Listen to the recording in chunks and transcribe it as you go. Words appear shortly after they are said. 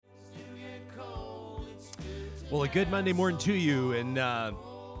Well, a good Monday morning to you, and I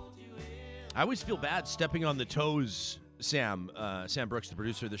always feel bad stepping on the toes, Sam Brooks, the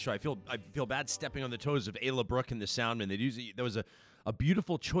producer of the show. I feel bad stepping on the toes of Ayla Brooke and the soundman. That was a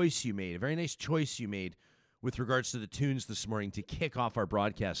beautiful choice you made, a very nice choice you made with regards to the tunes this morning to kick off our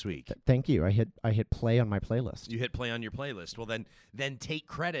broadcast week. Thank you. I hit play on my playlist. You hit play on your playlist. Well, then take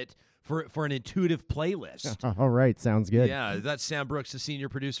credit for an intuitive playlist. All right, sounds good. Yeah, that's Sam Brooks, the senior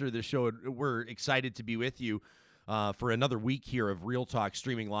producer of the show. We're excited to be with you for another week here of Real Talk,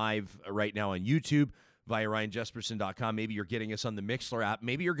 streaming live right now on YouTube via RyanJesperson.com. Maybe you're getting us on the Mixlr app.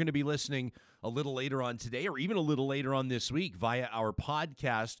 Maybe you're going to be listening a little later on today or even a little later on this week via our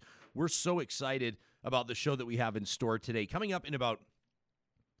podcast. We're so excited about the show that we have in store today. Coming up in about,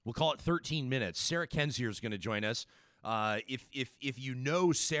 we'll call it 13 minutes, Sarah Kendzior is going to join us. If you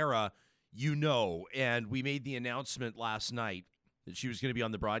know Sarah, you know, and we made the announcement last night that she was going to be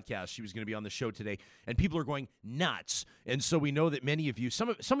on the broadcast. She was going to be on the show today, and people are going nuts. And so we know that many of you, some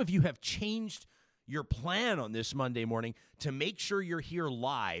of you have changed your plan on this Monday morning to make sure you're here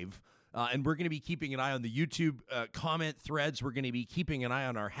live. And we're going to be keeping an eye on the YouTube comment threads. We're going to be keeping an eye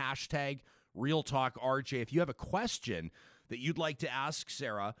on our hashtag RealTalkRJ. If you have a question that you'd like to ask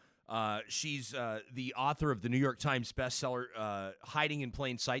Sarah, she's the author of the New York Times bestseller, Hiding in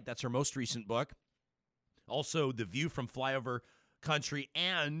Plain Sight. That's her most recent book. Also, The View from Flyover Country,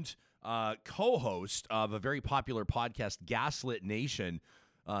 and co-host of a very popular podcast, Gaslit Nation.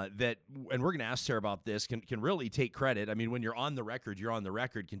 And we're going to ask Sarah about this, can really take credit. I mean, when you're on the record, you're on the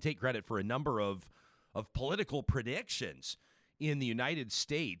record, can take credit for a number of political predictions in the United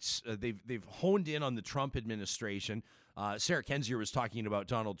States. They've honed in on the Trump administration. Sarah Kendzior was talking about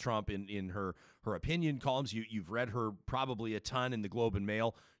Donald Trump in her opinion columns. You've read her probably a ton in the Globe and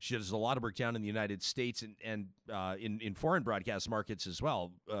Mail. She does a lot of work down in the United States and in foreign broadcast markets as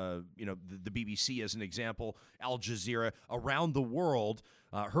well. The BBC as an example, Al Jazeera, around the world.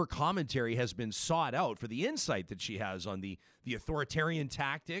 Her commentary has been sought out for the insight that she has on the authoritarian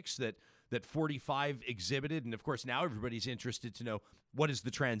tactics that 45 exhibited. And, of course, now everybody's interested to know, what does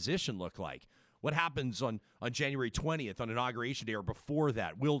the transition look like? What happens on January 20th on Inauguration Day or before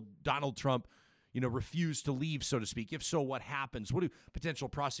that? Will Donald Trump, refuse to leave, so to speak? If so, what happens? What do potential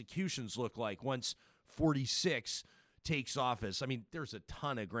prosecutions look like once 46 takes office? I mean, there's a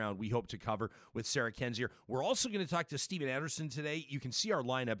ton of ground we hope to cover with Sarah Kendzior. We're also going to talk to Steven Anderson today. You can see our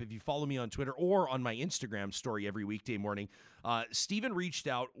lineup if you follow me on Twitter or on my Instagram story every weekday morning. Steven reached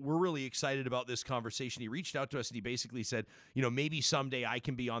out. We're really excited about this conversation. He reached out to us and he basically said, maybe someday I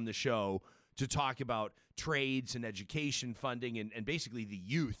can be on the show to talk about trades and education funding and basically the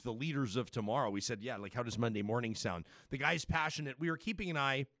youth, the leaders of tomorrow. We said, yeah, how does Monday morning sound? The guy's passionate. We were keeping an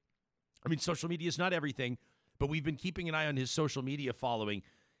eye. I mean, social media is not everything, but we've been keeping an eye on his social media following.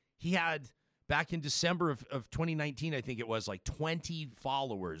 He had, back in December of 2019, I think it was, 20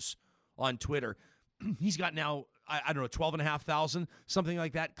 followers on Twitter. He's got now, I don't know, 12,500, something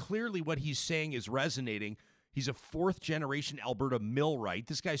like that. Clearly what he's saying is resonating. He's a fourth-generation Alberta Millwright.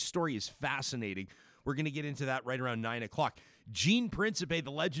 This guy's story is fascinating. We're going to get into that right around 9 o'clock. Gene Principe,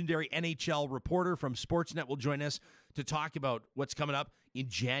 the legendary NHL reporter from Sportsnet, will join us to talk about what's coming up in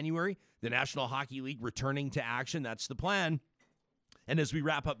January. The National Hockey League returning to action. That's the plan. And as we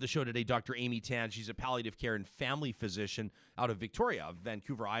wrap up the show today, Dr. Amy Tan, she's a palliative care and family physician out of Victoria,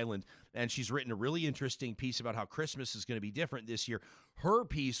 Vancouver Island, and she's written a really interesting piece about how Christmas is going to be different this year. Her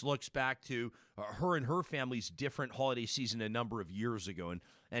piece looks back to her and her family's different holiday season a number of years ago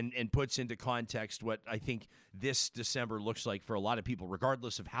and puts into context what I think this December looks like for a lot of people.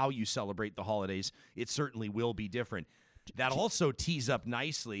 Regardless of how you celebrate the holidays, it certainly will be different. That also tees up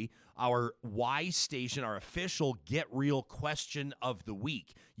nicely our Y Station, our official Get Real question of the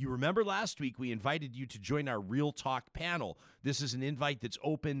week. You remember last week we invited you to join our Real Talk panel. This is an invite that's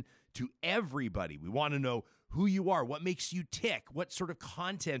open to everybody. We want to know who you are, what makes you tick, what sort of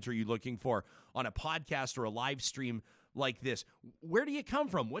content are you looking for on a podcast or a live stream like this? Where do you come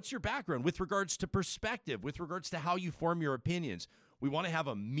from? What's your background with regards to perspective, with regards to how you form your opinions? We want to have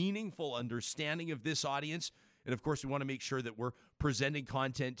a meaningful understanding of this audience. And, of course, we want to make sure that we're presenting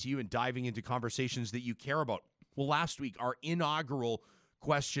content to you and diving into conversations that you care about. Well, last week, our inaugural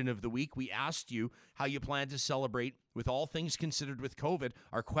question of the week, we asked you how you plan to celebrate with all things considered with COVID.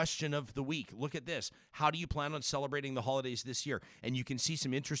 Our question of the week, look at this. How do you plan on celebrating the holidays this year? And you can see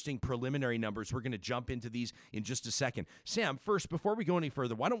some interesting preliminary numbers. We're going to jump into these in just a second. Sam, first, before we go any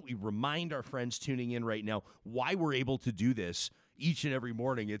further, why don't we remind our friends tuning in right now why we're able to do this each and every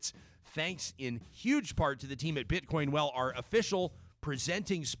morning. It's thanks in huge part to the team at Bitcoin Well, our official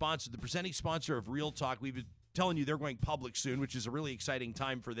presenting sponsor, the presenting sponsor of Real Talk. We've telling you they're going public soon, which is a really exciting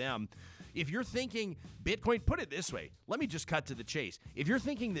time for them. If you're thinking Bitcoin, put it this way. Let me just cut to the chase. If you're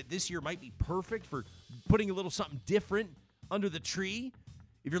thinking that this year might be perfect for putting a little something different under the tree,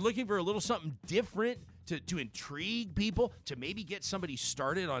 if you're looking for a little something different to intrigue people, to maybe get somebody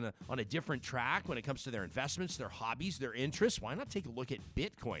started on a different track when it comes to their investments, their hobbies, their interests, why not take a look at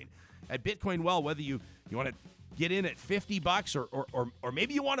Bitcoin? At Bitcoin Well, whether you want to get in at $50 or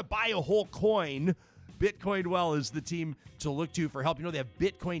maybe you want to buy a whole coin, Bitcoin Well is the team to look to for help. You know, they have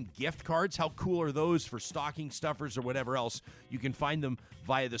Bitcoin gift cards. How cool are those for stocking stuffers or whatever else? You can find them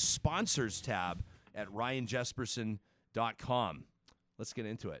via the sponsors tab at ryanjesperson.com. Let's get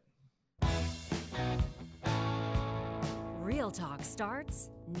into it. Real Talk starts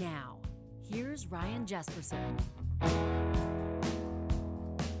now. Here's Ryan Jesperson.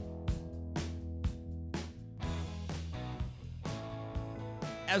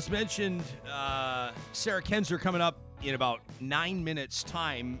 As mentioned, Sarah Kendzior coming up in about 9 minutes'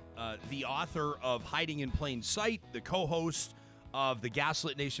 time, the author of Hiding in Plain Sight, the co-host of the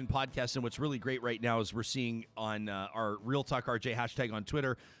Gaslit Nation podcast. And what's really great right now is we're seeing on our Real Talk RJ hashtag on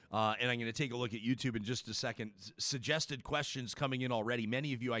Twitter, and I'm going to take a look at YouTube in just a second, suggested questions coming in already.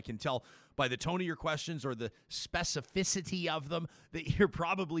 Many of you, I can tell by the tone of your questions or the specificity of them, that you're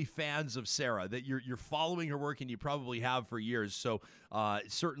probably fans of Sarah, that you're following her work, and you probably have for years. So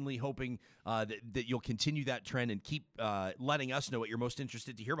certainly hoping that you'll continue that trend and keep letting us know what you're most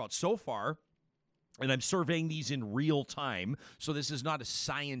interested to hear about. So far, and I'm surveying these in real time, so this is not a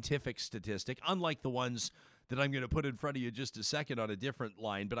scientific statistic, unlike the ones that I'm going to put in front of you just a second on a different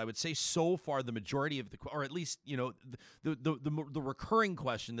line. But I would say so far the majority of or at least, you know, the recurring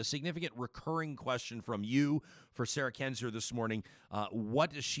question, the significant recurring question from you for Sarah Kendzior this morning,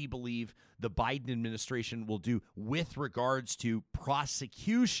 what does she believe the Biden administration will do with regards to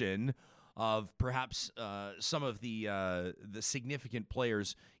prosecution of perhaps some of the significant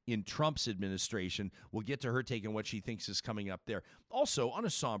players in Trump's administration? We'll get to her take on what she thinks is coming up there. Also, on a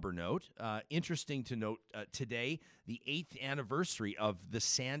somber note, interesting to note today, the 8th anniversary of the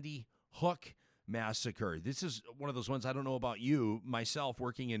Sandy Hook massacre. This is one of those ones, I don't know about you, myself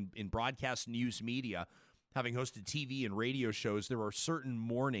working in broadcast news media, having hosted TV and radio shows, there are certain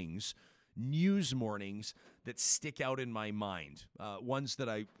mornings, news mornings, that stick out in my mind, ones that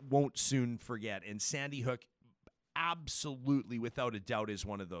I won't soon forget. And Sandy Hook, absolutely, without a doubt, is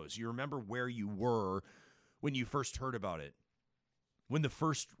one of those. You remember where you were when you first heard about it, when the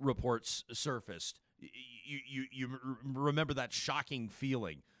first reports surfaced. You remember that shocking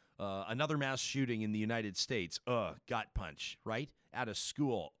feeling. Another mass shooting in the United States. Gut punch, right? At a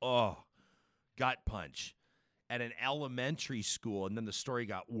school. Gut punch. At an elementary school, and then the story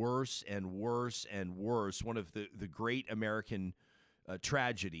got worse and worse and worse. One of the great American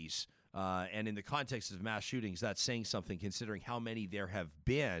tragedies. And in the context of mass shootings, that's saying something considering how many there have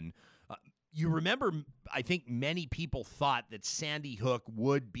been. You remember, I think many people thought that Sandy Hook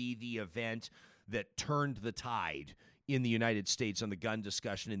would be the event that turned the tide in the United States on the gun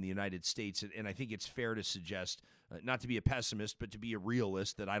discussion in the United States. And I think it's fair to suggest, not to be a pessimist, but to be a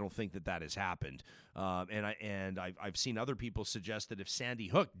realist, that I don't think that has happened. And I've seen other people suggest that if Sandy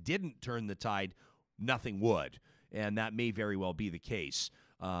Hook didn't turn the tide, nothing would. And that may very well be the case.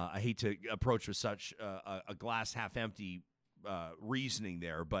 I hate to approach with such a glass half empty reasoning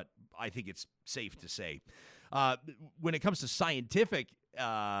there, but I think it's safe to say. When it comes to scientific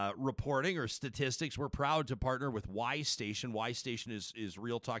reporting or statistics, we're proud to partner with Y Station. Y Station is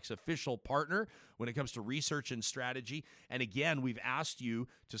Real Talk's official partner when it comes to research and strategy. And again, we've asked you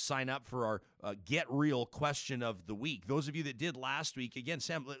to sign up for our Get Real question of the week. Those of you that did last week, again,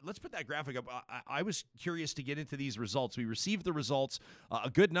 Sam, let's put that graphic up. I was curious to get into these results. We received the results. A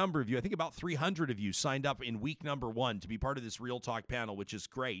good number of you, I think about 300 of you, signed up in week number 1 to be part of this Real Talk panel, which is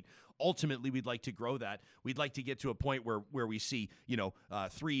great. Ultimately, we'd like to grow that. We'd like to get to a point where we see,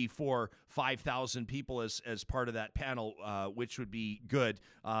 3, 4, 5,000 people as part of that panel, which would be good.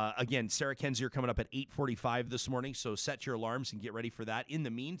 Again, Sarah Kendzior coming up at 8:45 this morning, so set your alarms and get ready for that. In the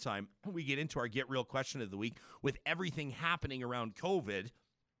meantime, we get into our Get Real question of the week with everything happening around COVID.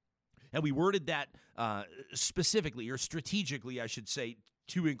 And we worded that specifically, or strategically, I should say,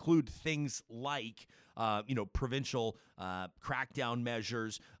 to include things like provincial crackdown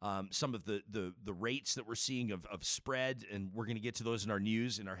measures, some of the rates that we're seeing of spread, and we're going to get to those in our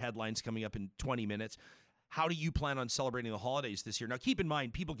news, in our headlines coming up in 20 minutes. How do you plan on celebrating the holidays this year? Now, keep in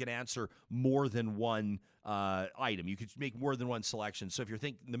mind, people can answer more than one item. You could make more than one selection. So if you're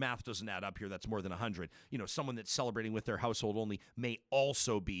thinking the math doesn't add up here, that's more than 100. Someone that's celebrating with their household only may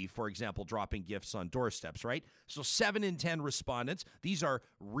also be, for example, dropping gifts on doorsteps, right? So 7 in 10 respondents. These are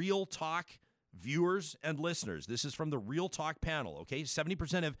Real Talk viewers and listeners, this is from the Real Talk panel, okay?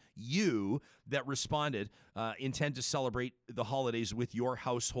 70% of you that responded intend to celebrate the holidays with your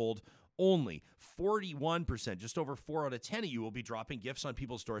household only. 41%, just over 4 out of 10 of you will be dropping gifts on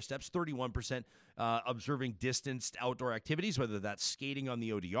people's doorsteps. 31% observing distanced outdoor activities, whether that's skating on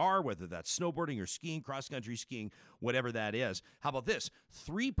the ODR, whether that's snowboarding or skiing, cross-country skiing, whatever that is. How about this?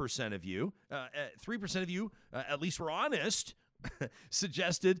 3% of you, at least were honest,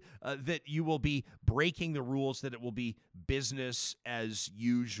 suggested that you will be breaking the rules, that it will be business as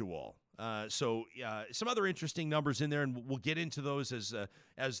usual. So some other interesting numbers in there, and we'll get into those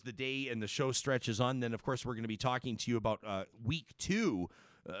as the day and the show stretches on. Then, of course, we're going to be talking to you about week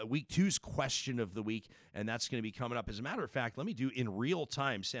two's question of the week, and that's going to be coming up. As a matter of fact, let me do in real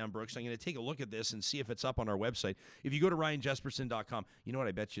time, Sam Brooks. I'm going to take a look at this and see if it's up on our website. If you go to ryanjesperson.com, you know what?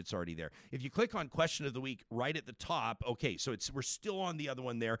 I bet you it's already there. If you click on question of the week right at the top, okay, so we're still on the other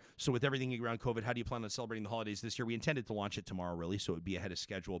one there. So with everything around COVID, how do you plan on celebrating the holidays this year? We intended to launch it tomorrow, really, so it would be ahead of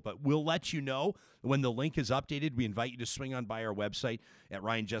schedule. But we'll let you know when the link is updated. We invite you to swing on by our website at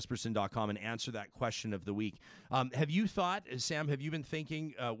ryanjesperson.com and answer that question of the week. Have you thought, Sam, have you been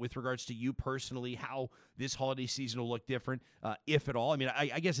thinking with regards to you personally, how this holiday season will look different, if at all? I mean,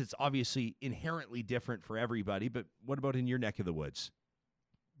 I guess it's obviously inherently different for everybody, but what about in your neck of the woods?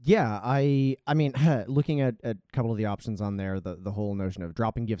 Yeah, I mean, looking at a couple of the options on there, the whole notion of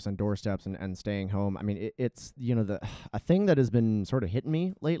dropping gifts on doorsteps and staying home. I mean, it's, a thing that has been sort of hitting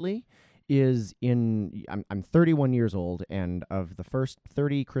me lately is I'm 31 years old, and of the first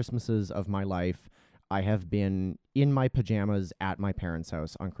 30 Christmases of my life, I have been in my pajamas at my parents'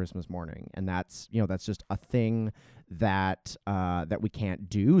 house on Christmas morning, and that's just a thing that we can't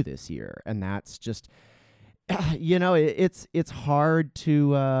do this year, and that's just, it's hard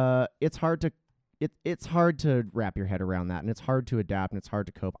to wrap your head around that, and it's hard to adapt, and it's hard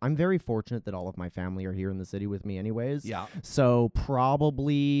to cope. I'm very fortunate that all of my family are here in the city with me anyways. Yeah. So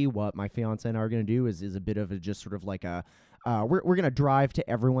probably what my fiance and I are going to do is a bit of a just sort of like a we're going to drive to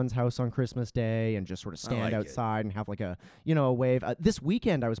everyone's house on Christmas Day and just sort of stand outside and have like a wave. This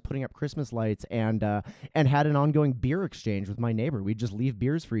weekend I was putting up Christmas lights and had an ongoing beer exchange with my neighbor. We'd just leave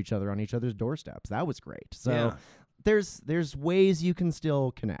beers for each other on each other's doorsteps. That was great. So there's ways you can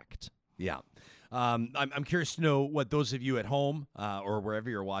still connect. Yeah. I'm curious to know what those of you at home or wherever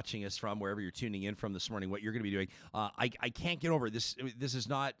you're watching us from, wherever you're tuning in from this morning, what you're going to be doing. I can't get over this. This is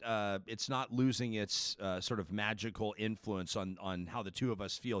not it's not losing its sort of magical influence on how the two of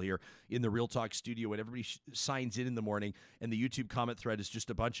us feel here in the Real Talk studio when everybody signs in the morning and the YouTube comment thread is just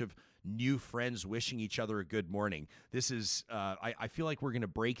a bunch of new friends wishing each other a good morning. This is I feel like we're going to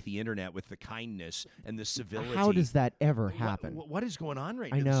break the internet with the kindness and the civility. How does that ever happen? What is going on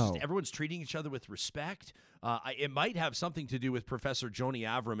right now? I know. Everyone's treating each other with respect. It might have something to do with Professor Joni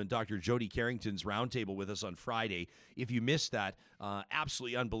Avram and Dr. Jody Carrington's roundtable with us on Friday. If you missed that,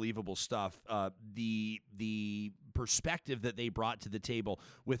 absolutely unbelievable stuff. The perspective that they brought to the table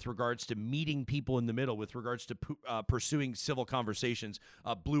with regards to meeting people in the middle, with regards to pursuing civil conversations,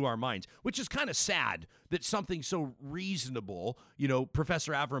 blew our minds, which is kind of sad that something so reasonable,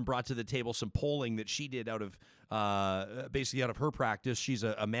 Professor Avram brought to the table some polling that she did out of basically out of her practice. She's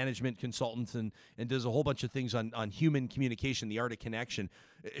a management consultant and does a whole bunch of things on human communication, the art of connection.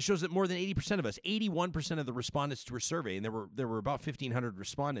 It shows that more than 80% of us, 81% of the respondents to her survey, and there were about 1,500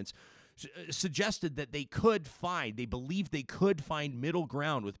 respondents, suggested that they believed they could find middle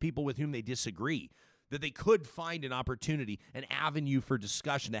ground with people with whom they disagree, that they could find an opportunity, an avenue for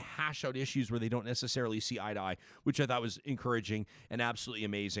discussion to hash out issues where they don't necessarily see eye to eye, which I thought was encouraging and absolutely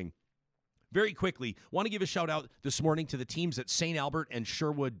amazing. Very quickly, want to give a shout out this morning to the teams at St. Albert and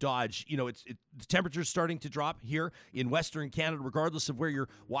Sherwood Dodge. The temperature's starting to drop here in Western Canada, regardless of where you're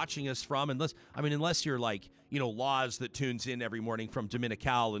watching us from. Unless you're like, Laws that tunes in every morning from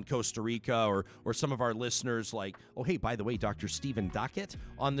Dominical and Costa Rica, or some of our listeners like, oh, hey, by the way, Dr. Stephen Duckett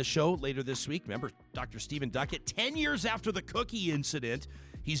on the show later this week. Remember, Dr. Stephen Duckett, 10 years after the cookie incident,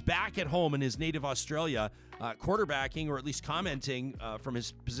 he's back at home in his native Australia, quarterbacking or at least commenting from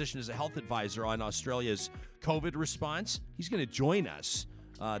his position as a health advisor on Australia's COVID response. He's going to join us.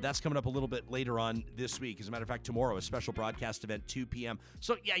 That's coming up a little bit later on this week. As a matter of fact, tomorrow, a special broadcast event, 2 p.m.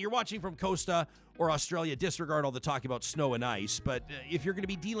 So, yeah, you're watching from Costa or Australia. Disregard all the talk about snow and ice. But if you're going to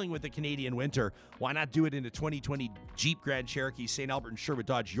be dealing with the Canadian winter, why not do it in a 2020 Jeep Grand Cherokee, St. Albert and Sherwood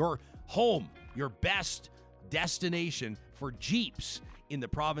Dodge, your home, your best destination for Jeeps in the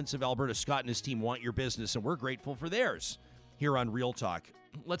province of Alberta. Scott and his team want your business, and we're grateful for theirs here on Real Talk.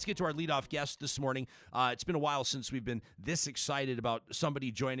 Let's get to our leadoff guest this morning. It's been a while since we've been this excited about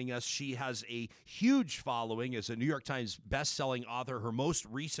somebody joining us. She has a huge following as a New York Times best-selling author. Her most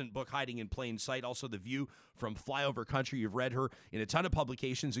recent book, Hiding in Plain Sight, also The View from Flyover Country. You've read her in a ton of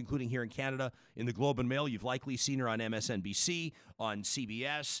publications, including here in Canada in the Globe and Mail. You've likely seen her on MSNBC, on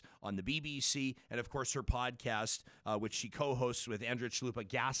CBS, on the BBC, and, of course, her podcast, which she co-hosts with Andrea Chalupa,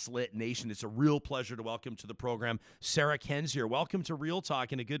 Gaslit Nation. It's a real pleasure to welcome to the program Sarah Kendzior. Welcome to Real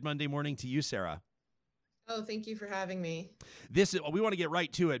Talk, and a good Monday morning to you, Sarah. Oh, thank you for having me. We want to get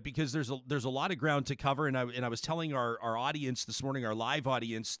right to it because there's a lot of ground to cover, and I was telling our audience this morning, our live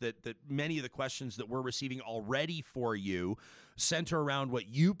audience, that many of the questions that we're receiving already for you center around what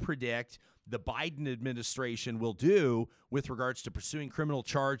you predict the Biden administration will do with regards to pursuing criminal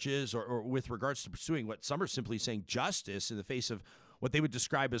charges or with regards to pursuing what some are simply saying justice in the face of what they would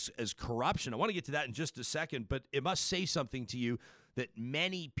describe as corruption. I want to get to that in just a second, but it must say something to you that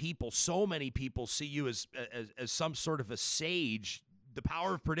many people, so many people, see you as some sort of a sage. The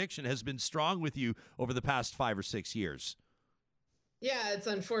power of prediction has been strong with you over the past 5 or 6 years. Yeah, it's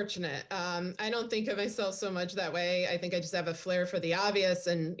unfortunate. I don't think of myself so much that way. I think I just have a flair for the obvious.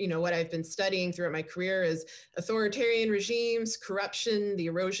 And, what I've been studying throughout my career is authoritarian regimes, corruption, the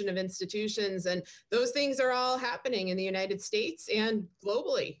erosion of institutions. And those things are all happening in the United States and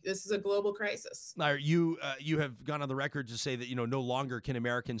globally. This is a global crisis. Now, you have gone on the record to say that, no longer can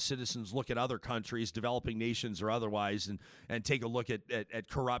American citizens look at other countries, developing nations or otherwise, and take a look at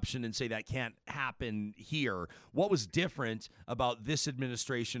corruption and say that can't happen here. What was different about this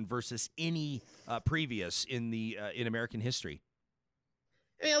administration versus any previous in American history?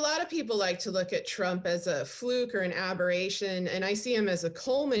 I mean, a lot of people like to look at Trump as a fluke or an aberration, and I see him as a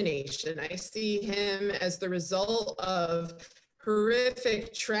culmination. I see him as the result of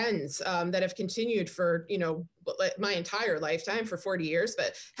horrific trends that have continued for, my entire lifetime, for 40 years,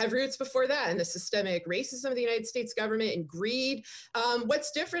 but have roots before that, and the systemic racism of the United States government and greed.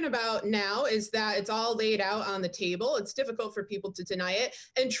 What's different about now is that it's all laid out on the table. It's difficult for people to deny it.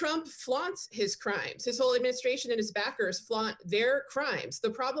 And Trump flaunts his crimes. His whole administration and his backers flaunt their crimes. The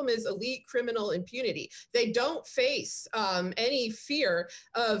problem is elite criminal impunity. They don't face any fear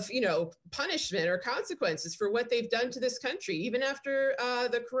of, punishment or consequences for what they've done to this country, even after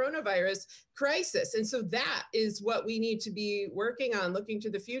the coronavirus crisis. And so that is what we need to be working on, looking to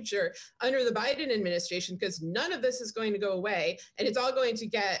the future under the Biden administration, because none of this is going to go away. And it's all going to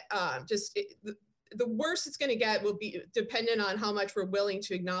get the worst it's going to get will be dependent on how much we're willing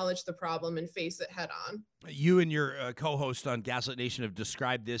to acknowledge the problem and face it head on. You and your co-host on Gaslit Nation have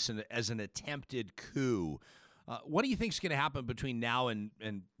described this as an attempted coup. What do you think is going to happen between now and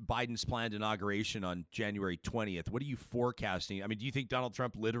Biden's planned inauguration on January 20th? What are you forecasting? I mean, do you think Donald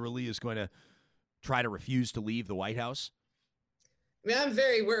Trump literally is going to try to refuse to leave the White House? I mean, I'm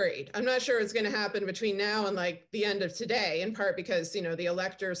very worried. I'm not sure what's going to happen between now and the end of today, in part because, the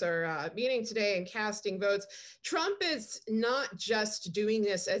electors are meeting today and casting votes. Trump is not just doing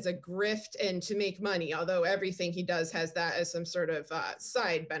this as a grift and to make money, although everything he does has that as some sort of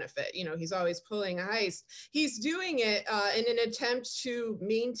side benefit. He's always pulling a heist. He's doing it in an attempt to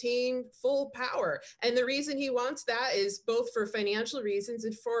maintain full power. And the reason he wants that is both for financial reasons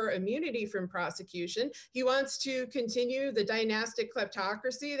and for immunity from prosecution. He wants to continue the dynastic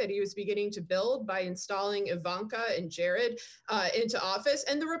kleptocracy that he was beginning to build by installing Ivanka and Jared into office.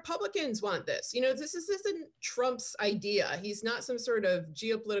 And the Republicans want this. This isn't Trump's idea. He's not some sort of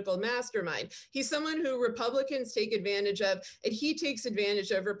geopolitical mastermind. He's someone who Republicans take advantage of, and he takes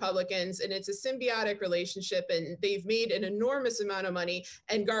advantage of Republicans. And it's a symbiotic relationship. And they've made an enormous amount of money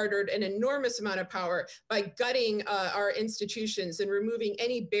and garnered an enormous amount of power by gutting our institutions and removing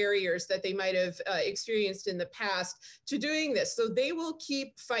any barriers that they might have experienced in the past to doing this. So they will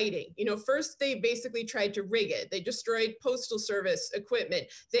keep fighting. First they basically tried to rig it. They destroyed postal service equipment.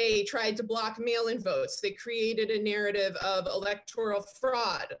 They tried to block mail-in votes. They created a narrative of electoral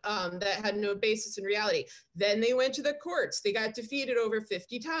fraud that had no basis in reality. Then they went to the courts. They got defeated over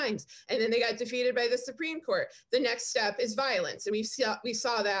 50 times. And then they got defeated by the Supreme Court. The next step is violence. And we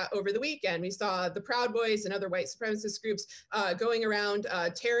saw that over the weekend. We saw the Proud Boys and other white supremacist groups going around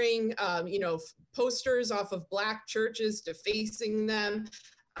tearing, posters off of Black churches, defacing them,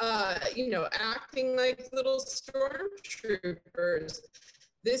 acting like little stormtroopers.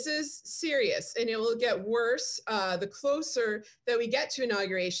 this is serious, and it will get worse the closer that we get to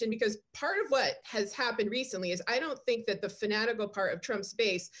inauguration, because part of what has happened recently is I don't think that the fanatical part of Trump's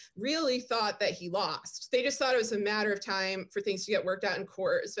base really thought that he lost. They just thought it was a matter of time for things to get worked out in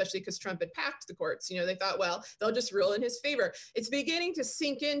court, especially because Trump had packed the courts. They thought, well, they'll just rule in his favor. It's beginning to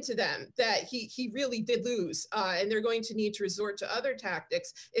sink into them that he really did lose, and they're going to need to resort to other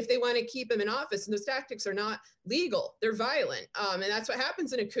tactics if they want to keep him in office. And those tactics are not legal. They're violent. And that's what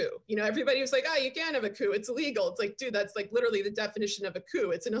happens in a coup. Everybody was like, oh, you can't have a coup. It's illegal. It's like, dude, that's like literally the definition of a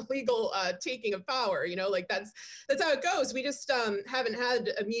coup. It's an illegal taking of power. That's how it goes. We just haven't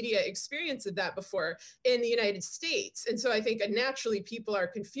had a media experience of that before in the United States. And so I think naturally people are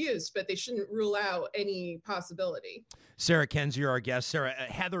confused, but they shouldn't rule out any possibility. Sarah Kendzior, our guest. Sarah,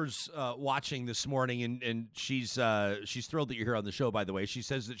 Heather's watching this morning, and she's thrilled that you're here on the show, by the way. She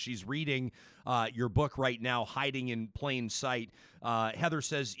says that she's reading your book right now, Hiding in Plain Sight. Heather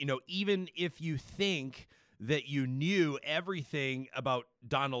says, even if you think that you knew everything about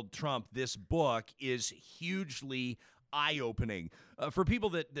Donald Trump, this book is hugely eye-opening. For people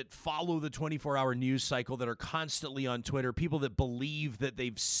that follow the 24-hour news cycle, that are constantly on Twitter, people that believe that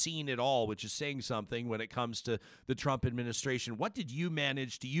they've seen it all, which is saying something when it comes to the Trump administration, what did you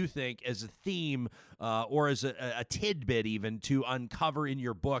manage, do you think, as a theme or as a tidbit even, to uncover in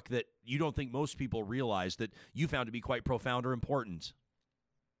your book that you don't think most people realize that you found to be quite profound or important?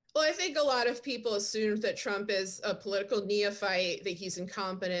 Well, I think a lot of people assumed that Trump is a political neophyte, that he's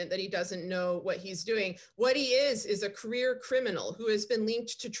incompetent, that he doesn't know what he's doing. What he is a career criminal who has been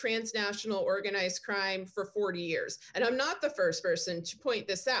linked to transnational organized crime for 40 years. And I'm not the first person to point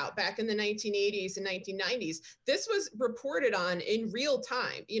this out. Back in the 1980s and 1990s, this was reported on in real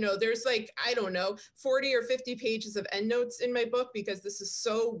time. There's 40 or 50 pages of endnotes in my book because this is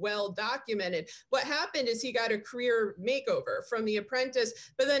so well documented. What happened is he got a career makeover from The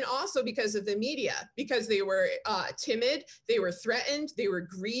Apprentice, but then also because of the media, because they were timid, they were threatened, they were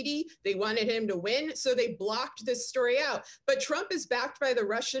greedy, they wanted him to win, so they blocked this story out. But Trump is backed by the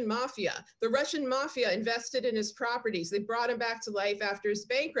Russian mafia. The Russian mafia invested in his properties. They brought him back to life after his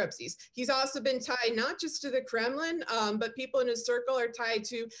bankruptcies. He's also been tied not just to the Kremlin, but people in his circle are tied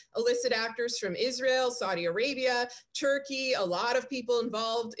to illicit actors from Israel, Saudi Arabia, Turkey, a lot of people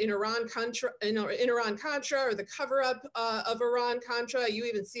involved in Iran-Contra, or the cover-up of Iran-Contra. You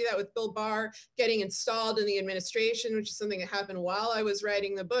even see that with Bill Barr getting installed in the administration, which is something that happened while I was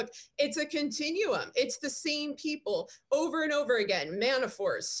writing the book. It's a continuum. It's the same people over and over again.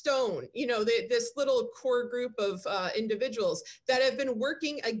 Manafort, Stone, this little core group of individuals that have been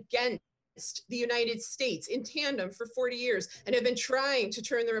working against the United States in tandem for 40 years and have been trying to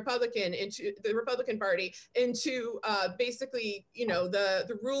turn the Republican Party into basically,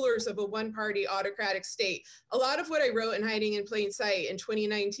 the rulers of a one-party autocratic state. A lot of what I wrote in Hiding in Plain Sight in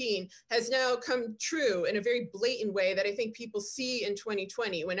 2019 has now come true in a very blatant way that I think people see in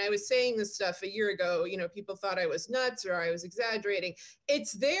 2020. When I was saying this stuff a year ago, people thought I was nuts or I was exaggerating.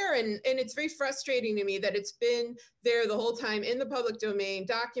 It's there, and it's very frustrating to me that it's been there the whole time in the public domain,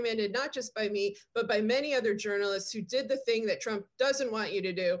 documented not just by me, but by many other journalists who did the thing that Trump doesn't want you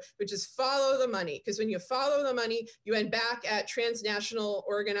to do, which is follow the money. Because when you follow the money, you end back at transnational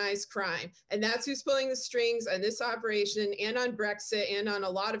organized crime. And that's who's pulling the strings on this operation and on Brexit and on a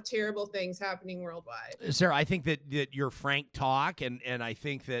lot of terrible things happening worldwide. Sarah, I think that your frank talk, and I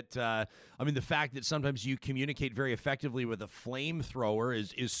think that, the fact that sometimes you communicate very effectively with a flamethrower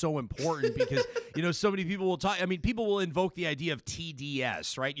is so important because, so many people will talk. People will invoke the idea of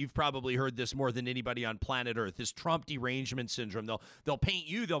TDS, right? You've probably heard this more than anybody on planet Earth, this Trump derangement syndrome. They'll paint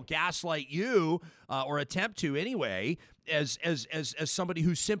you, they'll gaslight you, or attempt to anyway, as somebody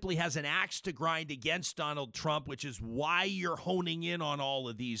who simply has an axe to grind against Donald Trump, which is why you're honing in on all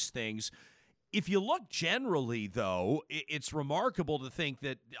of these things. If you look generally, though, it's remarkable to think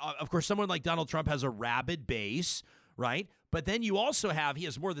that, of course, someone like Donald Trump has a rabid base, right? But then you also he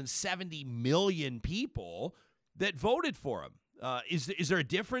has more than 70 million people that voted for him. Is there a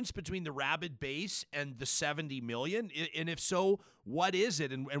difference between the rabid base and the 70 million? And if so, what is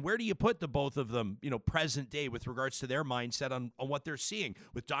it? And where do you put the both of them, present day with regards to their mindset on what they're seeing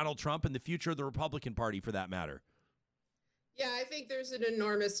with Donald Trump and the future of the Republican Party, for that matter? Yeah, I think there's an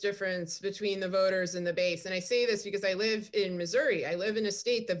enormous difference between the voters and the base. And I say this because I live in Missouri. I live in a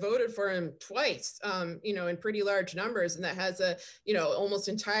state that voted for him twice, in pretty large numbers, and that has a, almost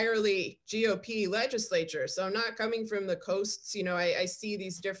entirely GOP legislature. So I'm not coming from the coasts. I see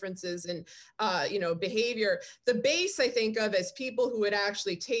these differences in, behavior. The base I think of as people who would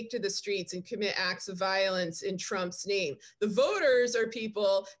actually take to the streets and commit acts of violence in Trump's name. The voters are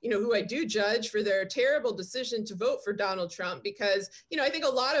people, who I do judge for their terrible decision to vote for Donald Trump. Trump because, I think a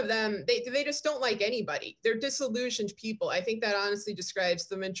lot of them, they just don't like anybody. They're disillusioned people. I think that honestly describes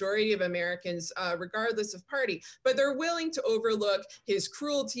the majority of Americans, regardless of party, but they're willing to overlook his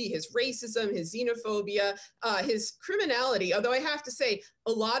cruelty, his racism, his xenophobia, his criminality. Although I have to say,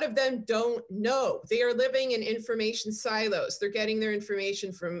 a lot of them don't know. They are living in information silos. They're getting their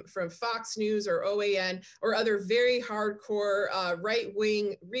information from Fox News or OAN or other very hardcore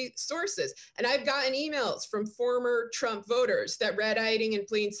right-wing sources. And I've gotten emails from former Trump voters that read hiding in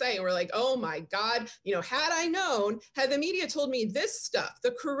plain sight and were like, oh my God, had I known, had the media told me this stuff,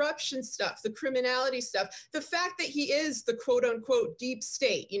 the corruption stuff, the criminality stuff, the fact that he is the quote unquote deep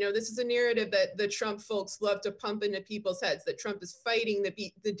state. This is a narrative that the Trump folks love to pump into people's heads, that Trump is fighting the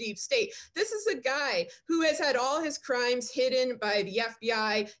deep state. This is a guy who has had all his crimes hidden by the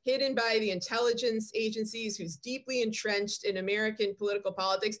FBI, hidden by the intelligence agencies, who's deeply entrenched in American political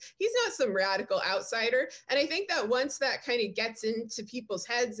politics. He's not some radical outsider. And I think that once that kind of gets into people's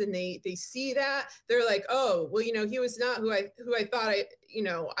heads and they see that, they're like, oh, well, he was not who I thought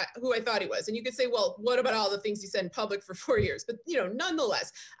who I thought he was. And you could say, well, what about all the things he said in public for 4 years? But,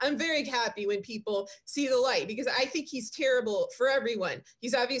 nonetheless, I'm very happy when people see the light, because I think he's terrible for everyone.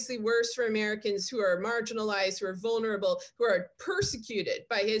 He's obviously worse for Americans who are marginalized, who are vulnerable, who are persecuted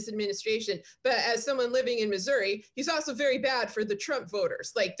by his administration. But as someone living in Missouri, he's also very bad for the Trump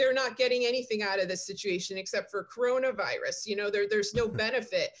voters. Like, they're not getting anything out of this situation except for coronavirus. There's no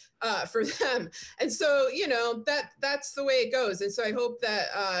benefit for them. And so, that's the way it goes. And so I hope that,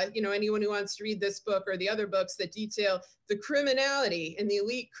 anyone who wants to read this book or the other books that detail the criminality and the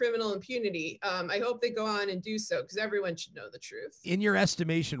elite criminal impunity, I hope they go on and do so, because everyone should know the truth. In your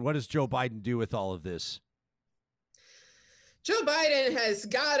estimation, what does Joe Biden do with all of this? Joe Biden has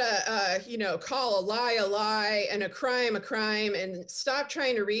got to, call a lie, and a crime, and stop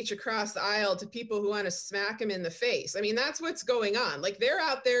trying to reach across the aisle to people who want to smack him in the face. I mean, that's what's going on. Like, they're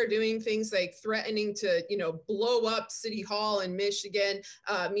out there doing things like threatening to, blow up City Hall in Michigan,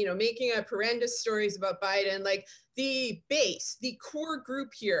 making up horrendous stories about Biden. Like, the base, the core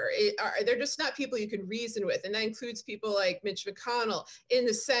group here, they're just not people you can reason with. And that includes people like Mitch McConnell in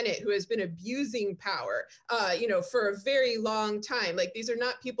the Senate, who has been abusing power, for a very long time. Like, these are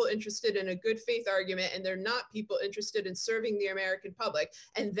not people interested in a good faith argument, and they're not people interested in serving the American public.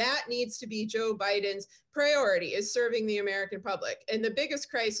 And that needs to be Joe Biden's priority, is serving the American public. And the biggest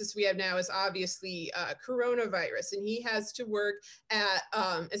crisis we have now is obviously coronavirus. And he has to work at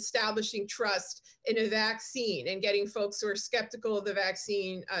establishing trust in a vaccine and getting folks who are skeptical of the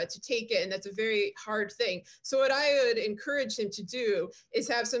vaccine to take it. And that's a very hard thing. So what I would encourage him to do is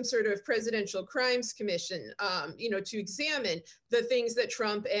have some sort of presidential crimes commission, to examine the things that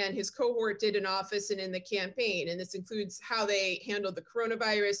Trump and his cohort did in office and in the campaign. And this includes how they handled the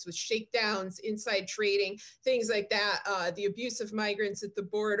coronavirus with shakedowns, inside trading, things like that, the abuse of migrants at the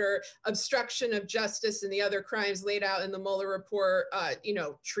border, obstruction of justice, and the other crimes laid out in the Mueller report,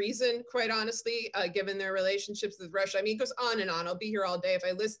 treason, quite honestly, given their relationships with Russia. I mean, it goes on and on. I'll be here all day if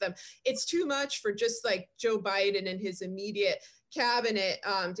I list them. It's too much for just like Joe Biden and his immediate cabinet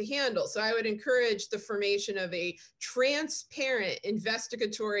to handle. So I would encourage the formation of a transparent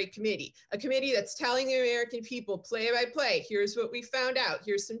investigatory committee, a committee that's telling the American people play by play, here's what we found out,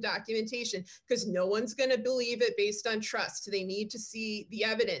 here's some documentation, because no one's going to believe it based on trust. They need to see the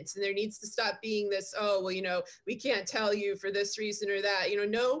evidence, and there needs to stop being this, we can't tell you for this reason or that.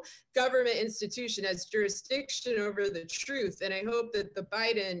 No government institution has jurisdiction over the truth. And I hope that the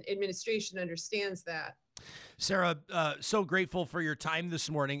Biden administration understands that. Sarah, so grateful for your time this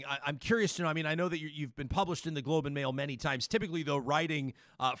morning. I'm curious to know, I know that you've been published in the Globe and Mail many times, typically, though, writing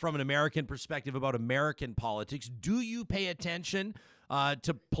from an American perspective about American politics. Do you pay attention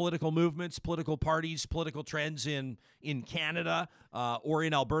to political movements, political parties, political trends in Canada or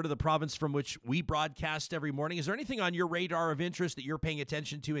in Alberta, the province from which we broadcast every morning? Is there anything on your radar of interest that you're paying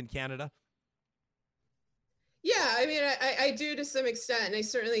attention to in Canada? Yeah, I do to some extent, and I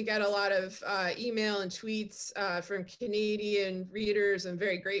certainly get a lot of email and tweets from Canadian readers. I'm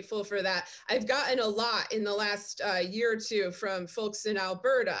very grateful for that. I've gotten a lot in the last year or two from folks in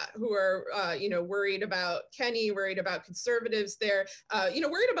Alberta who are, worried about Kenny, worried about conservatives there,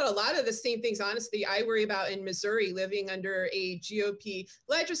 worried about a lot of the same things, honestly, I worry about in Missouri, living under a GOP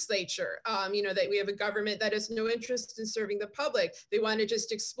legislature, that we have a government that has no interest in serving the public. They want to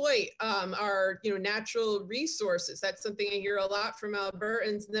just exploit our, natural resources resources. That's something I hear a lot from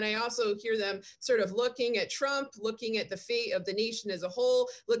Albertans. And then I also hear them sort of looking at Trump, looking at the fate of the nation as a whole,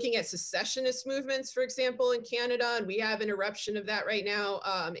 looking at secessionist movements, for example, in Canada. And we have an eruption of that right now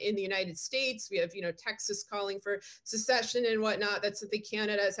in the United States. We have, Texas calling for secession and whatnot. That's something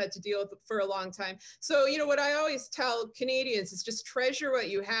Canada has had to deal with for a long time. So, what I always tell Canadians is just treasure what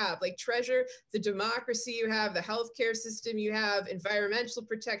you have, like treasure the democracy you have, the healthcare system you have, environmental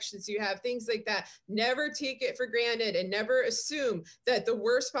protections you have, things like that. Never take it for granted and never assume that the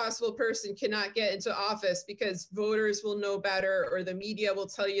worst possible person cannot get into office because voters will know better or the media will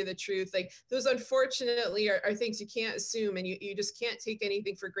tell you the truth. Like those, unfortunately, are things you can't assume, and you just can't take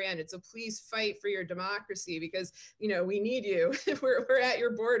anything for granted. So please fight for your democracy because, we need you. we're at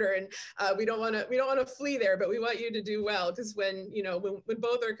your border, and we don't want to flee there, but we want you to do well, because when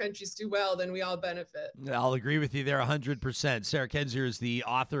both our countries do well, then we all benefit. I'll agree with you there 100%. Sarah Kendzior is the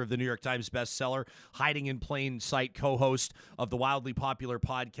author of the New York Times bestseller, Hiding in Plain Sight, co-host of the wildly popular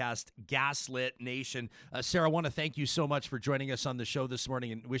podcast Gaslit Nation. Sarah, I want to thank you so much for joining us on the show this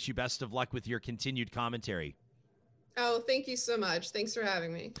morning and wish you best of luck with your continued commentary. Oh, thank you so much. Thanks for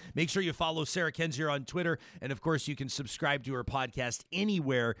having me. Make sure you follow Sarah Kendzior on Twitter. And, of course, you can subscribe to her podcast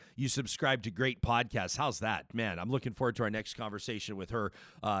anywhere you subscribe to great podcasts. How's that? Man, I'm looking forward to our next conversation with her,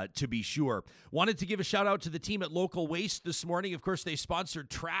 to be sure. Wanted to give a shout-out to the team at Local Waste this morning. Of course, they sponsored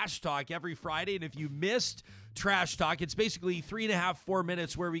Trash Talk every Friday. And if you missed Trash Talk, it's basically 3.5, 4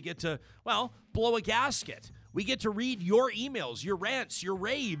 minutes where we get to, blow a gasket. We get to read your emails, your rants, your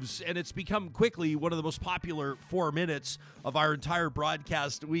raves, and it's become quickly one of the most popular 4 minutes of our entire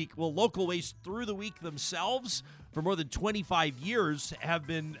broadcast week. Well, Local Waste through the week themselves for more than 25 years have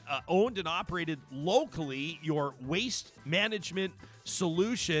been owned and operated locally, your waste management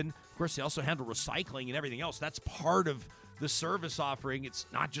solution. Of course, they also handle recycling and everything else. That's part of the service offering. It's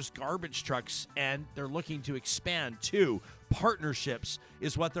not just garbage trucks, and they're looking to expand too. Partnerships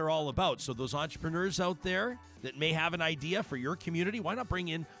is what they're all about. So those entrepreneurs out there that may have an idea for your community, why not bring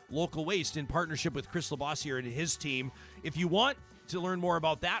in Local Waste in partnership with Chris Labossiere and his team? If you want to learn more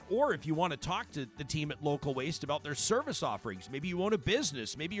about that, or if you want to talk to the team at Local Waste about their service offerings, maybe you own a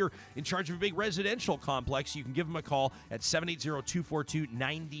business, maybe you're in charge of a big residential complex, you can give them a call at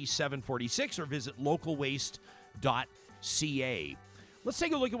 780-242-9746 or visit localwaste.ca. Let's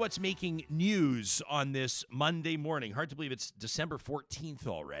take a look at what's making news on this Monday morning. Hard to believe it's December 14th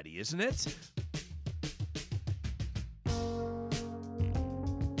already, isn't it?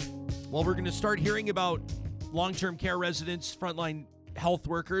 Well, we're going to start hearing about long-term care residents, frontline health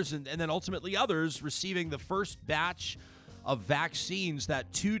workers, and then ultimately others receiving the first batch of vaccines,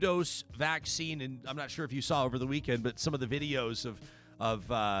 that 2-dose vaccine. And I'm not sure if you saw over the weekend, but some of the videos of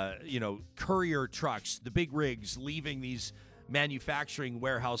courier trucks, the big rigs leaving these manufacturing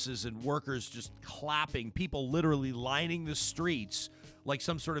warehouses and workers just clapping, people literally lining the streets like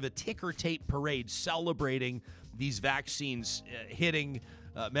some sort of a ticker tape parade celebrating these vaccines hitting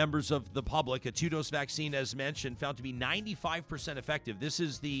members of the public. A 2-dose vaccine, as mentioned, found to be 95% effective. This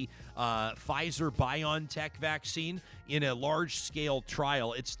is the Pfizer-BioNTech vaccine in a large-scale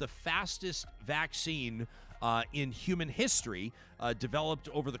trial. It's the fastest vaccine in human history, developed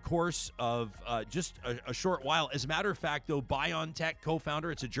over the course of just a short while. As a matter of fact, though, BioNTech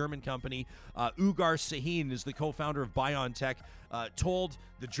co-founder, it's a German company, Uğur Şahin is the co-founder of BioNTech, told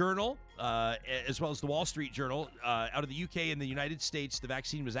the Journal, as well as the Wall Street Journal, out of the UK and the United States, the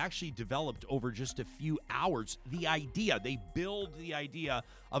vaccine was actually developed over just a few hours. They build the idea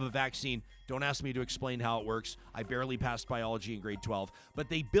of a vaccine. Don't ask me to explain how it works. I barely passed biology in grade 12. But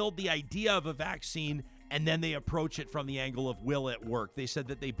they build the idea of a vaccine, and then they approach it from the angle of, will it work? They said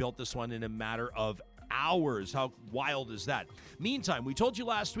that they built this one in a matter of hours. How wild is that? Meantime, we told you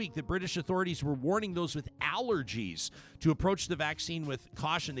last week that British authorities were warning those with allergies to approach the vaccine with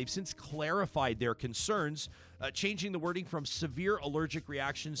caution. They've since clarified their concerns, changing the wording from severe allergic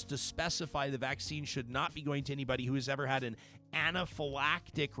reactions to specify the vaccine should not be going to anybody who has ever had an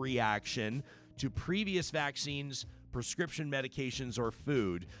anaphylactic reaction to previous vaccines, prescription medications, or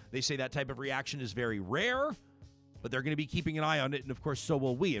food. They say that type of reaction is very rare, but they're going to be keeping an eye on it, and of course, so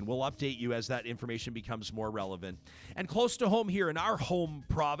will we, and we'll update you as that information becomes more relevant. And close to home here in our home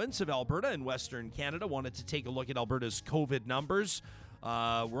province of Alberta in Western Canada, wanted to take a look at Alberta's COVID numbers.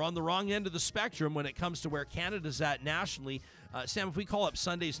 We're on the wrong end of the spectrum when it comes to where Canada's at nationally. Sam, if we call up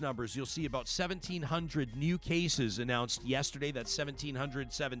Sunday's numbers, you'll see about 1,700 new cases announced yesterday. That's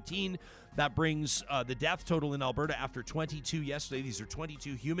 1,717. That brings the death total in Alberta after 22 yesterday. These are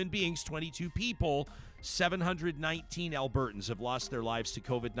 22 human beings, 22 people. 719 Albertans have lost their lives to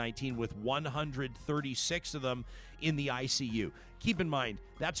COVID-19, with 136 of them in the ICU. Keep in mind,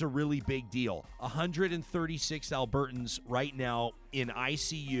 that's a really big deal. 136 Albertans right now in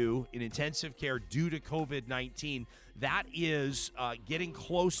ICU, in intensive care due to COVID-19. That is getting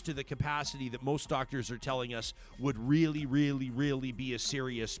close to the capacity that most doctors are telling us would really, really, really be a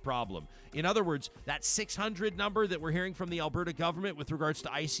serious problem. In other words, that 600 number that we're hearing from the Alberta government with regards to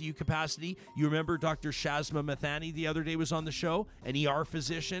ICU capacity, you remember Dr. Shazma Mathani the other day was on the show, an ER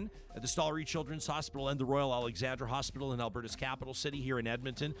physician at the Stollery Children's Hospital and the Royal Alexandra Hospital in Alberta's capital city here in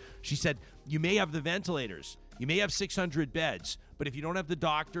Edmonton. She said, you may have the ventilators, you may have 600 beds, but if you don't have the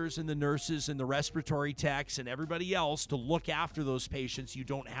doctors and the nurses and the respiratory techs and everybody else to look after those patients, you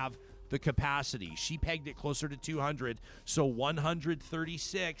don't have the capacity. She pegged it closer to 200, so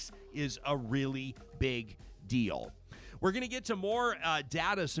 136 is a really big deal. We're going to get to more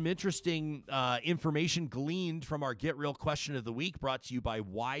data, some interesting information gleaned from our Get Real Question of the Week, brought to you by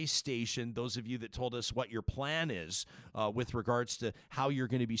Y Station. Those of you that told us what your plan is with regards to how you're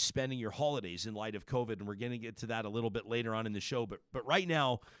going to be spending your holidays in light of COVID, and we're going to get to that a little bit later on in the show. But right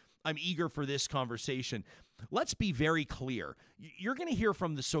now, I'm eager for this conversation. Let's be very clear. You're going to hear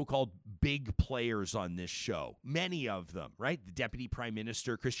from the so-called big players on this show, many of them, right? The Deputy Prime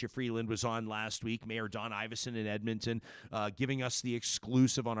Minister, Chrystia Freeland, was on last week. Mayor Don Iveson in Edmonton giving us the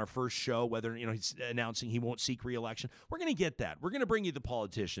exclusive on our first show, whether he's announcing he won't seek re-election. We're going to get that. We're going to bring you the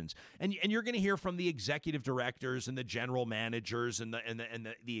politicians. And you're going to hear from the executive directors and the general managers and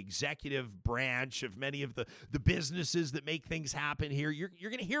the executive branch of many of the businesses that make things happen here. You're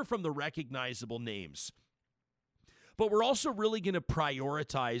going to hear from the recognizable names. But we're also really going to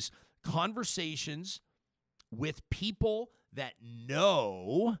prioritize conversations with people that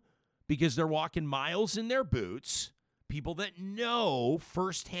know, because they're walking miles in their boots, people that know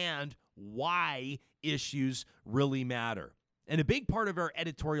firsthand why issues really matter. And a big part of our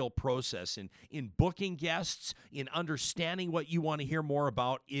editorial process in booking guests, in understanding what you want to hear more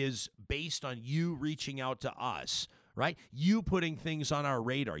about, is based on you reaching out to us. Right? You putting things on our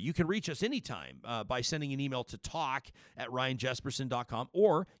radar. You can reach us anytime by sending an email to talk@ryanjesperson.com,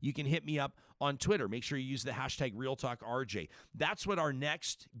 or you can hit me up on Twitter. Make sure you use the hashtag RealTalkRJ. That's what our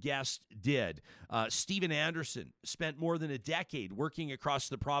next guest did. Stephen Anderson spent more than a decade working across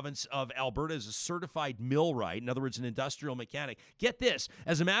the province of Alberta as a certified millwright, in other words, an industrial mechanic. Get this,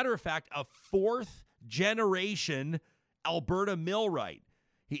 as a matter of fact, a fourth-generation Alberta millwright.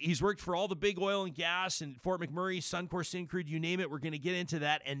 He's worked for all the big oil and gas and Fort McMurray, Suncor, Syncrude, you name it. We're going to get into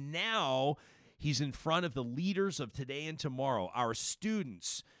that. And now he's in front of the leaders of today and tomorrow, our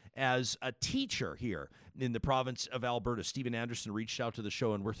students, as a teacher here in the province of Alberta. Stephen Anderson reached out to the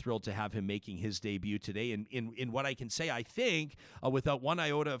show, and we're thrilled to have him making his debut today. And in what I can say, I think, without one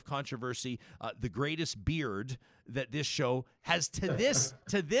iota of controversy, the greatest beard that this show has to this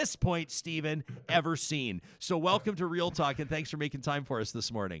point, Stephen, ever seen. So welcome to Real Talk, and thanks for making time for us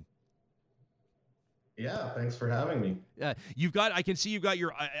this morning. Yeah, thanks for having me. I can see you've got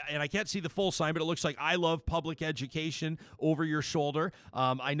your, and I can't see the full sign, but it looks like I love public education over your shoulder.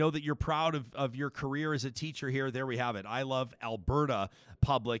 I know that you're proud of your career as a teacher here. There we have it. I love Alberta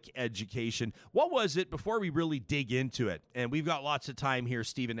public education. What was it, before we really dig into it, and we've got lots of time here,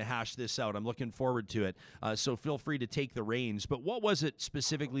 Stephen, to hash this out. I'm looking forward to it. So feel free to take the reins. But what was it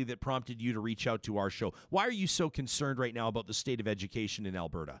specifically that prompted you to reach out to our show? Why are you so concerned right now about the state of education in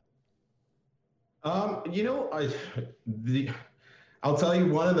Alberta? I'll tell you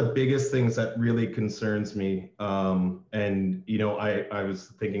one of the biggest things that really concerns me, and I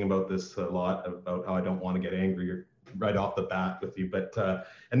was thinking about this a lot, about how I don't want to get angry right off the bat with you, but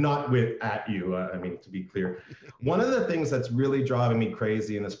and not at you. I mean, to be clear, one of the things that's really driving me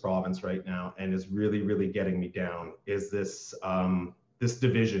crazy in this province right now, and is really, really getting me down, is this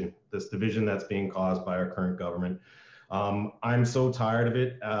division that's being caused by our current government. I'm so tired of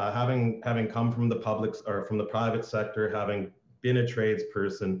it. Having come from the private sector, having been a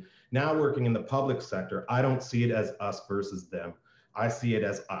tradesperson, now working in the public sector, I don't see it as us versus them. I see it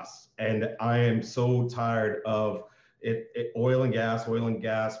as us. And I am so tired of oil and gas,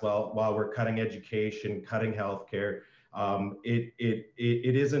 while we're cutting education, cutting healthcare. It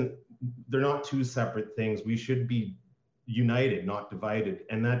isn't, they're not two separate things. We should be united, not divided.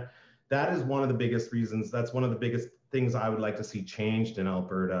 And that is one of the biggest reasons. That's one of the biggest things I would like to see changed in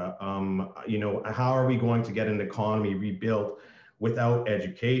Alberta. How are we going to get an economy rebuilt without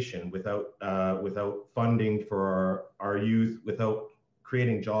education, without funding for our youth, without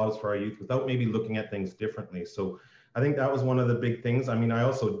creating jobs for our youth, without maybe looking at things differently. So I think that was one of the big things. I mean, I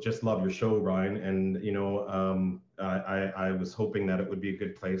also just love your show, Ryan, and I was hoping that it would be a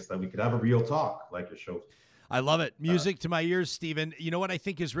good place that we could have a real talk like your show. I love it. Music to my ears, Stephen. You know what I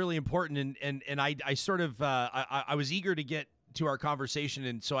think is really important, and I sort of I was eager to get to our conversation,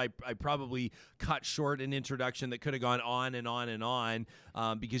 and so I probably cut short an introduction that could have gone on and on and on,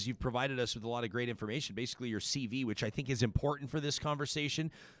 because you've provided us with a lot of great information, basically your CV, which I think is important for this conversation,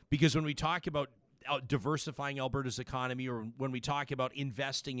 because when we talk about diversifying Alberta's economy, or when we talk about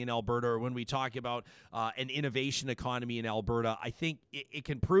investing in Alberta, or when we talk about an innovation economy in Alberta, I think it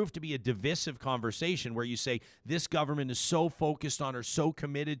can prove to be a divisive conversation where you say this government is so focused on or so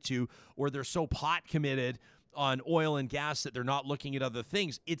committed to, or they're so pot committed on oil and gas that they're not looking at other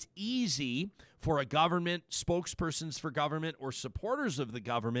things. It's easy for a government, spokespersons for government, or supporters of the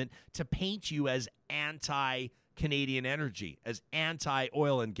government to paint you as anti-Canadian energy, as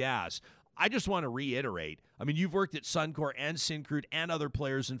anti-oil and gas. I just want to reiterate, I mean, you've worked at Suncor and Syncrude and other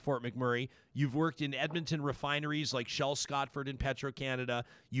players in Fort McMurray. You've worked in Edmonton refineries like Shell Scotford and Petro-Canada.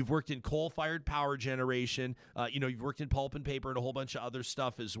 You've worked in coal-fired power generation. You've worked in pulp and paper and a whole bunch of other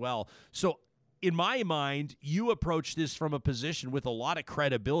stuff as well. So in my mind, you approach this from a position with a lot of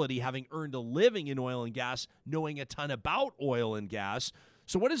credibility, having earned a living in oil and gas, knowing a ton about oil and gas.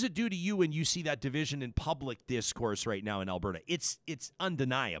 So what does it do to you when you see that division in public discourse right now in Alberta? It's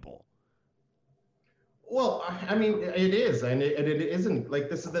undeniable. Well, I mean, it is, and it isn't. Like,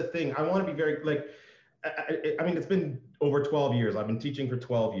 this is the thing. I want to be very, like, I mean, it's been over 12 years. I've been teaching for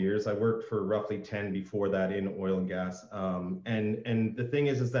 12 years. I worked for roughly 10 before that in oil and gas. And the thing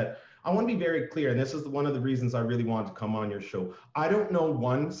is that I want to be very clear, and this is one of the reasons I really wanted to come on your show. I don't know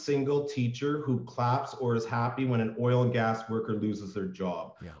one single teacher who claps or is happy when an oil and gas worker loses their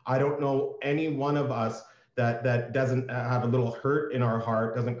job. Yeah. I don't know any one of us that doesn't have a little hurt in our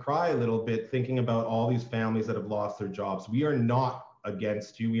heart, doesn't cry a little bit thinking about all these families that have lost their jobs. We are not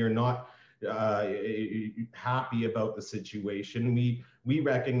against you. We are not happy about the situation. We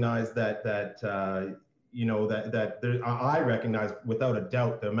recognize I recognize without a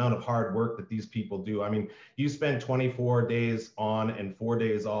doubt the amount of hard work that these people do. I mean, you spend 24 days on and 4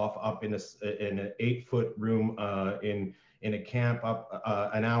 days off up in an 8-foot room in a camp up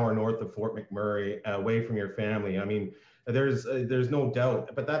an hour north of Fort McMurray, away from your family. I mean, there's no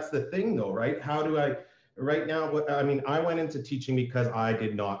doubt. But that's the thing, though, right? How do I? Right now, I went into teaching because I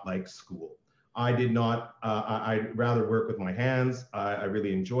did not like school. I did not. I'd rather work with my hands. I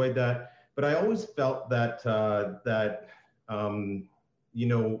really enjoyed that. But I always felt that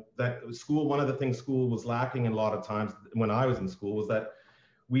school. One of the things school was lacking a lot of times when I was in school was that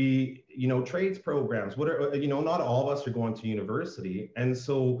we, trades programs, not all of us are going to university. And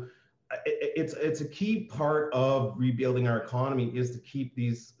so it's a key part of rebuilding our economy is to keep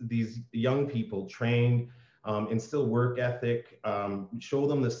these young people trained, instill work ethic, show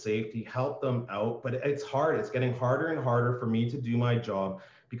them the safety, help them out. But it's hard. It's getting harder and harder for me to do my job,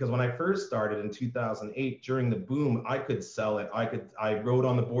 because when I first started in 2008, during the boom, I could sell it. I wrote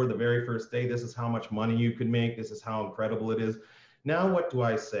on the board the very first day, this is how much money you could make. This is how incredible it is. Now, what do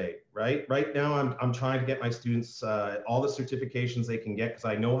I say, right? Right now, I'm trying to get my students all the certifications they can get, because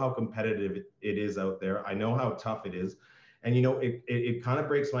I know how competitive it is out there. I know how tough it is. And, it kind of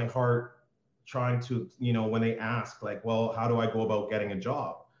breaks my heart trying to, when they ask, like, well, how do I go about getting a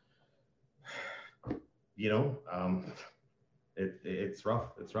job? It's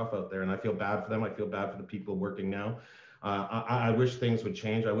rough. It's rough out there. And I feel bad for them. I feel bad for the people working now. I wish things would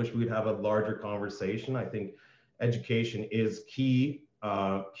change. I wish we'd have a larger conversation. I think education is key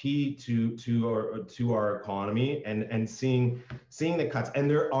to our economy, and seeing the cuts. And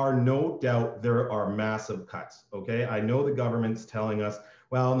there are no doubt there are massive cuts. Okay, I know the government's telling us,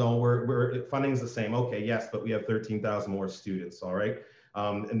 well, no, we're funding's the same. Okay, yes, but we have 13,000 more students. All right,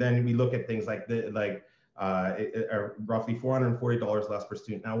 and then we look at things like roughly $440 less per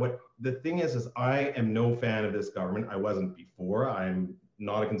student. Now, what the thing is I am no fan of this government. I wasn't before. I'm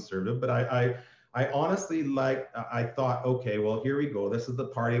not a conservative, but I honestly I thought, okay, well, here we go. This is the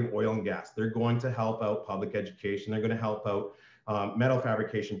party of oil and gas. They're going to help out public education. They're going to help out metal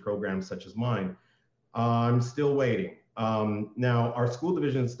fabrication programs such as mine. I'm still waiting. Now, our school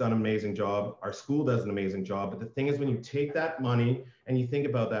division has done an amazing job. Our school does an amazing job. But the thing is, when you take that money and you think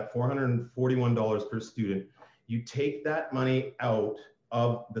about that $441 per student, you take that money out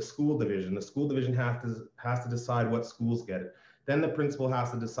of the school division. The school division has to decide what schools get it. Then the principal has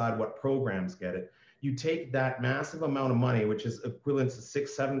to decide what programs get it. You take that massive amount of money, which is equivalent to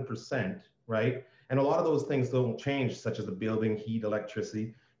 6-7%, right? And a lot of those things don't change, such as the building, heat,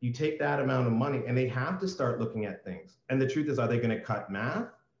 electricity. You take that amount of money and they have to start looking at things. And the truth is, are they going to cut math,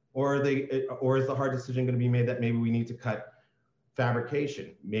 or is the hard decision going to be made that maybe we need to cut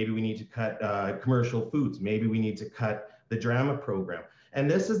fabrication? Maybe we need to cut commercial foods. Maybe we need to cut the drama program. And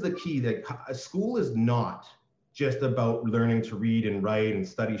this is the key, that school is not just about learning to read and write and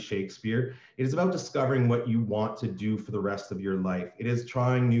study Shakespeare. It is about discovering what you want to do for the rest of your life. It is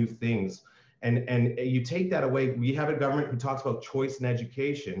trying new things. And you take that away. We have a government who talks about choice in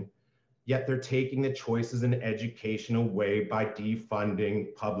education, yet they're taking the choices in education away by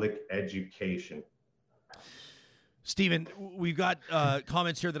defunding public education. Stephen, we've got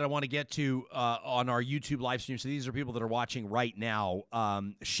comments here that I want to get to on our YouTube live stream. So these are people that are watching right now.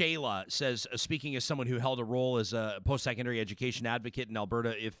 Shayla says, speaking as someone who held a role as a post-secondary education advocate in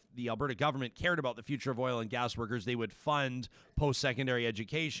Alberta, if the Alberta government cared about the future of oil and gas workers, they would fund post-secondary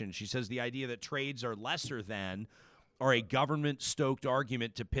education. She says the idea that trades are lesser than, or a government-stoked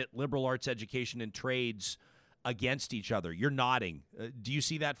argument to pit liberal arts education and trades against each other. You're nodding. Do you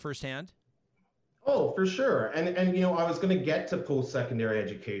see that firsthand? Oh, for sure. And you know, I was going to get to post-secondary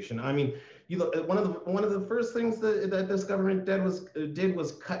education. I mean, you look, one of the first things that this government did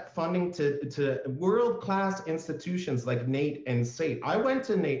was cut funding to world-class institutions like NAIT and SAIT. I went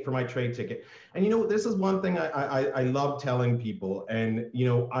to NAIT for my trade ticket, and you know, this is one thing I love telling people. And you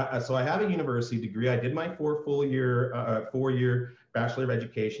know, so I have a university degree. I did my four-year Bachelor of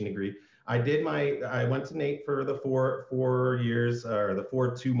Education degree. I went to NAIT for the 4 years, or the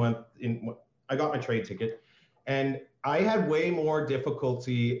 2-month. I got my trade ticket, and I had way more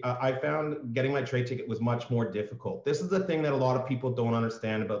difficulty. I found getting my trade ticket was much more difficult. This is the thing that a lot of people don't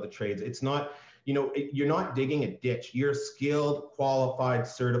understand about the trades. It's not, you know, you're not digging a ditch. You're a skilled, qualified,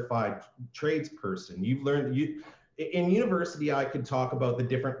 certified tradesperson. You've learned, in university, I could talk about the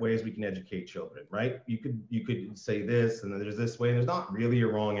different ways we can educate children, right? You could say this, and then there's this way, and there's not really a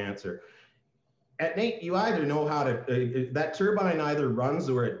wrong answer. At NAIT, you either know how to, that turbine either runs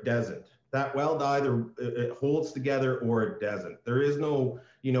or it doesn't. That weld either it holds together or it doesn't. There is no,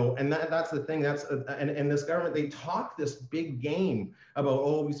 you know, and that's the thing. And this government, they talk this big game about,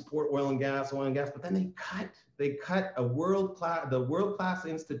 oh, we support oil and gas, but then they cut the world class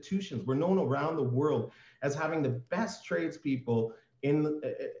institutions. We're known around the world as having the best tradespeople in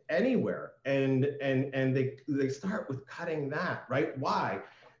anywhere, and they start with cutting that, right? Why?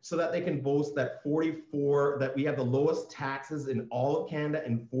 So that they can boast that that we have the lowest taxes in all of Canada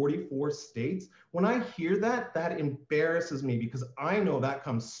in 44 states. When I hear that, that embarrasses me, because I know that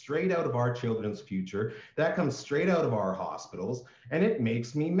comes straight out of our children's future. That comes straight out of our hospitals, and it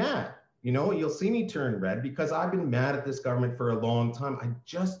makes me mad. You know, you'll see me turn red because I've been mad at this government for a long time.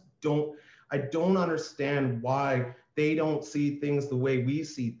 I don't understand why they don't see things the way we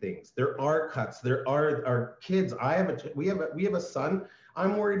see things. There are cuts. There are our kids. We have a son.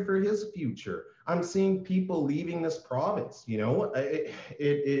 I'm worried for his future. I'm seeing people leaving this province. You know,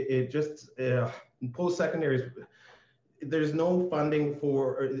 it just post-secondaries. There's no funding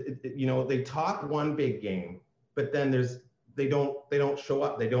for. You know, they talk one big game, but then they don't show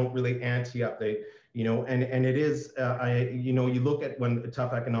up. They don't really ante up. You know, and it is. You know, you look at when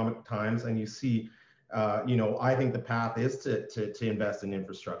tough economic times, and you see. You know, I think the path is to invest in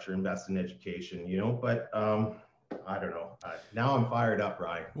infrastructure, invest in education. You know, but. I don't know. Now I'm fired up,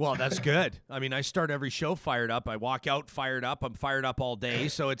 Ryan. Well, that's good. I mean, I start every show fired up. I walk out fired up. I'm fired up all day,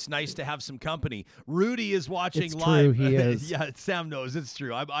 so it's nice to have some company. Rudy is watching it's live. True, he is. Yeah, Sam knows it's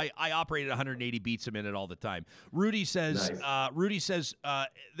true. I operate at 180 beats a minute all the time. Rudy says. Nice.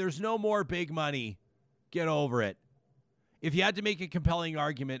 There's no more big money. Get over it. If you had to make a compelling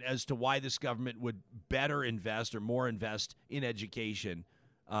argument as to why this government would better invest or more invest in education,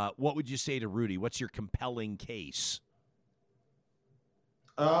 what would you say to Rudy? What's your compelling case?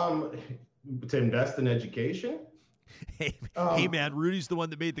 To invest in education? Hey, man, Rudy's the one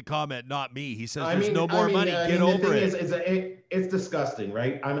that made the comment, not me. He says there's no more money. Get over it. It's disgusting,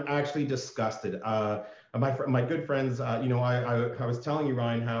 right? I'm actually disgusted. My good friends, you know, I was telling you,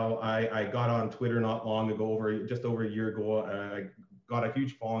 Ryan, how I got on Twitter not long ago, just over a year ago. I got a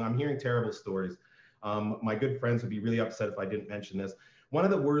huge following. I'm hearing terrible stories. My good friends would be really upset if I didn't mention this. One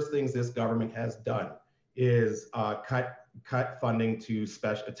of the worst things this government has done is cut funding to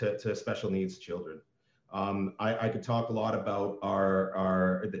special needs children. I could talk a lot about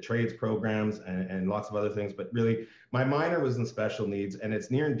the trades programs and lots of other things, but really my minor was in special needs, and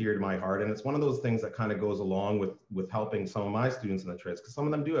it's near and dear to my heart. And it's one of those things that kind of goes along with helping some of my students in the trades, because some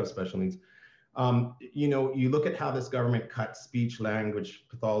of them do have special needs. You look at how this government cuts speech language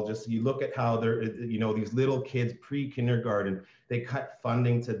pathologists. You look at how they're, these little kids pre-kindergarten, they cut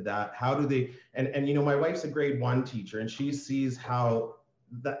funding to that. How do they, and my wife's a grade 1 teacher, and she sees how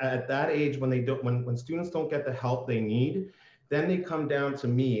at that age, when students don't get the help they need, then they come down to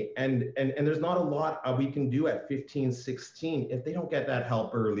me, and there's not a lot we can do at 15, 16 if they don't get that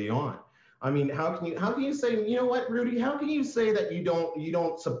help early on. I mean, how can you say, you know what, Rudy, how can you say that you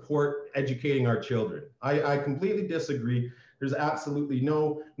don't support educating our children? I completely disagree. There's absolutely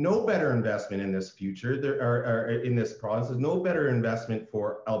no better investment in this future. There are in this province. There's no better investment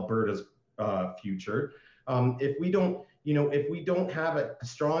for Alberta's future. If we don't have a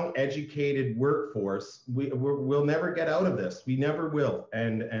strong educated workforce, we'll never get out of this. We never will.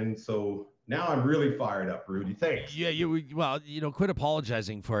 And so now I'm really fired up, Rudy. Thanks. Yeah, quit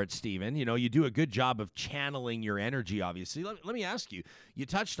apologizing for it, Stephen. You do a good job of channeling your energy, obviously. Let me ask you, you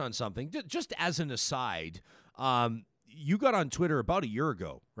touched on something. Just as an aside, you got on Twitter about a year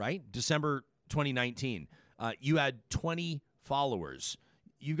ago, right? December 2019. You had 20 followers.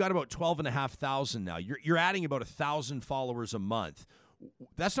 You've got about 12,500 now. You're adding about 1,000 followers a month.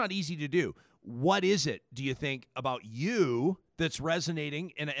 That's not easy to do. What is it, do you think, about you that's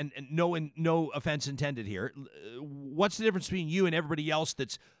resonating? And no offense intended here. What's the difference between you and everybody else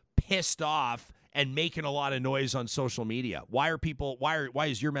that's pissed off and making a lot of noise on social media? Why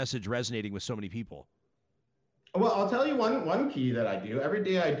is your message resonating with so many people? Well, I'll tell you one key that I do. Every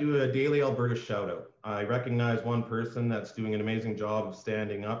day I do a daily Alberta shout out. I recognize one person that's doing an amazing job of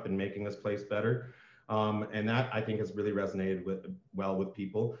standing up and making this place better. And that, I think, has really resonated with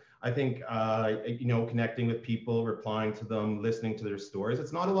people. I think, connecting with people, replying to them, listening to their stories.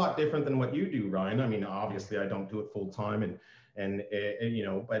 It's not a lot different than what you do, Ryan. I mean, obviously I don't do it full time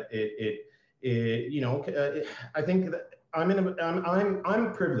but I think that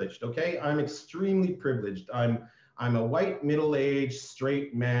I'm privileged. Okay. I'm extremely privileged. I'm a white, middle-aged,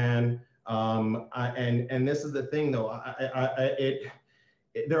 straight man. And this is the thing though,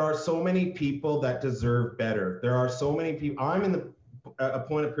 there are so many people that deserve better. There are so many people. I'm in a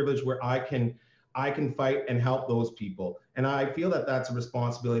point of privilege where I can fight and help those people. And I feel that that's a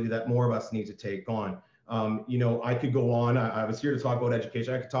responsibility that more of us need to take on. I could go on. I was here to talk about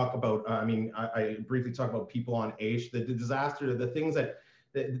education. I could talk about, I briefly talked about people on AISH, the disaster, the things that,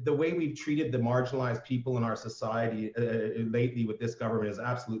 the way we've treated the marginalized people in our society lately with this government is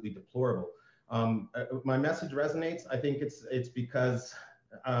absolutely deplorable. My message resonates. I think it's because,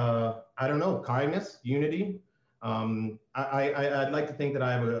 I don't know, kindness, unity. I'd like to think that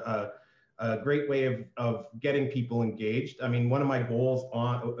I have a great way of getting people engaged. I mean, one of my goals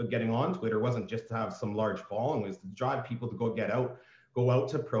on getting on Twitter wasn't just to have some large following, was to drive people to go out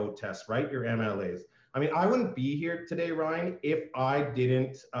to protest, write your MLAs. I mean, I wouldn't be here today, Ryan, if I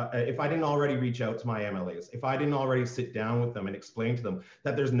didn't already reach out to my MLAs, if I didn't already sit down with them and explain to them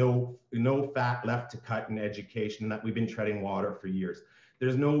that there's no fat left to cut in education, and that we've been treading water for years.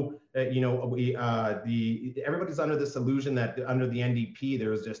 There's no, everybody's under this illusion that under the NDP,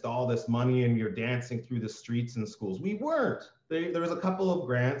 there was just all this money and you're dancing through the streets and schools. We weren't. There was a couple of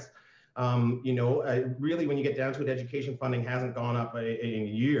grants. Really, when you get down to it, education funding hasn't gone up in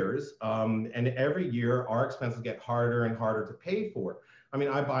years. And every year our expenses get harder and harder to pay for. I mean,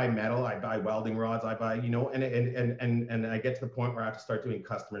 I buy metal, I buy welding rods, I buy, and I get to the point where I have to start doing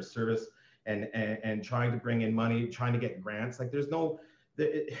customer service and trying to bring in money, trying to get grants. Like there's no,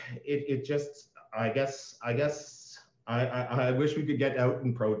 it just, I guess I wish we could get out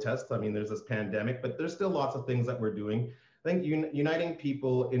and protest. I mean, there's this pandemic, but there's still lots of things that we're doing. I think uniting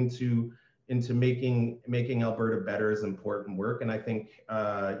people into making Alberta better is important work. And I think,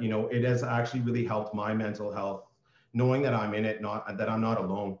 it has actually really helped my mental health, knowing that I'm in it, that I'm not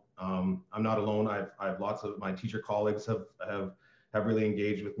alone. I'm not alone. I've lots of my teacher colleagues have really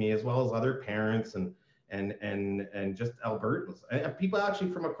engaged with me, as well as other parents and just Albertans and people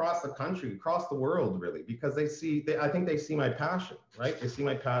actually from across the country, across the world, really, because I think they see my passion, right? They see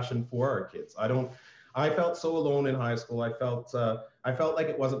my passion for our kids. I felt so alone in high school. I felt like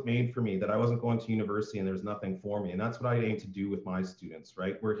it wasn't made for me, that I wasn't going to university and there's nothing for me. And that's what I aim to do with my students,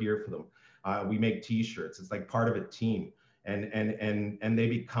 right? We're here for them. We make t-shirts. It's like part of a team. And they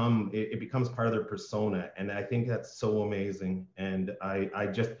it becomes part of their persona. And I think that's so amazing. And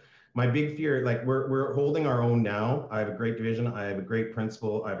my big fear, like we're holding our own now. I have a great division. I have a great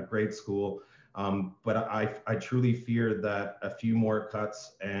principal. I have a great school. But I truly fear that a few more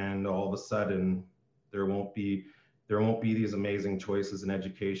cuts and all of a sudden there won't be these amazing choices in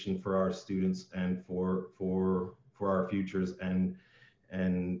education for our students and for our futures. And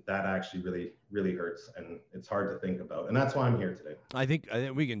that actually really, really hurts. And it's hard to think about. And that's why I'm here today. I think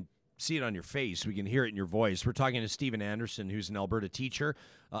we can see it on your face. We can hear it in your voice. We're talking to Stephen Anderson, who's an Alberta teacher,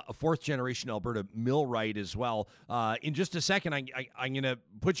 a fourth-generation Alberta Millwright as well. In just a second, I'm going to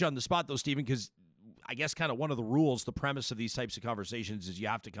put you on the spot, though, Stephen, because I guess kind of one of the rules, the premise of these types of conversations is you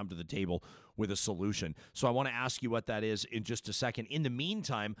have to come to the table with a solution. So I want to ask you what that is in just a second. In the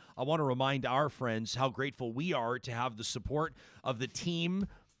meantime, I want to remind our friends how grateful we are to have the support of the team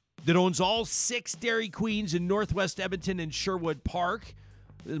that owns all 6 Dairy Queens in Northwest Edmonton and Sherwood Park.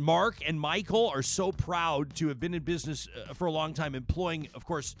 Mark and Michael are so proud to have been in business for a long time, employing, of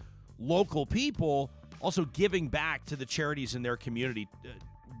course, local people, also giving back to the charities in their community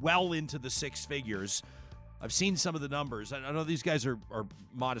well into the 6 figures. I've seen some of the numbers. I know these guys are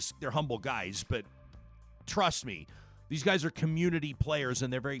modest. They're humble guys, but trust me, these guys are community players,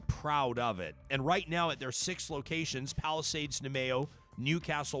 and they're very proud of it. And right now at their 6 locations, Palisades, Nemeo,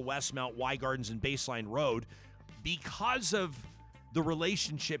 Newcastle, Westmount, Y Gardens, and Baseline Road, because of the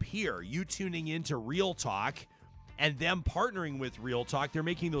relationship here, you tuning into Real Talk and them partnering with Real Talk, they're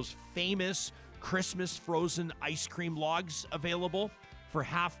making those famous Christmas frozen ice cream logs available for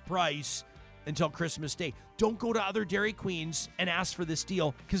half price until Christmas Day. Don't go to other Dairy Queens and ask for this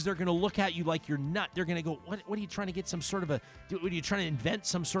deal, because they're going to look at you like you're nut. They're going to go, what are you trying to get what are you trying to invent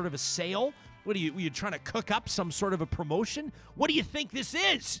some sort of a sale? Were you trying to cook up some sort of a promotion? What do you think this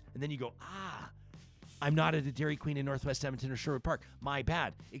is? And then you go, I'm not at a Dairy Queen in Northwest Edmonton or Sherwood Park. My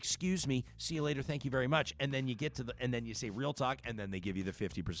bad. Excuse me. See you later. Thank you very much. And then you get to and then you say Real Talk, and then they give you the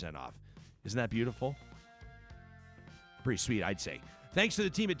 50% off. Isn't that beautiful? Pretty sweet, I'd say. Thanks to the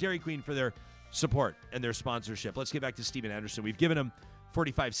team at Dairy Queen for their support and their sponsorship. Let's get back to Stephen Anderson. We've given him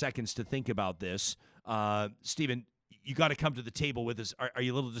 45 seconds to think about this. Stephen, you got to come to the table with us. Are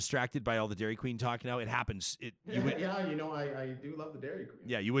you a little distracted by all the Dairy Queen talk now? It happens. I do love the Dairy Queen.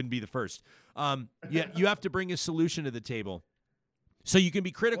 Yeah, you wouldn't be the first. You have to bring a solution to the table. So you can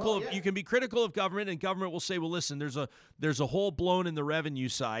be critical of government, and government will say, well, listen, there's a hole blown in the revenue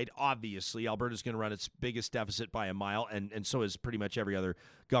side. Obviously, Alberta's going to run its biggest deficit by a mile, and so is pretty much every other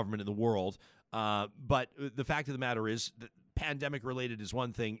government in the world. But the fact of the matter is that pandemic related is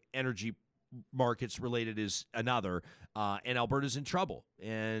one thing, energy markets related is another, and Alberta's in trouble,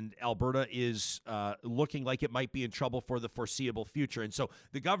 and Alberta is looking like it might be in trouble for the foreseeable future. And so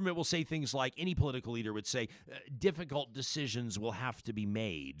the government will say things like, any political leader would say, difficult decisions will have to be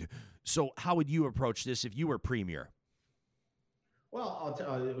made. So how would you approach this if you were premier? Well, I'll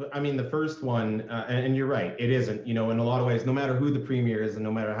tell you, I mean, the first one, and you're right, it isn't, in a lot of ways, no matter who the premier is and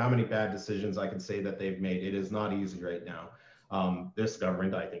no matter how many bad decisions I can say that they've made, it is not easy right now. This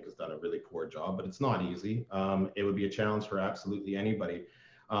government, I think, has done a really poor job, but it's not easy. It would be a challenge for absolutely anybody.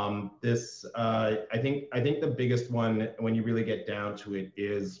 I think the biggest one, when you really get down to it,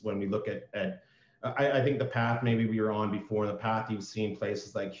 is when we look at I think the path maybe we were on before, the path you've seen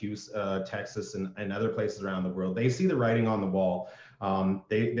places like Houston, Texas, and other places around the world. They see the writing on the wall.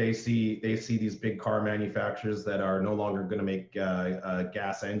 They see these big car manufacturers that are no longer going to make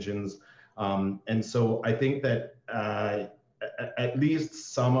gas engines, and so I think that. At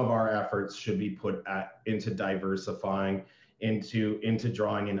least some of our efforts should be put into diversifying, into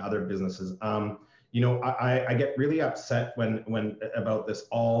drawing in other businesses. I get really upset when about this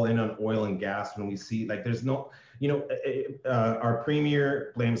all in on oil and gas, when we see like there's no, our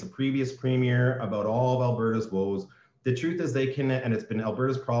premier blames the previous premier about all of Alberta's woes. The truth is and it's been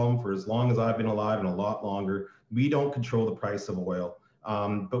Alberta's problem for as long as I've been alive and a lot longer. We don't control the price of oil.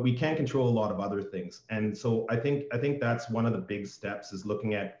 But we can control a lot of other things, and so I think that's one of the big steps is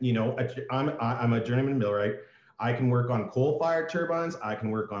looking at, I'm a journeyman millwright. I can work on coal-fired turbines. I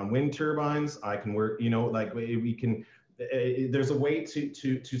can work on wind turbines. I can work, we can. There's a way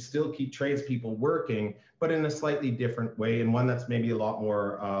to still keep tradespeople working, but in a slightly different way, and one that's maybe a lot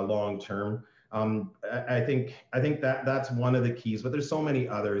more long-term. I think that's one of the keys, but there's so many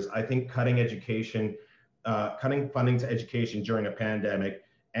others. I think cutting funding to education during a pandemic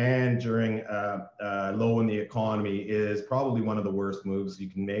and during low in the economy is probably one of the worst moves you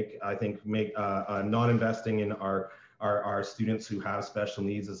can make. I think not investing in our students who have special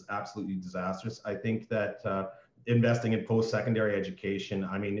needs is absolutely disastrous. I think that investing in post-secondary education,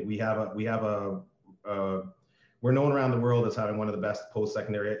 I mean, we're known around the world as having one of the best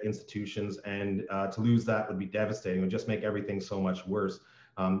post-secondary institutions, and to lose that would be devastating. It would just make everything so much worse.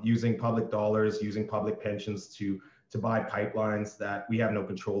 Using public dollars, using public pensions to buy pipelines that we have no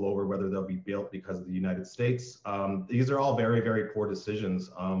control over whether they'll be built because of the United States. These are all very, very poor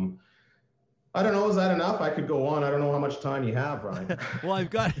decisions. I don't know. Is that enough? I could go on. I don't know how much time you have, Ryan. Well,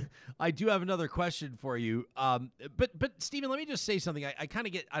 I do have another question for you. But Stephen, let me just say something. I kind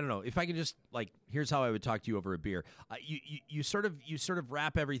of get, I don't know if I can just here's how I would talk to you over a beer. You sort of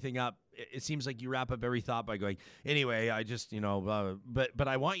wrap everything up. It seems like you wrap up every thought by going, anyway, I just, but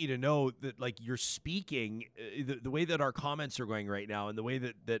I want you to know that you're speaking the way that our comments are going right now, and the way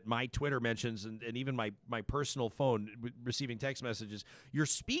that my Twitter mentions and even my personal phone receiving text messages, you're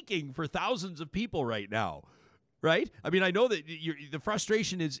speaking for thousands of people right now. Right? I mean, I know that the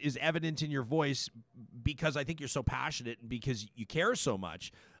frustration is evident in your voice because I think you're so passionate and because you care so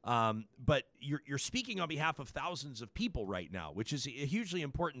much. But you're speaking on behalf of thousands of people right now, which is a hugely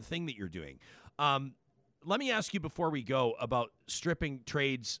important thing that you're doing. Let me ask you before we go about stripping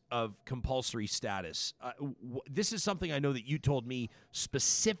trades of compulsory status. This is something I know that you told me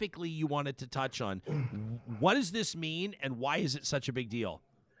specifically you wanted to touch on. What does this mean, and why is it such a big deal?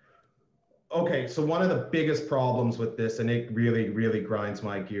 Okay, so one of the biggest problems with this, and it really, really grinds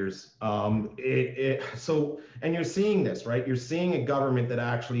my gears. And you're seeing this, right? You're seeing a government that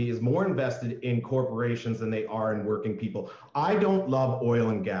actually is more invested in corporations than they are in working people. I don't love oil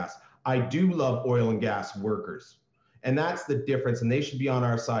and gas. I do love oil and gas workers. And that's the difference. And they should be on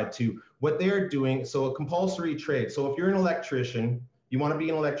our side too. What they're doing, so a compulsory trade. So if you're an electrician, you want to be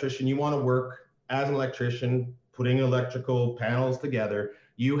an electrician, you want to work as an electrician, putting electrical panels together,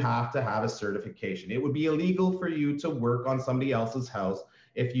 you have to have a certification. It would be illegal for you to work on somebody else's house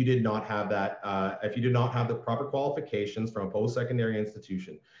if you did not have that, if you did not have the proper qualifications from a post-secondary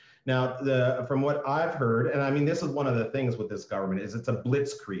institution. Now, from what I've heard, and I mean, this is one of the things with this government, is it's a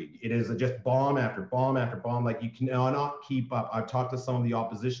blitzkrieg. It is just bomb after bomb after bomb. You cannot keep up. I've talked to some of the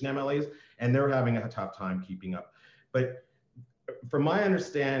opposition MLAs, and they're having a tough time keeping up. But from my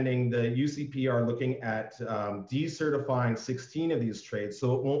understanding, the UCP are looking at decertifying 16 of these trades,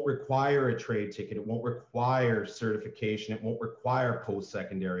 so it won't require a trade ticket, it won't require certification, it won't require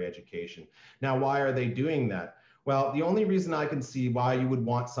post-secondary education. Now, why are they doing that? Well, the only reason I can see why you would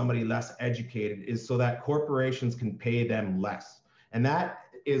want somebody less educated is so that corporations can pay them less. And that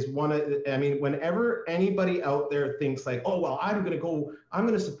is whenever anybody out there thinks oh, well, I'm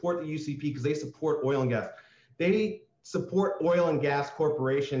going to support the UCP because they support oil and gas. They support oil and gas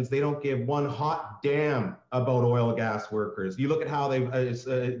corporations. They don't give one hot damn about oil and gas workers. You look at how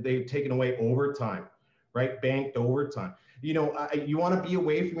they've taken away overtime, right? Banked overtime. You want to be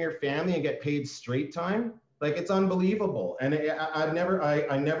away from your family and get paid straight time? It's unbelievable. And I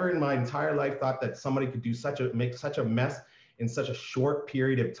never in my entire life thought that somebody could make such a mess in such a short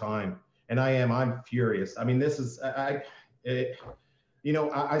period of time. And I'm furious. I mean, this is, I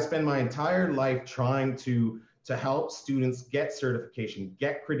spend my entire life trying to help students get certification,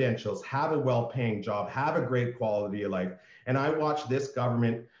 get credentials, have a well-paying job, have a great quality of life. And I watch this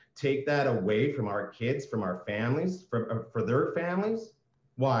government take that away from our kids, from our families, for their families.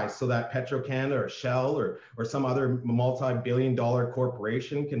 Why? So that Petro-Canada or Shell or some other multi-billion-dollar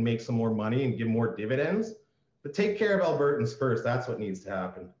corporation can make some more money and give more dividends. But take care of Albertans first. That's what needs to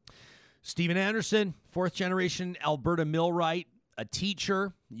happen. Stephen Anderson, fourth-generation Alberta Millwright, a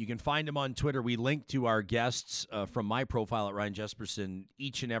teacher. You can find him on Twitter. We link to our guests from my profile at Ryan Jesperson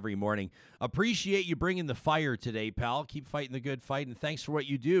each and every morning. Appreciate you bringing the fire today, pal. Keep fighting the good fight, and thanks for what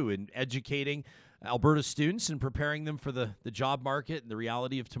you do in educating Alberta students and preparing them for the job market and the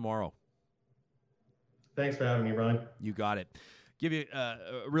reality of tomorrow. Thanks for having me, Ryan. You got it. Give you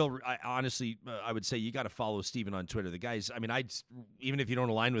honestly, I would say you got to follow Stephen on Twitter. The guy's, even if you don't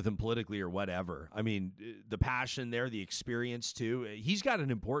align with him politically or whatever, the passion there, the experience too. He's got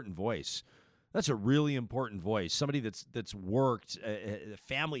an important voice. That's a really important voice. Somebody that's worked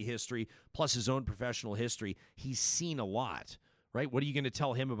family history plus his own professional history. He's seen a lot. Right? What are you going to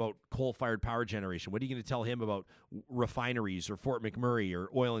tell him about coal-fired power generation? What are you going to tell him about refineries or Fort McMurray or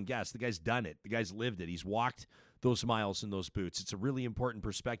oil and gas? The guy's done it. The guy's lived it. He's walked those miles in those boots. It's a really important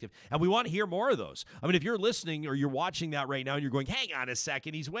perspective. And we want to hear more of those. If you're listening or you're watching that right now and you're going, hang on a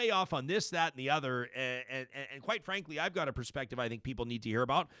second, he's way off on this, that, and the other. And quite frankly, I've got a perspective I think people need to hear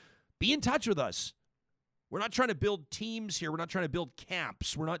about. Be in touch with us. We're not trying to build teams here. We're not trying to build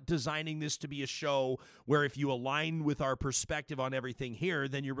camps. We're not designing this to be a show where if you align with our perspective on everything here,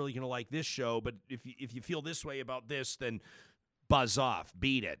 then you're really going to like this show. But if you feel this way about this, then buzz off,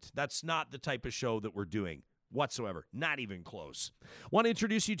 beat it. That's not the type of show that we're doing whatsoever. Not even close. Want to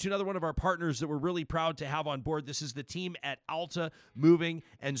introduce you to another one of our partners that we're really proud to have on board. This is the team at Alta Moving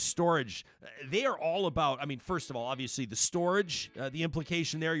and Storage. They are all about, first of all, obviously the storage, the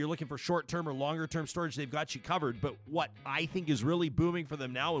implication there, you're looking for short-term or longer-term storage, they've got you covered. But what I think is really booming for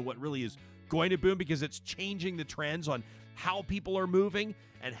them now and what really is going to boom because it's changing the trends on how people are moving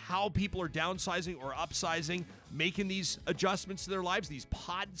and how people are downsizing or upsizing, making these adjustments to their lives, these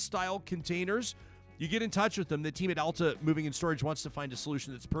pod-style containers. You get in touch with them. The team at Alta Moving and Storage wants to find a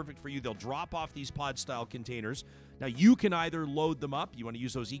solution that's perfect for you. They'll drop off these pod-style containers. Now, you can either load them up. You want to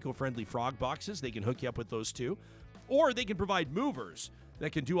use those eco-friendly frog boxes. They can hook you up with those too. Or they can provide movers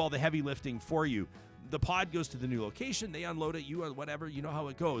that can do all the heavy lifting for you. The pod goes to the new location. They unload it. You whatever. You know how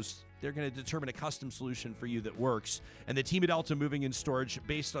it goes. They're going to determine a custom solution for you that works. And the team at Alta Moving and Storage,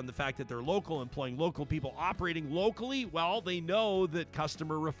 based on the fact that they're local, employing local people, operating locally, well, they know that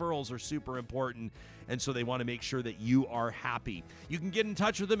customer referrals are super important. And so they want to make sure that you are happy. You can get in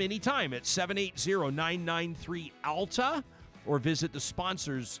touch with them anytime at 780-993-ALTA or visit the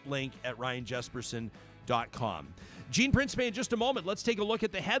sponsors link at ryanjesperson.com. Gene Principe in just a moment. Let's take a look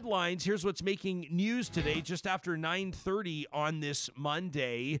at the headlines. Here's what's making news today, just after 9:30 on this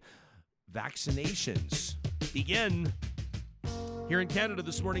Monday. Vaccinations begin here in Canada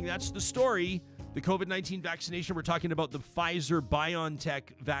this morning. That's the story. The COVID-19 vaccination. We're talking about the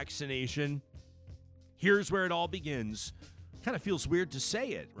Pfizer-BioNTech vaccination. Here's where it all begins. Kind of feels weird to say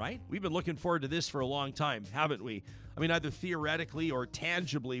it, right? We've been looking forward to this for a long time, haven't we? I mean, either theoretically or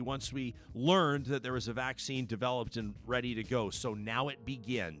tangibly once we learned that there was a vaccine developed and ready to go. So now it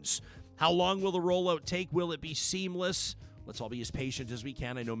begins. How long will the rollout take? Will it be seamless? Let's all be as patient as we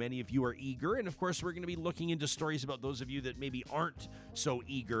can. I know many of you are eager. And of course, we're going to be looking into stories about those of you that maybe aren't so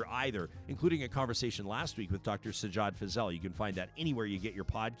eager either, including a conversation last week with Dr. Sajjad Fazal. You can find that anywhere you get your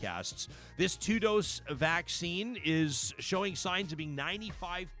podcasts. This 2-dose vaccine is showing signs of being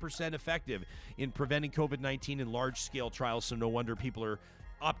 95% effective in preventing COVID-19 in large-scale trials. So no wonder people are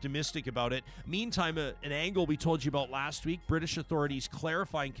optimistic about it. Meantime, an angle we told you about last week, British authorities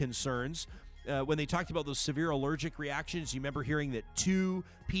clarifying concerns when they talked about those severe allergic reactions. You remember hearing that 2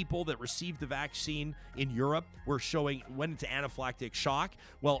 people that received the vaccine in Europe went into anaphylactic shock.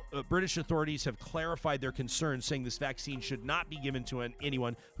 Well, British authorities have clarified their concerns, saying this vaccine should not be given to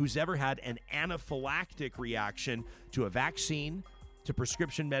anyone who's ever had an anaphylactic reaction to a vaccine, to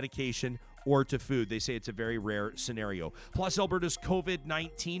prescription medication, or to food. They say it's a very rare scenario. Plus, Alberta's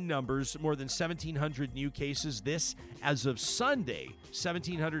COVID-19 numbers, more than 1,700 new cases. This, as of Sunday,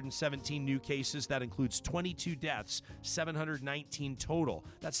 1,717 new cases. That includes 22 deaths, 719 total.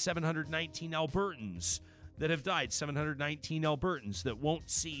 That's 719 Albertans that have died, 719 Albertans that won't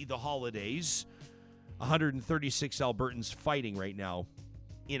see the holidays. 136 Albertans fighting right now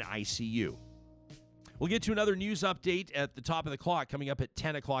in ICU. We'll get to another news update at the top of the clock coming up at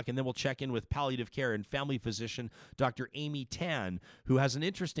 10 o'clock, and then we'll check in with palliative care and family physician Dr. Amy Tan, who has an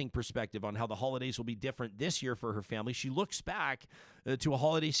interesting perspective on how the holidays will be different this year for her family. She looks back to a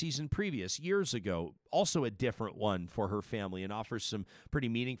holiday season previous, years ago, also a different one for her family, and offers some pretty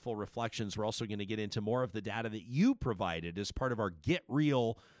meaningful reflections. We're also going to get into more of the data that you provided as part of our Get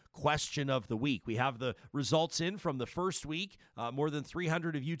Real question of the week. We have the results in from the first week. More than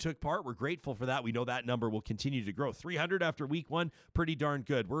 300 of you took part. We're grateful for that. We know that number will continue to grow. 300 after week 1, pretty darn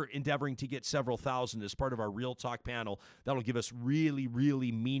good. We're endeavoring to get several thousand as part of our Real Talk panel. That'll give us really,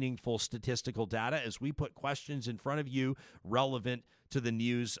 really meaningful statistical data as we put questions in front of you relevant to the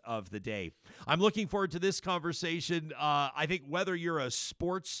news of the day. I'm looking forward to this conversation. I think whether you're a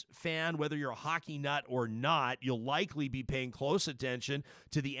sports fan, whether you're a hockey nut or not, you'll likely be paying close attention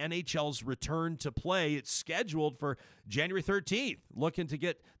to the NHL's return to play. It's scheduled for January 13th, looking to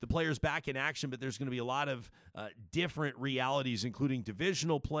get the players back in action, but there's going to be a lot of different realities, including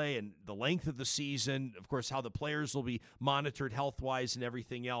divisional play and the length of the season, of course, how the players will be monitored health-wise and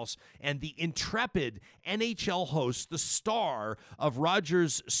everything else. And the intrepid NHL host, the star of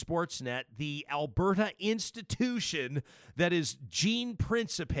Rogers Sportsnet, the Alberta institution that is Gene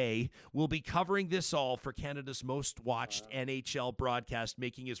Principe, will be covering this all for Canada's most watched NHL broadcast,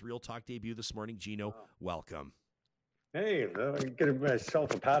 making his Real Talk debut this morning. Gino, welcome. Hey, I'm giving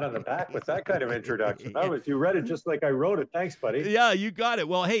myself a pat on the back with that kind of introduction. You read it just like I wrote it. Thanks, buddy. Yeah, you got it.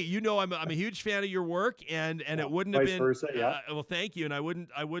 Well, hey, you know I'm a huge fan of your work, and it wouldn't have been. Vice versa, yeah. Well, thank you, and I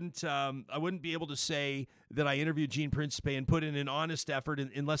wouldn't be able to say that I interviewed Gene Principe and put in an honest effort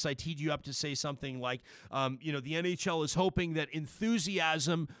unless I teed you up to say something like, the NHL is hoping that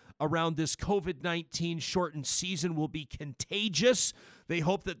enthusiasm around this COVID-19 shortened season will be contagious. They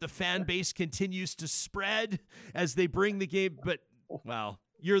hope that the fan base continues to spread as they bring the game. But, well,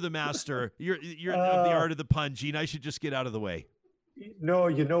 you're the master. You're of the art of the pun, Gene. I should just get out of the way. No,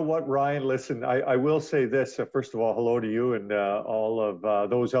 you know what, Ryan? Listen, I will say this. First of all, hello to you and all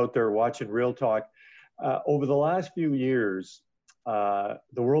of those out there watching Real Talk. Over the last few years, the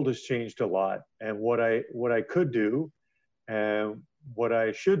world has changed a lot. And what I could do, what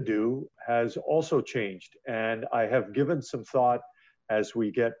I should do has also changed. And I have given some thought as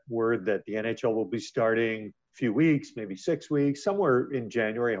we get word that the NHL will be starting a few weeks, maybe 6 weeks, somewhere in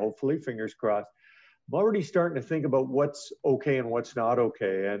January, hopefully, fingers crossed. I'm already starting to think about what's okay and what's not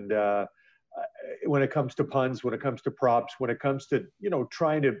okay. And when it comes to puns, when it comes to props, when it comes to,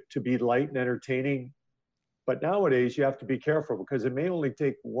 trying to be light and entertaining. But nowadays you have to be careful because it may only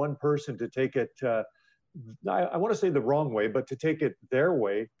take one person to take it, I want to say the wrong way, but to take it their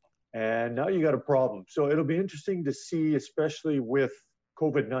way. And now you got a problem. So it'll be interesting to see, especially with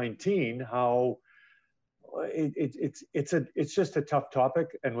COVID-19, how it's just a tough topic.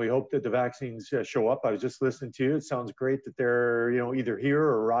 And we hope that the vaccines show up. I was just listening to you. It sounds great that they're, either here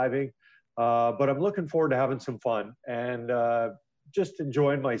or arriving. But I'm looking forward to having some fun and just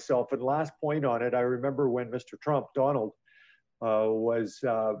enjoying myself. And last point on it, I remember when Mr. Trump, Donald, was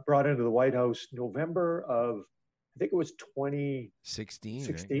brought into the White House November of, I think it was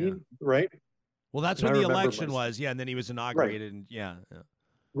 2016, right? Well, that's when the election was, yeah, and then he was inaugurated, and yeah.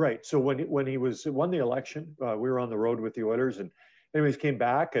 Right. So when he won the election, we were on the road with the Oilers, and anyways came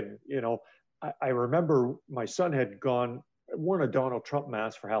back, and I remember my son had worn a Donald Trump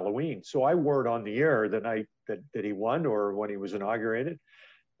mask for Halloween, so I wore it on the air the night that he won or when he was inaugurated,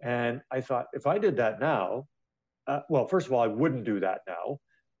 and I thought if I did that now, well, first of all, I wouldn't do that now,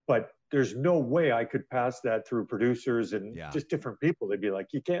 but there's no way I could pass that through producers and just different people. They'd be like,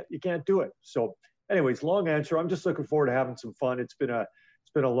 you can't do it. So anyways, long answer. I'm just looking forward to having some fun. It's been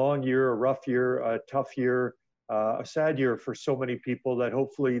a long year, a rough year, a tough year, a sad year for so many people that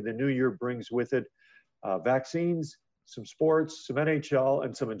hopefully the new year brings with it vaccines, some sports, some NHL,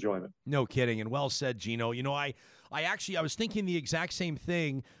 and some enjoyment. No kidding. And well said, Gino. I was thinking the exact same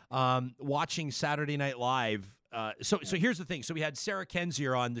thing watching Saturday Night Live. So here's the thing. So we had Sarah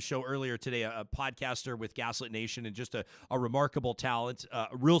Kendzior on the show earlier today, a podcaster with Gaslit Nation and just a remarkable talent, a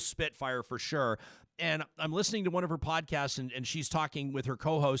real spitfire for sure. And I'm listening to one of her podcasts, and she's talking with her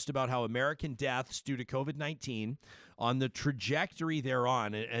co-host about how American deaths due to COVID-19 on the trajectory they're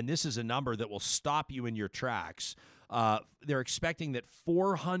on, and this is a number that will stop you in your tracks. They're expecting that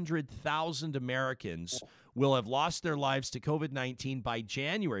 400,000 Americans will have lost their lives to COVID-19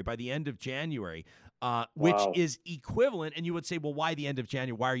 by the end of January. Which is equivalent, and you would say, well, why the end of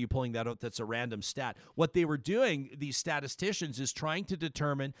January? Why are you pulling that out? That's a random stat. What they were doing, these statisticians, is trying to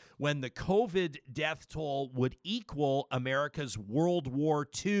determine when the COVID death toll would equal America's World War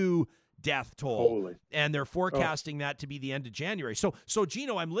II death toll. Totally. And they're forecasting that to be the end of January. So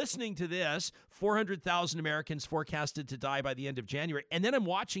Gino, I'm listening to this, 400,000 Americans forecasted to die by the end of January, and then I'm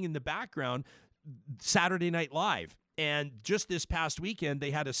watching in the background Saturday Night Live. And just this past weekend, they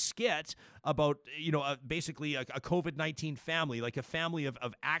had a skit about, basically a COVID-19 family, like a family of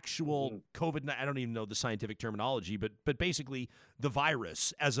actual COVID. I don't even know the scientific terminology, but basically the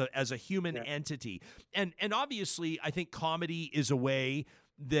virus as a human entity. And obviously, I think comedy is a way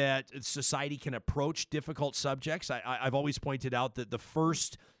that society can approach difficult subjects. I've always pointed out that the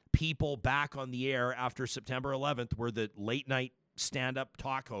first people back on the air after September 11th were the late night stand-up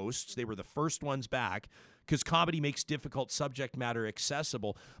talk hosts. They were the first ones back, because comedy makes difficult subject matter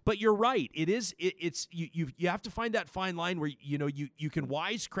accessible. But you're right. You have to find that fine line where you can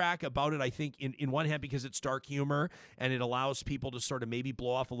wisecrack about it, I think, in one hand, because it's dark humor and it allows people to sort of maybe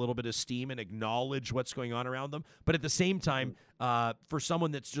blow off a little bit of steam and acknowledge what's going on around them. But at the same time, for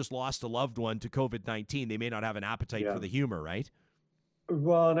someone that's just lost a loved one to COVID-19, they may not have an appetite for the humor, right?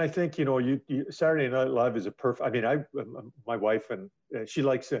 Well, and I think, Saturday Night Live is a perfect, my wife, and she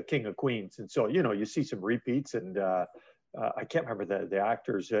likes King of Queens. And so, you see some repeats, and I can't remember the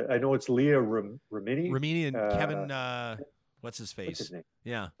actors. I know it's Leah Remini. Remini and Kevin, what's his face? What's his name?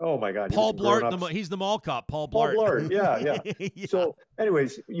 Yeah. Oh my God. Paul Blart, he's the mall cop, Paul Blart. Paul Blart, yeah. Yeah. So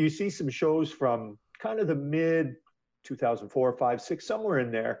anyways, you see some shows from kind of the mid 2004, 5, 6, somewhere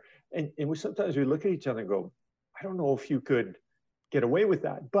in there. And sometimes we look at each other and go, I don't know if you could get away with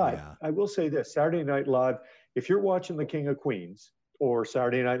that. But I will say this, Saturday Night Live, if you're watching The King of Queens or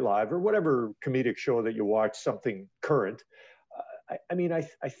Saturday Night Live or whatever comedic show that you watch, something current,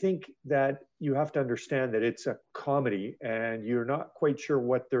 I think that you have to understand that it's a comedy and you're not quite sure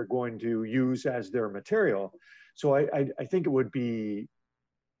what they're going to use as their material. So I think it would be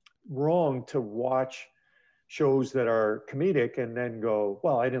wrong to watch shows that are comedic and then go,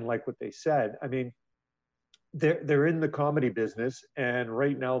 well, I didn't like what they said. They're in the comedy business, and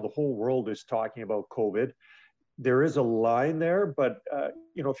right now the whole world is talking about COVID. There is a line there, but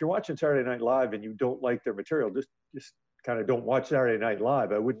if you're watching Saturday Night Live and you don't like their material, just kind of don't watch Saturday Night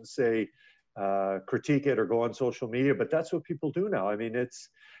Live. I wouldn't say critique it or go on social media, but that's what people do now. I mean, it's,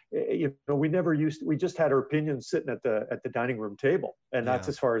 we just had our opinions sitting at the dining room table, and that's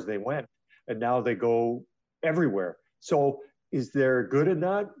as far as they went. And now they go everywhere. So is there good in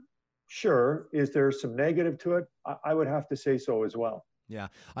that? Sure. Is there some negative to it? I would have to say so as well. Yeah,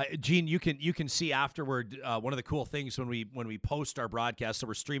 Gene, you can see afterward. One of the cool things when we post our broadcast, so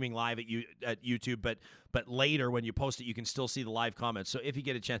we're streaming live at YouTube, but later when you post it, you can still see the live comments. So if you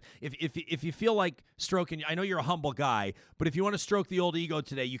get a chance, if you feel like stroking, I know you're a humble guy, but if you want to stroke the old ego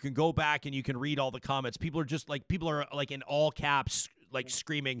today, you can go back and you can read all the comments. People are like in all caps, like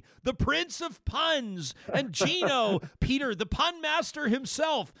screaming, "The Prince of Puns," and Gino, Peter, the pun master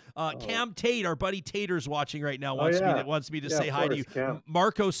himself. Cam Tate, our buddy Tater's watching right now, wants me to say hi to you. Cam.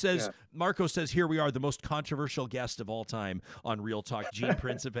 Marco says, "Here we are, the most controversial guest of all time on Real Talk, Gene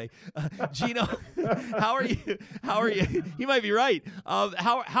Principe." Gino, how are you? How are you? He might be right.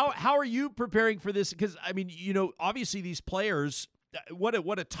 How are you preparing for this? Because I mean, obviously these players.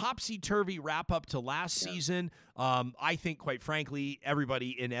 What a topsy-turvy wrap-up to last season. I think, quite frankly, everybody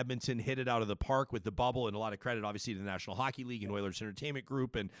in Edmonton hit it out of the park with the bubble, and a lot of credit, obviously, to the National Hockey League and Oilers Entertainment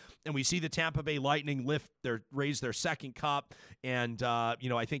Group. And we see the Tampa Bay Lightning raise their second cup, and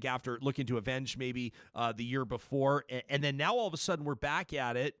I think after looking to avenge maybe the year before, and then now all of a sudden we're back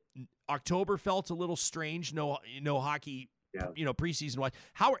at it. October felt a little strange. No hockey. Yeah. Preseason wise,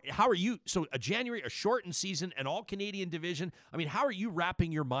 how are you? So a shortened season, an all Canadian division. I mean, how are you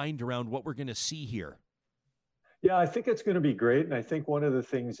wrapping your mind around what we're going to see here? Yeah, I think it's going to be great. And I think one of the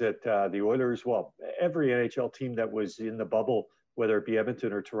things that the Oilers, every NHL team that was in the bubble, whether it be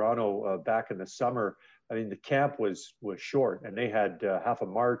Edmonton or Toronto back in the summer, I mean, the camp was short, and they had half of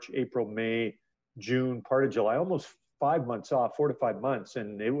March, April, May, June, part of July, almost 5 months off, 4 to 5 months.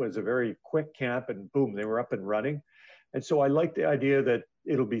 And it was a very quick camp, and boom, they were up and running. And so I like the idea that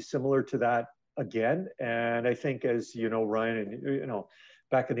it'll be similar to that again. And I think, as you know, Ryan, and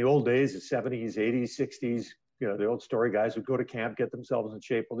back in the old days, the 70s, 80s, 60s, the old story guys would go to camp, get themselves in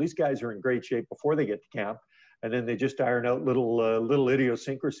shape. Well, these guys are in great shape before they get to camp, and then they just iron out little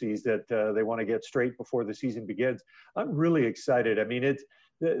idiosyncrasies that they want to get straight before the season begins. I'm really excited. I mean,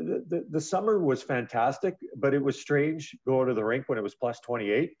 the summer was fantastic, but it was strange going to the rink when it was plus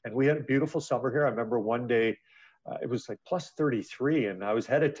 28, and we had a beautiful summer here. I remember one day. It was like plus 33, and I was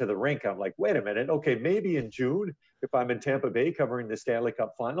headed to the rink. I'm like, wait a minute. Okay, maybe in June, if I'm in Tampa Bay covering the Stanley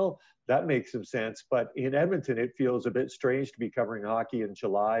Cup final, that makes some sense. But in Edmonton, it feels a bit strange to be covering hockey in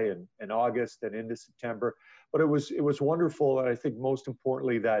July and August and into September. But it was wonderful. And I think most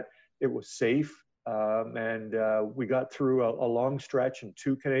importantly that it was safe. And we got through a long stretch in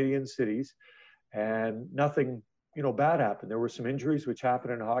 2 Canadian cities, and nothing, bad happened. There were some injuries which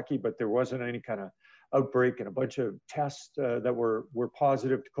happened in hockey, but there wasn't any kind of outbreak and a bunch of tests that were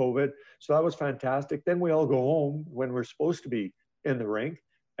positive to COVID. So that was fantastic. Then we all go home when we're supposed to be in the rink.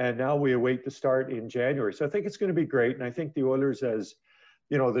 And now we await the start in January. So I think it's going to be great. And I think the Oilers, as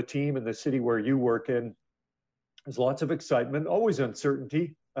the team and the city where you work in, there's lots of excitement, always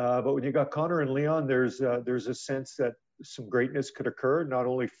uncertainty. But when you got Connor and Leon, there's a sense that some greatness could occur, not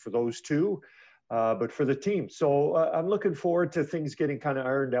only for those two, but for the team. So I'm looking forward to things getting kind of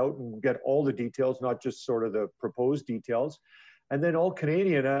ironed out and get all the details, not just sort of the proposed details. And then all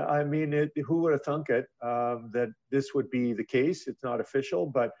Canadian, I mean, who would have thunk it that this would be the case? It's not official,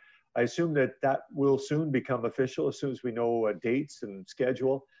 but I assume that will soon become official as soon as we know dates and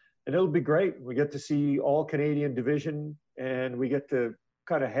schedule. And it'll be great. We get to see all Canadian division, and we get to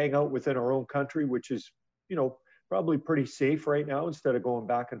kind of hang out within our own country, which is, probably pretty safe right now instead of going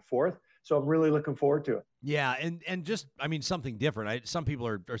back and forth. So I'm really looking forward to it. Yeah, and just, I mean, something different. Some people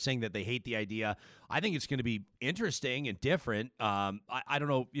are saying that they hate the idea. I think it's going to be interesting and different. I don't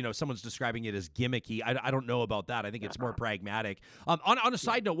know, someone's describing it as gimmicky. I don't know about that. I think it's more pragmatic. On a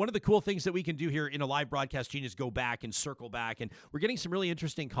side note, one of the cool things that we can do here in a live broadcast, Gene, is go back and circle back. And we're getting some really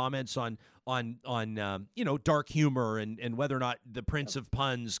interesting comments on dark humor and whether or not the Prince of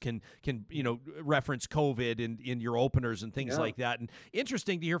Puns can reference COVID in your openers and things like that. And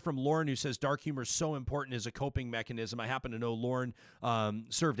interesting to hear from Lauren, who says dark humor is so important as a coping mechanism. I happen to know Lauren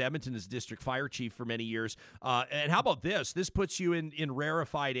served Edmonton as district fire chief for many years. And how about this? This puts you in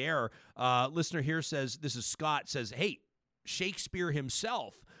rarefied air. Listener here says, this is Scott, says, hey, Shakespeare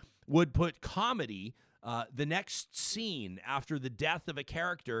himself would put comedy the next scene after the death of a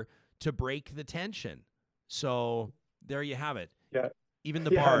character to break the tension. So there you have it. Yeah. Even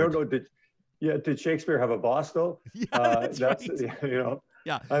the bard. I don't know. Did Shakespeare have a boss though? Yeah, that's right.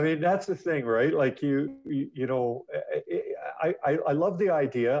 Yeah. I mean, that's the thing, right? Like I love the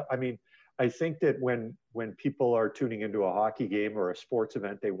idea. I mean, I think that when people are tuning into a hockey game or a sports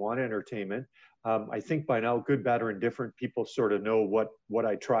event, they want entertainment. I think by now, good, bad, or indifferent, people sort of know what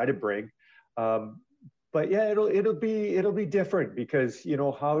I try to bring. But yeah, it'll be different because, you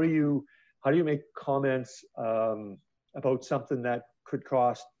know, how do you make comments about something that could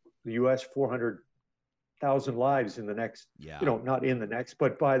cost the U.S. 400,000 lives in the next, you know, not in the next,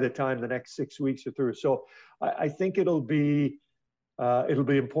 but by the time the next 6 weeks are through. So I think it'll be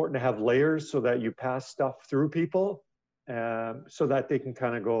important to have layers so that you pass stuff through people, so that they can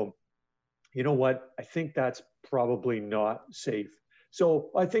kind of go, you know what, I think that's probably not safe. So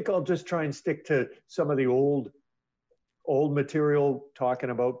I think I'll just try and stick to some of the old material,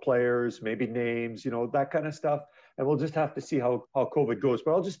 talking about players, maybe names, you know, that kind of stuff. And we'll just have to see how COVID goes.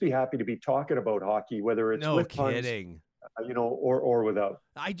 But I'll just be happy to be talking about hockey, whether it's with kidding. Puns, you know, or without.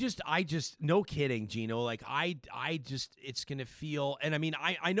 I just, no kidding, Gino. Like I just, it's going to feel, and I mean,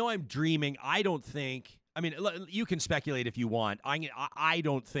 I know I'm dreaming. I don't think, I mean, you can speculate if you want. I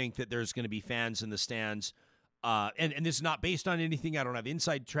don't think that there's going to be fans in the stands. And this is not based on anything. I don't have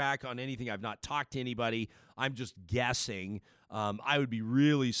inside track on anything. I've not talked to anybody. I'm just guessing. I would be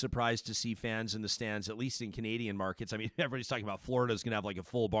really surprised to see fans in the stands, at least in Canadian markets. I mean, everybody's talking about Florida's going to have like a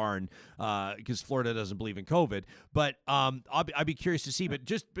full barn because Florida doesn't believe in COVID. But I'd be curious to see. But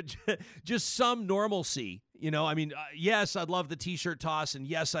just some normalcy. You know, I mean, yes, I'd love the T-shirt toss, and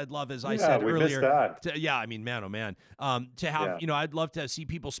yes, I'd love, as I said earlier. Missed that. I mean, man, oh man, to have, you know, I'd love to see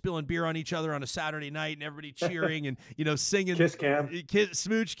people spilling beer on each other on a Saturday night and everybody cheering and, you know, singing Kiss Cam,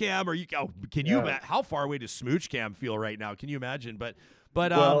 Smooch Cam, or can you? How far away does Smooch Cam feel right now? Can you imagine? But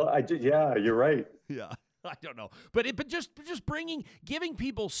well, you're right. Yeah. I don't know, but just giving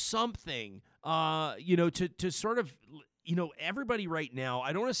people something, you know, to sort of. You know, everybody right now,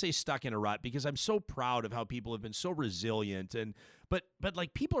 I don't want to say stuck in a rut because I'm so proud of how people have been so resilient, but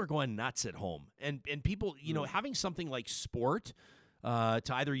like people are going nuts at home, and people, you know, having something like sport to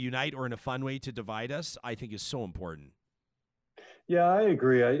either unite or in a fun way to divide us, I think is so important. Yeah, I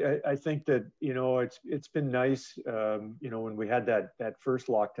agree. I think that, you know, it's been nice. You know, when we had that first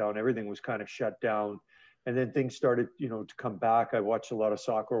lockdown, everything was kind of shut down, and then things started, you know, to come back. I watched a lot of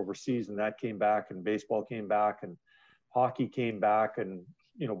soccer overseas, and that came back, and baseball came back, and hockey came back, and,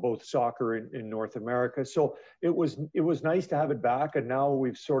 you know, both soccer in North America. So it was nice to have it back. And now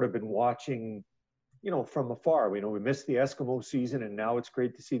we've sort of been watching, you know, from afar. We know we missed the Eskimo season, and now it's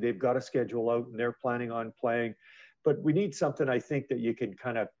great to see they've got a schedule out and they're planning on playing. But we need something, I think, that you can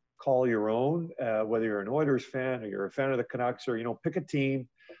kind of call your own, whether you're an Oilers fan or you're a fan of the Canucks, or, you know, pick a team,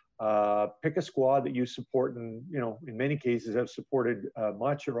 pick a squad that you support, and, you know, in many cases have supported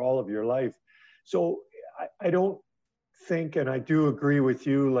much or all of your life. So I don't think, and I do agree with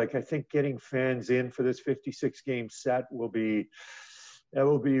you, like I think getting fans in for this 56 game set will be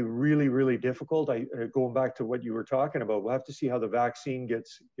really, really difficult. Going back to what you were talking about, we'll have to see how the vaccine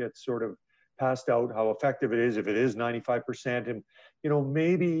gets sort of passed out, how effective it is, if it is 95%, and, you know,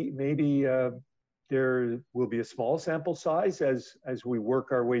 maybe there will be a small sample size as we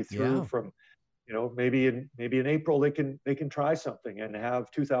work our way through from, you know, maybe in April they can try something and have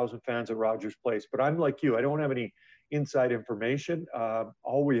 2,000 fans at Rogers Place. But I'm like you, I don't have any inside information.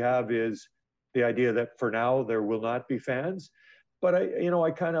 All we have is the idea that for now there will not be fans. But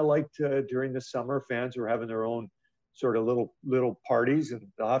I kind of liked during the summer, fans were having their own sort of little parties, and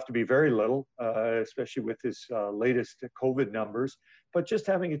they'll have to be very little, especially with this latest COVID numbers. But just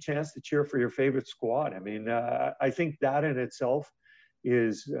having a chance to cheer for your favorite squad. I mean, I think that in itself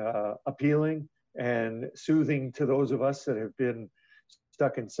is appealing and soothing to those of us that have been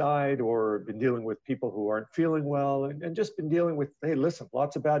stuck inside or been dealing with people who aren't feeling well, and just been dealing with, hey, listen,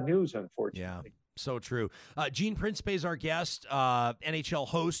 lots of bad news, unfortunately. Yeah. So true. Gene Principe is our guest, NHL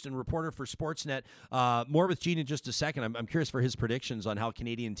host and reporter for Sportsnet. More with Gene in just a second. I'm curious for his predictions on how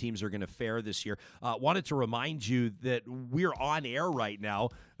Canadian teams are going to fare this year. Wanted to remind you that we're on air right now,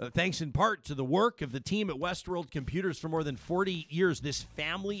 thanks in part to the work of the team at Westworld Computers for more than 40 years. This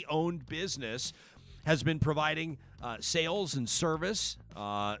family-owned business has been providing sales and service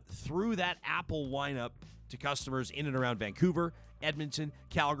through that Apple lineup to customers in and around Vancouver, Edmonton,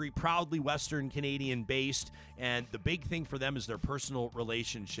 Calgary, proudly Western Canadian based, and the big thing for them is their personal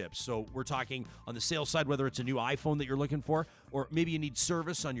relationships. So we're talking on the sales side, whether it's a new iPhone that you're looking for, or maybe you need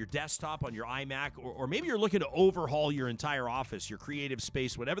service on your desktop, on your iMac, or maybe you're looking to overhaul your entire office, your creative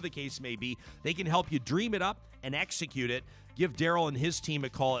space, whatever the case may be. They can help you dream it up and execute it. Give Daryl and his team a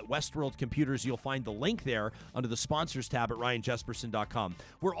call at Westworld Computers. You'll find the link there under the sponsors tab at ryanjesperson.com.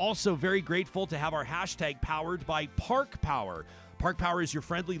 We're also very grateful to have our hashtag powered by Park Power. Park Power is your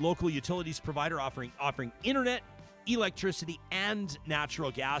friendly local utilities provider offering internet, electricity and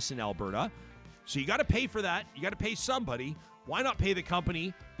natural gas in Alberta. So you got to pay for that. You got to pay somebody. Why not pay the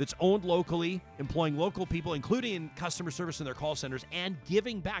company that's owned locally, employing local people, including in customer service in their call centers, and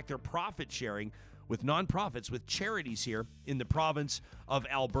giving back their profit sharing with nonprofits, with charities here in the province of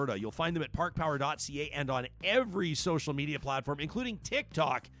Alberta. You'll find them at parkpower.ca and on every social media platform, including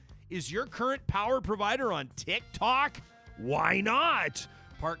TikTok. Is your current power provider on TikTok? Why not?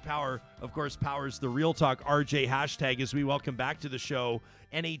 Park Power, of course, powers the Real Talk RJ hashtag as we welcome back to the show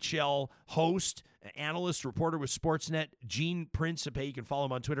NHL host, analyst, reporter with Sportsnet, Gene Principe. You can follow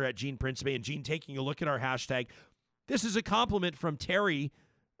him on Twitter at Gene Principe. And Gene, taking a look at our hashtag, this is a compliment from Terry,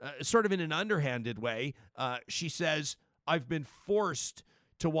 sort of in an underhanded way. She says, I've been forced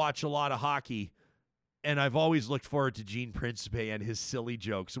to watch a lot of hockey, and I've always looked forward to Gene Principe and his silly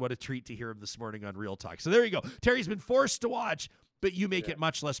jokes. What a treat to hear him this morning on Real Talk. So there you go. Terry's been forced to watch, but you make it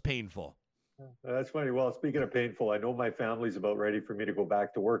much less painful. That's funny. Well, speaking of painful, I know my family's about ready for me to go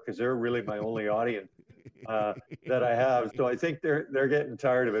back to work because they're really my only audience that I have. So I think they're getting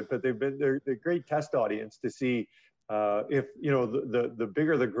tired of it, but they're a great test audience to see if, you know, the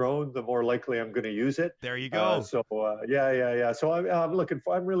bigger the groan, the more likely I'm going to use it. There you go. So So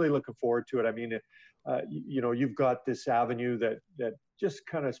I'm really looking forward to it. I mean, you know, you've got this avenue that just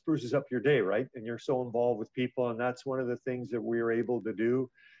kind of spruces up your day, right? And you're so involved with people, and that's one of the things that we're able to do.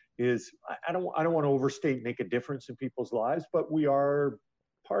 Is I don't want to overstate, make a difference in people's lives, but we are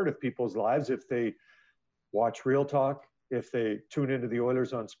part of people's lives if they watch Real Talk, if they tune into the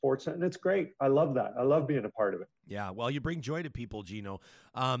Oilers on Sportsnet, and it's great. I love that. I love being a part of it. Yeah, well, you bring joy to people, Gino.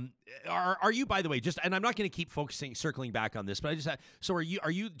 Are you, by the way, just, and I'm not going to keep circling back on this, but I just so do you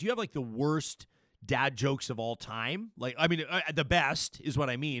have like the worst dad jokes of all time? Like, I mean, the best is what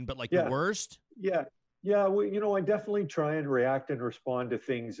I mean, but like the worst? Yeah, well, you know, I definitely try and react and respond to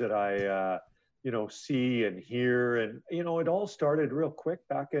things that I, you know, see and hear. And, you know, it all started real quick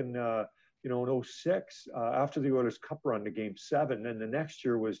back in, you know, in 06, after the Oilers Cup run to Game 7. And the next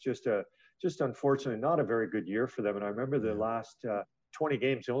year was just unfortunately not a very good year for them. And I remember the last 20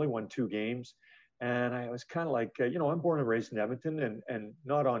 games, they only won 2 games. And I was kind of like, you know, I'm born and raised in Edmonton and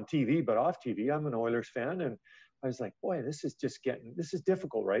not on TV, but off TV. I'm an Oilers fan. And I was like, boy, this is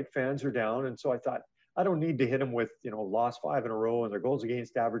difficult, right? Fans are down. And so I thought, I don't need to hit them with, you know, lost 5 in a row and their goals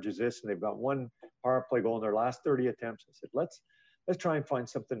against average is this, and they've got 1 power play goal in their last 30 attempts. I said, let's try and find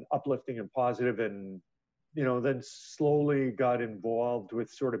something uplifting and positive, and, you know, then slowly got involved with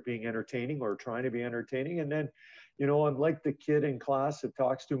sort of being entertaining or trying to be entertaining. And then, you know, I'm like the kid in class that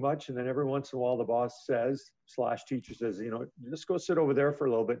talks too much. And then every once in a while the boss says, /teacher says, you know, just go sit over there for a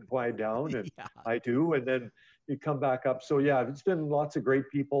little bit and quiet down. And I do. And then you come back up. So yeah, it's been lots of great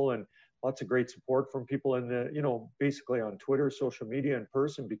people and lots of great support from people in the, you know, basically on Twitter, social media, in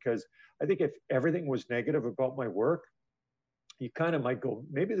person, because I think if everything was negative about my work, you kind of might go,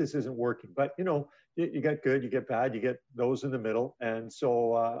 maybe this isn't working. But, you know, you get good, you get bad, you get those in the middle. And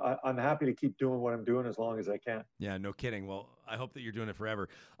so I'm happy to keep doing what I'm doing as long as I can. Yeah, no kidding. Well, I hope that you're doing it forever.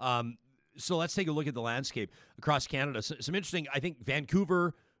 So let's take a look at the landscape across Canada. Some interesting, I think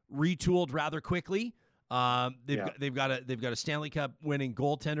Vancouver retooled rather quickly. They've got a Stanley Cup winning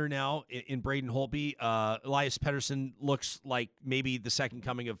goaltender now in Braden Holtby. Elias Pettersson looks like maybe the second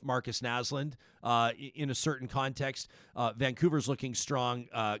coming of Marcus Naslund in a certain context. Vancouver's looking strong.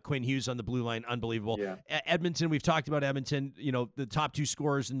 Quinn Hughes on the blue line, unbelievable. Yeah. Edmonton, we've talked about Edmonton. You know, the top 2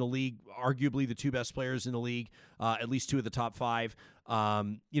 scorers in the league, arguably the 2 best players in the league, at least 2 of the top 5.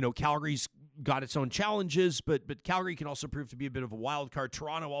 You know, Calgary's got its own challenges, but Calgary can also prove to be a bit of a wild card.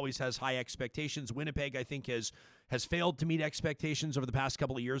 Toronto always has high expectations. Winnipeg, I think, has failed to meet expectations over the past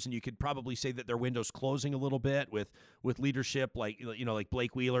couple of years, and you could probably say that their window's closing a little bit with leadership like, you know, like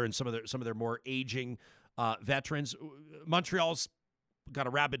Blake Wheeler and some of their more aging veterans. Montreal's got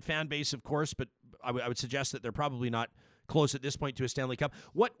a rabid fan base, of course, but I would suggest that they're probably not close at this point to a Stanley Cup.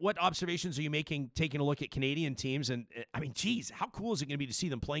 What observations are you making taking a look at Canadian teams? And I mean, geez, how cool is it going to be to see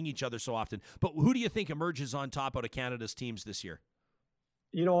them playing each other so often? But who do you think emerges on top out of Canada's teams this year?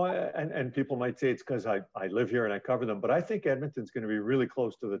 You know, and people might say it's because I live here and I cover them, but I think Edmonton's going to be really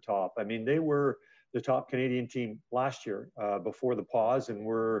close to the top. I mean, they were the top Canadian team last year before the pause, and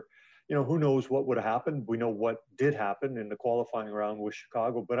we're, you know, who knows what would have happened. We know what did happen in the qualifying round with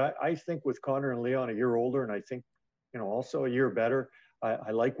Chicago. But I think with Connor and Leon a year older, and I think, you know, also a year better,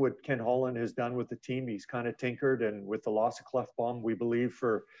 I like what Ken Holland has done with the team. He's kind of tinkered, and with the loss of Clefbaum, we believe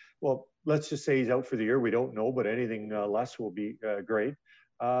well, let's just say he's out for the year. We don't know, but anything less will be great.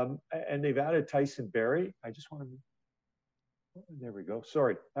 And they've added Tyson Barrie. I just want to There we go.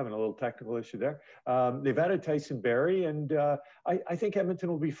 Sorry, having a little technical issue there. They've added Tyson Barrie, and I think Edmonton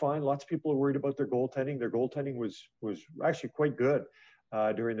will be fine. Lots of people are worried about their goaltending. Their goaltending was actually quite good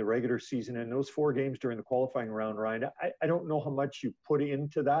during the regular season, and those 4 games during the qualifying round, Ryan. I don't know how much you put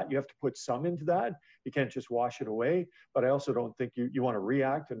into that. You have to put some into that. You can't just wash it away. But I also don't think you want to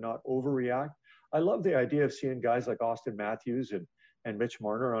react and not overreact. I love the idea of seeing guys like Austin Matthews and Mitch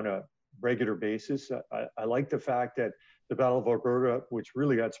Marner on a regular basis. I like the fact that the Battle of Alberta, which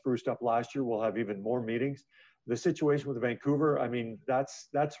really got spruced up last year, will have even more meetings. The situation with Vancouver, I mean, that's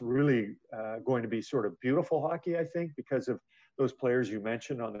really going to be sort of beautiful hockey, I think, because of those players you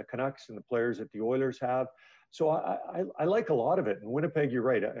mentioned on the Canucks and the players that the Oilers have. So I like a lot of it. And Winnipeg, you're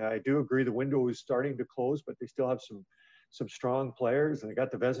right. I do agree the window is starting to close, but they still have some strong players, and they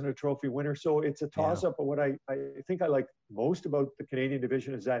got the Vezina Trophy winner. So it's a toss-up. But what I think I like most about the Canadian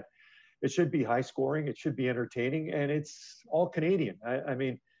division is that it should be high scoring, it should be entertaining, and it's all Canadian. I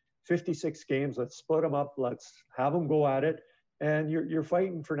mean, 56 games, let's split them up, let's have them go at it, and you're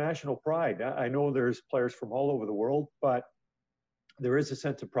fighting for national pride. I know there's players from all over the world, but there is a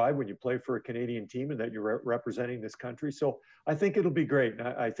sense of pride when you play for a Canadian team and that you're representing this country. So I think it'll be great. And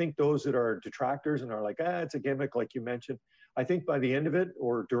I think those that are detractors and are like, it's a gimmick, like you mentioned, I think by the end of it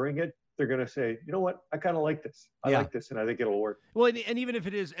or during it, they're going to say, you know what, I kind of like this. I like this, and I think it'll work. Well, and even if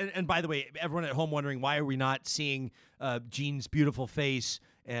it is, and by the way, everyone at home wondering, why are we not seeing Gene's beautiful face?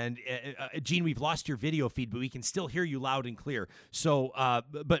 And Gene, we've lost your video feed, but we can still hear you loud and clear. So,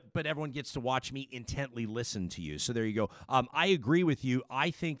 but everyone gets to watch me intently listen to you. So there you go. I agree with you.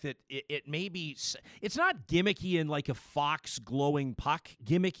 I think that it may be, it's not gimmicky in like a Fox glowing puck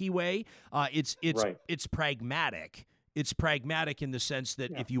gimmicky way. It's pragmatic. It's pragmatic in the sense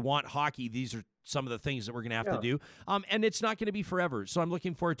that if you want hockey, these are some of the things that we're going to have to do. And it's not going to be forever. So I'm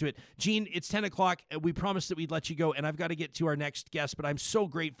looking forward to it. Gene, it's 10 o'clock. We promised that we'd let you go, and I've got to get to our next guest, but I'm so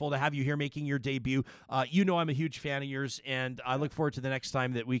grateful to have you here making your debut. You know I'm a huge fan of yours, and I look forward to the next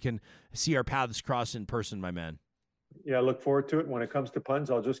time that we can see our paths cross in person, my man. Yeah, I look forward to it. When it comes to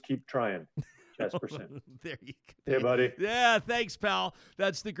puns, I'll just keep trying. Jesperson. There you go. Hey, buddy. Yeah, thanks, pal.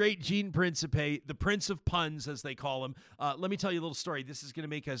 That's the great Gene Principe, the Prince of Puns, as they call him. Let me tell you a little story. This is going to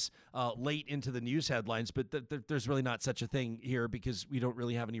make us late into the news headlines, but there's really not such a thing here because we don't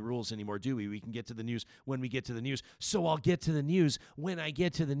really have any rules anymore, do we? We can get to the news when we get to the news. So I'll get to the news when I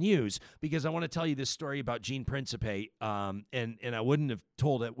get to the news because I want to tell you this story about Gene Principe, and I wouldn't have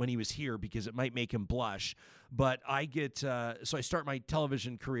told it when he was here because it might make him blush. But I get so I start my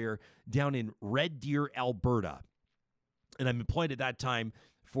television career down in Red Deer, Alberta, and I'm employed at that time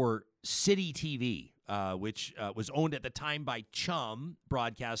for City TV, which was owned at the time by Chum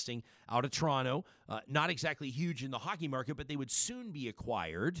Broadcasting out of Toronto. Not exactly huge in the hockey market, but they would soon be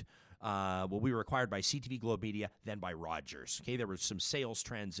acquired. We were acquired by CTV Globe Media, then by Rogers. Okay, there were some sales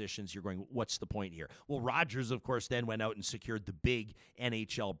transitions. You're going, what's the point here? Well, Rogers, of course, then went out and secured the big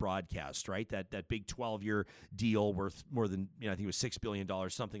NHL broadcast, right? That big 12-year deal worth more than, I think it was $6 billion,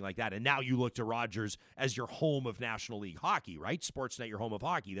 something like that. And now you look to Rogers as your home of National League hockey, right? Sportsnet, your home of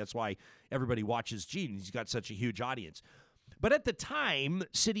hockey. That's why everybody watches Gene. He's got such a huge audience. But at the time,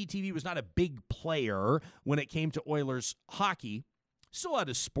 City TV was not a big player when it came to Oilers hockey. Still had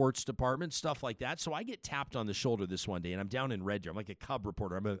a sports department, stuff like that. So I get tapped on the shoulder this one day, and I'm down in Red Deer. I'm like a cub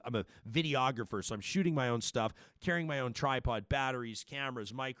reporter. I'm a videographer, so I'm shooting my own stuff, carrying my own tripod, batteries,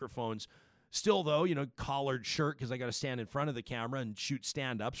 cameras, microphones. Still, though, collared shirt because I got to stand in front of the camera and shoot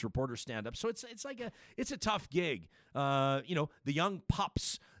stand-ups, reporter stand-ups. So it's a tough gig. The young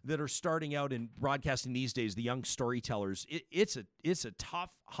pups that are starting out in broadcasting these days, the young storytellers, it's a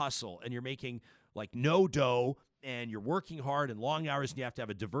tough hustle, and you're making like no dough. And you're working hard and long hours, and you have to have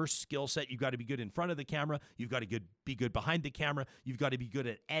a diverse skill set. You've got to be good in front of the camera. You've got to be good behind the camera. You've got to be good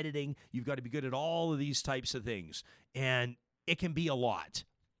at editing. You've got to be good at all of these types of things. And it can be a lot.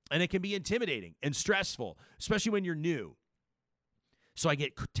 And it can be intimidating and stressful, especially when you're new. So I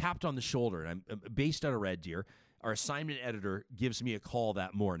get tapped on the shoulder, and I'm based out of Red Deer. Our assignment editor gives me a call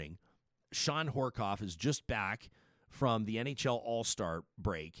that morning. Sean Horkoff is just back from the NHL All-Star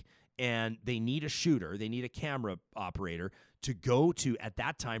break, and they need a shooter, they need a camera operator to go to, at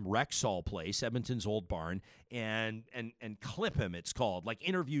that time, Rexall Place, Edmonton's old barn, and clip him, it's called, like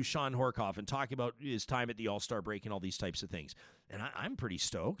interview Sean Horkoff and talk about his time at the All-Star break and all these types of things. And I'm pretty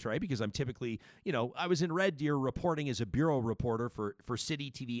stoked, right? Because I'm typically, I was in Red Deer reporting as a bureau reporter for City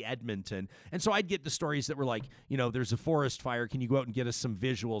TV Edmonton. And so I'd get the stories that were like, there's a forest fire. Can you go out and get us some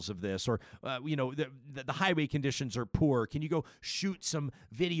visuals of this? Or, the highway conditions are poor. Can you go shoot some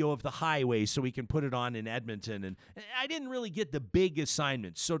video of the highway so we can put it on in Edmonton? And I didn't really get the big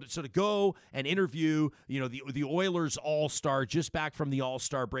assignments. So to go and interview, the Oilers All-Star just back from the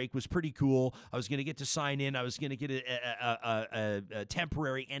All-Star break was pretty cool. I was going to get to sign in. I was going to get a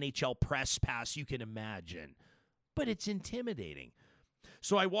temporary NHL press pass, you can imagine. But it's intimidating.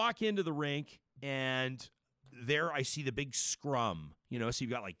 So I walk into the rink, and there I see the big scrum. So you've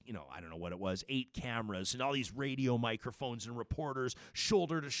got I don't know what it was, 8 cameras and all these radio microphones and reporters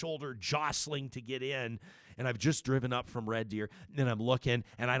shoulder to shoulder jostling to get in. And I've just driven up from Red Deer, and I'm looking,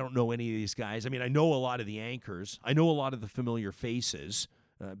 and I don't know any of these guys. I mean, I know a lot of the anchors. I know a lot of the familiar faces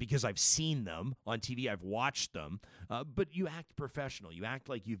because I've seen them on TV. I've watched them. But you act professional. You act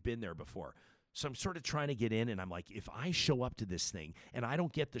like you've been there before. So I'm sort of trying to get in, and I'm like, if I show up to this thing and I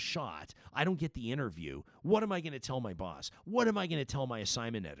don't get the shot, I don't get the interview, what am I going to tell my boss? What am I going to tell my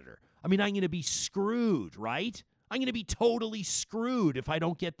assignment editor? I mean, I'm going to be screwed, right? I'm going to be totally screwed if I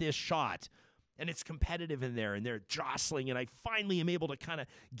don't get this shot. And it's competitive in there, and they're jostling, and I finally am able to kind of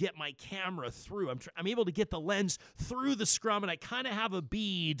get my camera through. I'm able to get the lens through the scrum, and I kind of have a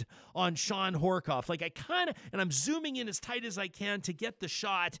bead on Sean Horkoff. And I'm zooming in as tight as I can to get the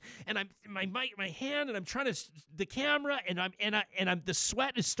shot, and I'm my hand, and I'm trying to the camera, and I'm the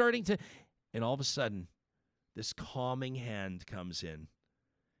sweat is starting to, and all of a sudden, this calming hand comes in,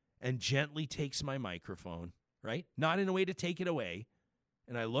 and gently takes my microphone, right? Not in a way to take it away,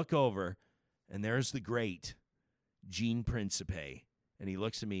 and I look over. And there's the great Gene Principe. And he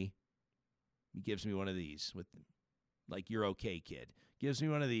looks at me. He gives me one of these with, you're okay, kid. Gives me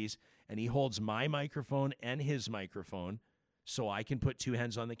one of these. And he holds my microphone and his microphone so I can put 2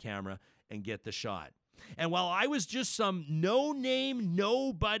 hands on the camera and get the shot. And while I was just some no-name,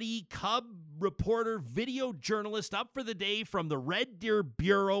 nobody Cub reporter, video journalist up for the day from the Red Deer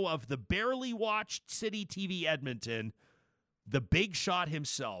Bureau of the barely watched City TV Edmonton, the big shot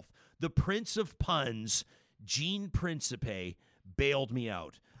himself, the Prince of Puns, Gene Principe, bailed me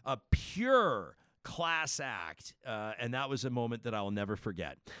out. A pure class act, and that was a moment that I will never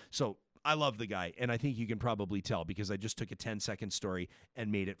forget. So I love the guy, and I think you can probably tell because I just took a 10-second story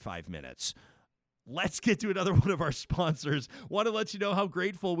and made it 5 minutes. Let's get to another one of our sponsors. Want to let you know how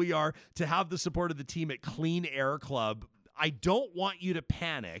grateful we are to have the support of the team at Clean Air Club. I don't want you to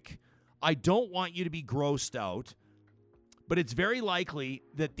panic. I don't want you to be grossed out. But it's very likely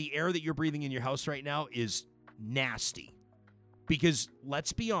that the air that you're breathing in your house right now is nasty. Because,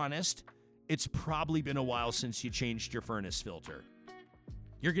 let's be honest, it's probably been a while since you changed your furnace filter.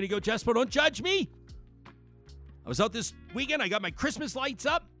 You're going to go, Jespo, don't judge me. I was out this weekend. I got my Christmas lights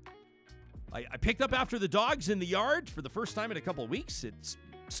up. I picked up after the dogs in the yard for the first time in a couple of weeks. It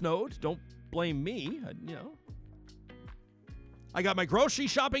snowed. Don't blame me. I got my grocery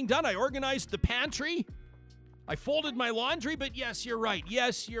shopping done. I organized the pantry. I folded my laundry, but yes, you're right.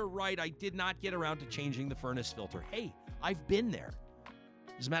 Yes, you're right. I did not get around to changing the furnace filter. Hey, I've been there.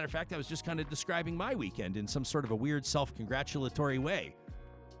 As a matter of fact, I was just kind of describing my weekend in some sort of a weird self-congratulatory way.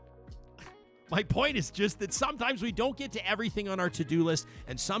 My point is just that sometimes we don't get to everything on our to-do list,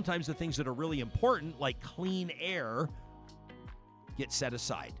 and sometimes the things that are really important, like clean air, get set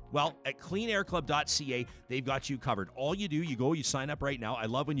aside. Well, at cleanairclub.ca, they've got you covered. All you do, you go, you sign up right now. I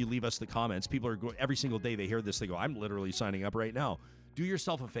love when you leave us the comments. People are going, every single day they hear this, they go, I'm literally signing up right now. Do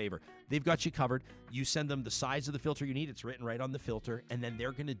yourself a favor. They've got you covered. You send them the size of the filter you need. It's written right on the filter, and then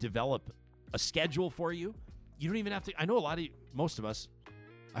they're going to develop a schedule for you. You don't even have to, I know most of us,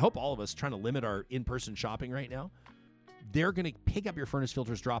 I hope all of us, trying to limit our in-person shopping right now. They're going to pick up your furnace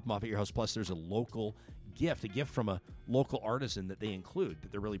filters, drop them off at your house. Plus, there's a local gift, from a local artisan that they include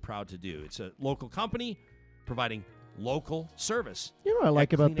that they're really proud to do. It's a local company providing local service. You know what I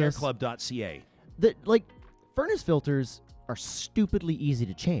like about this? cleanairclub.ca. That, furnace filters are stupidly easy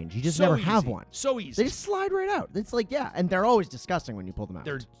to change. You just never have one. So easy. They just slide right out. It's and they're always disgusting when you pull them out.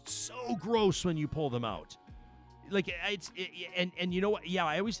 They're so gross when you pull them out. And you know what? Yeah,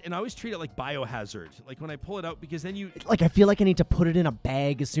 I always treat it like biohazard. Like when I pull it out, because then I feel like I need to put it in a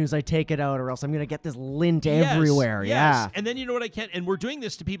bag as soon as I take it out, or else I'm gonna get this lint everywhere. Yes. Yeah. And then you know what I can't. And we're doing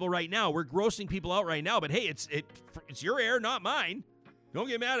this to people right now. We're grossing people out right now. But hey, it's your air, not mine. Don't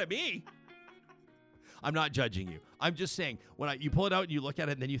get mad at me. I'm not judging you. I'm just saying when you pull it out and you look at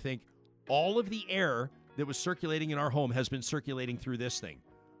it, and then you think all of the air that was circulating in our home has been circulating through this thing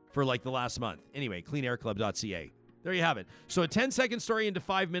for the last month. Anyway, cleanairclub.ca. There you have it. So a 10-second story into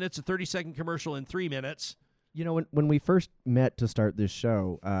 5 minutes, a 30-second commercial in 3 minutes. You know, when we first met to start this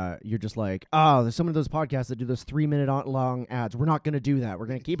show, you're just like, oh, there's some of those podcasts that do those 3-minute long ads. We're not going to do that. We're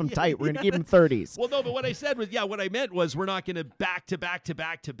going to keep them tight. We're going to keep them 30s. Well, no, but what I said was, what I meant was we're not going to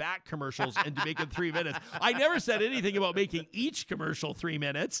back-to-back commercials and make them 3 minutes. I never said anything about making each commercial 3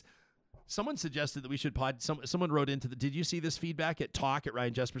 minutes. Someone suggested that we should someone wrote into did you see this feedback at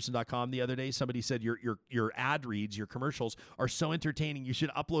talk@ryanjesperson.com the other day? Somebody said your ad reads, your commercials are so entertaining, you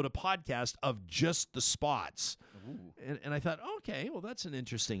should upload a podcast of just the spots. And I thought, okay, well, that's an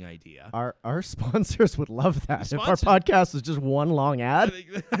interesting idea. Our sponsors would love that. If our podcast is just one long ad.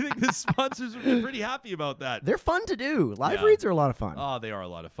 I think the sponsors would be pretty happy about that. They're fun to do. Live reads are a lot of fun. Oh, they are a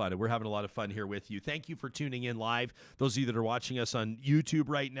lot of fun. And we're having a lot of fun here with you. Thank you for tuning in live. Those of you that are watching us on YouTube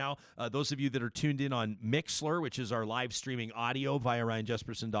right now, those of you that are tuned in on Mixlr, which is our live streaming audio via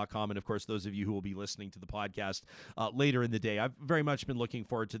ryanjesperson.com, and of course, those of you who will be listening to the podcast later in the day. I've very much been looking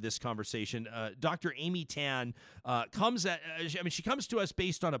forward to this conversation. Dr. Amy Tan she comes to us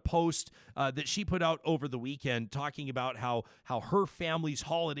based on a post that she put out over the weekend talking about how her family's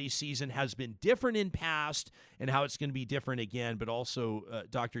holiday season has been different in past and how it's going to be different again. But also,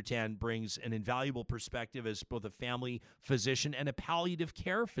 Dr. Tan brings an invaluable perspective as both a family physician and a palliative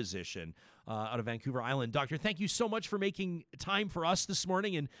care physician out of Vancouver Island. Doctor, thank you so much for making time for us this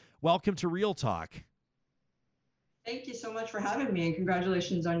morning, and welcome to Real Talk. Thank you so much for having me, and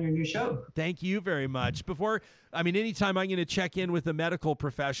congratulations on your new show. Thank you very much. Anytime I'm going to check in with a medical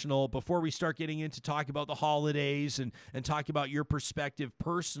professional, before we start getting into talk about the holidays and talk about your perspective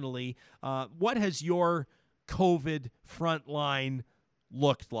personally, what has your COVID frontline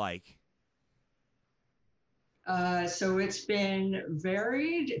looked like? So it's been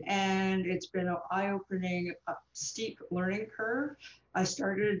varied, and it's been an eye-opening, steep learning curve. I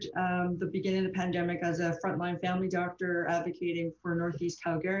started the beginning of the pandemic as a frontline family doctor advocating for Northeast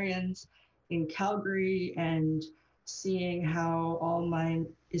Calgarians in Calgary and seeing how all my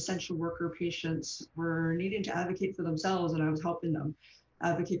essential worker patients were needing to advocate for themselves, and I was helping them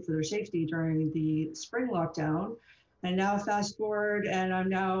advocate for their safety during the spring lockdown. And now fast forward, and I'm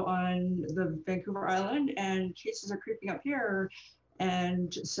now on the Vancouver Island, and cases are creeping up here.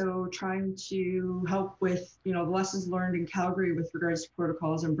 And so trying to help with, the lessons learned in Calgary with regards to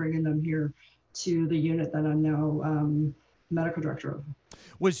protocols and bringing them here to the unit that I'm now medical director of.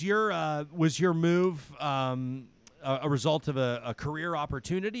 Was your move a result of a career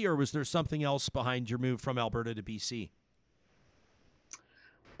opportunity, or was there something else behind your move from Alberta to BC?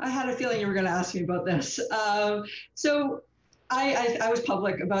 I had a feeling you were going to ask me about this. So I was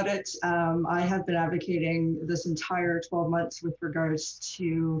public about it. I have been advocating this entire 12 months with regards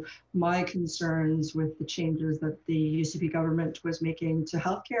to my concerns with the changes that the UCP government was making to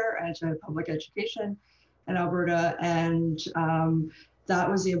healthcare and to public education in Alberta. And that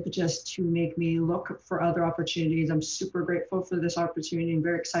was the impetus to make me look for other opportunities. I'm super grateful for this opportunity and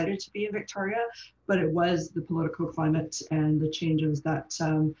very excited to be in Victoria, but it was the political climate and the changes that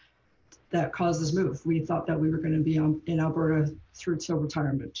that caused this move. We thought that we were going to be in Alberta through till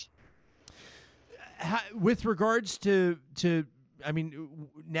retirement. With regards to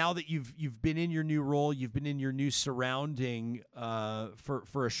now that you've been in your new role, you've been in your new surrounding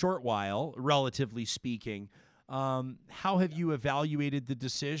for a short while, relatively speaking. How have you evaluated the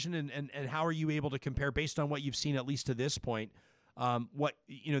decision, and how are you able to compare, based on what you've seen at least to this point,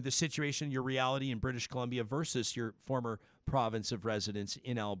 the situation, your reality in British Columbia versus your former province of residence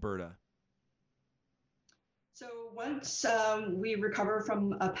in Alberta? So once we recover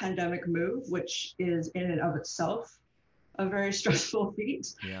from a pandemic move, which is in and of itself a very stressful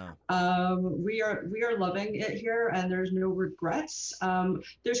feat. Yeah. We are loving it here, and there's no regrets.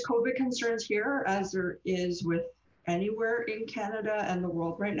 There's COVID concerns here, as there is with anywhere in Canada and the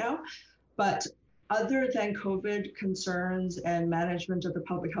world right now. But other than COVID concerns and management of the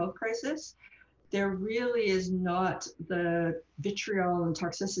public health crisis, there really is not the vitriol and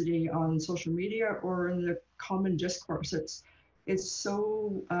toxicity on social media or in the common discourse. It's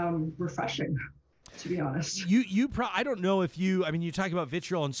so refreshing, to be honest. I don't know if you talk about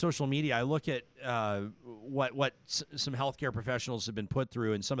vitriol on social media. I look at what some healthcare professionals have been put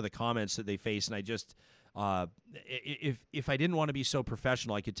through and some of the comments that they face, and I just if I didn't want to be so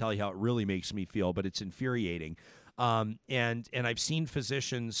professional, I could tell you how it really makes me feel, but it's infuriating. And I've seen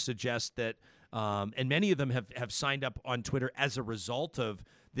physicians suggest that, and many of them have signed up on Twitter as a result of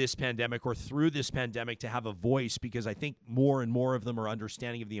this pandemic or through this pandemic to have a voice, because I think more and more of them are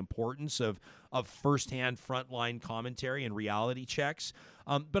understanding of the importance of firsthand frontline commentary and reality checks.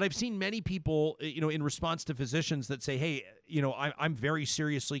 But I've seen many people, in response to physicians that say, hey, I'm very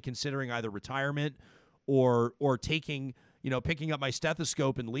seriously considering either retirement or taking, picking up my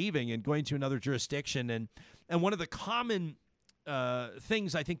stethoscope and leaving and going to another jurisdiction. And one of the common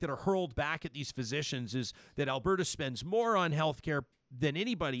things I think that are hurled back at these physicians is that Alberta spends more on healthcare than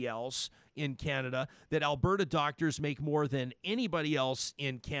anybody else in Canada, that Alberta doctors make more than anybody else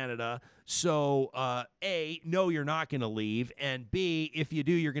in Canada. So, A, no, you're not going to leave. And B, if you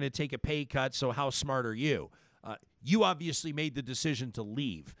do, you're going to take a pay cut. So how smart are you? You obviously made the decision to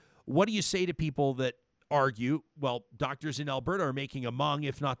leave. What do you say to people that argue, well, doctors in Alberta are making among,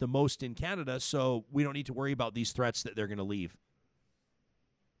 if not the most in Canada, so we don't need to worry about these threats that they're going to leave?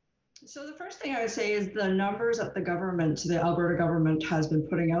 So the first thing I would say is the numbers that the Alberta government has been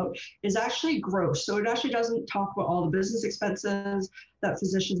putting out is actually gross. So it actually doesn't talk about all the business expenses that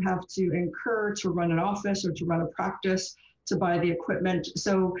physicians have to incur to run an office or to run a practice, to buy the equipment.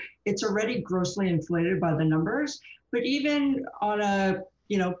 So it's already grossly inflated by the numbers. But even on a,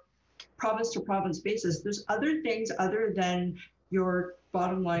 province to province basis, there's other things other than your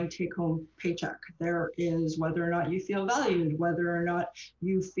bottom line take home paycheck. There is whether or not you feel valued, whether or not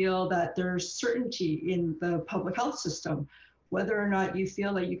you feel that there's certainty in the public health system, whether or not you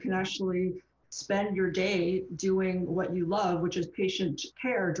feel that you can actually spend your day doing what you love, which is patient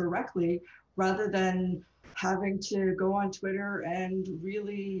care directly, rather than having to go on Twitter and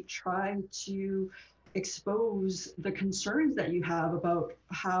really try to expose the concerns that you have about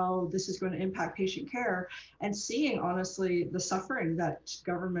how this is going to impact patient care, and seeing honestly the suffering that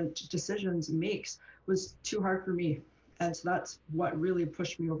government decisions makes was too hard for me. And so that's what really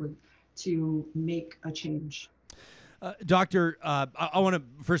pushed me over to make a change. Doctor, I want to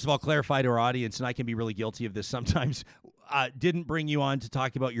first of all clarify to our audience, and I can be really guilty of this sometimes. Didn't bring you on to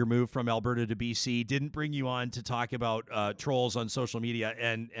talk about your move from Alberta to BC. Didn't bring you on to talk about trolls on social media.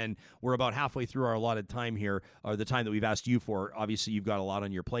 And we're about halfway through our allotted time here, or the time that we've asked you for. Obviously, you've got a lot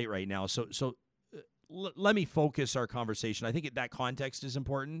on your plate right now. So let me focus our conversation. I think that context is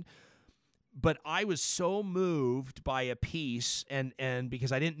important. But I was so moved by a piece, and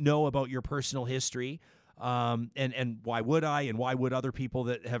because I didn't know about your personal history, and why would I, and why would other people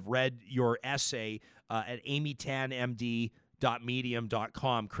that have read your essay at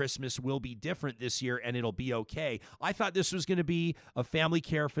amytanmd.medium.com. Christmas will be different this year, and it'll be okay. I thought this was going to be a family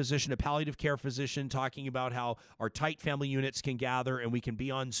care physician, a palliative care physician, talking about how our tight family units can gather and we can be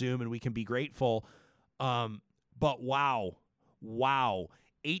on Zoom and we can be grateful. But wow,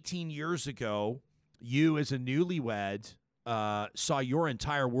 18 years ago, you as a newlywed saw your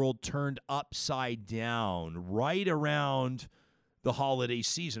entire world turned upside down right around the holiday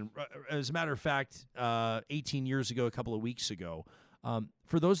season. As a matter of fact, 18 years ago, a couple of weeks ago.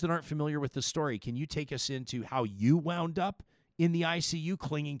 For those that aren't familiar with the story, can you take us into how you wound up in the ICU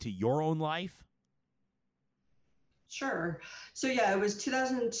clinging to your own life? Sure. So yeah, it was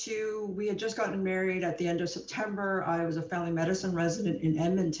 2002. We had just gotten married at the end of September. I was a family medicine resident in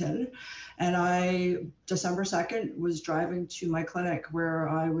Edmonton, and I, December 2nd, was driving to my clinic where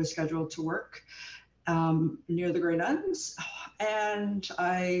I was scheduled to work near the Grey Nuns, and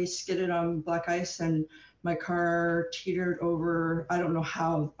I skidded on black ice and my car teetered over. I don't know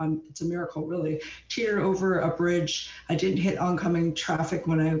how, it's a miracle really, teetered over a bridge. I didn't hit oncoming traffic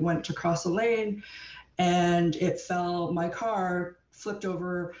when I went to cross the lane, and it fell. My car flipped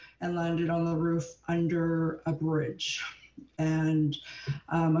over and landed on the roof under a bridge. And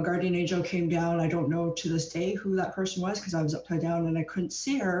a guardian angel came down. I don't know to this day who that person was because I was upside down and I couldn't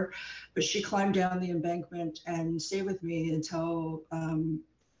see her, but she climbed down the embankment and stayed with me until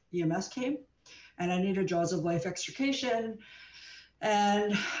EMS came, and I needed jaws of life extrication.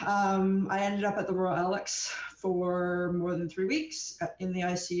 And I ended up at the Royal Alex for more than 3 weeks in the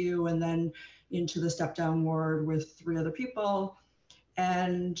ICU, and then into the step down ward with 3 other people.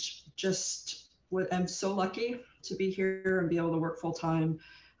 And just I'm so lucky to be here and be able to work full time.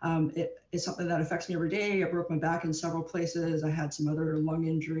 It is something that affects me every day. I broke my back in several places. I had some other lung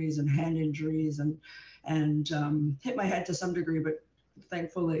injuries and hand injuries, and hit my head to some degree, but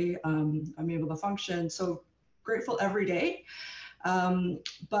thankfully I'm able to function. So grateful every day.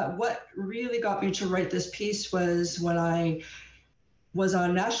 But what really got me to write this piece was when I was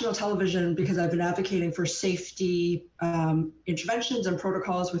on national television, because I've been advocating for safety interventions and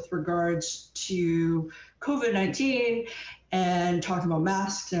protocols with regards to COVID-19 and talking about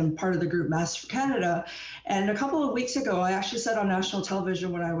masks, and part of the group Masks for Canada. And a couple of weeks ago, I actually said on national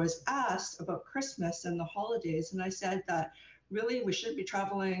television when I was asked about Christmas and the holidays, and I said that really we shouldn't be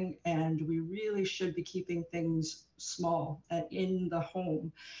traveling and we really should be keeping things small and in the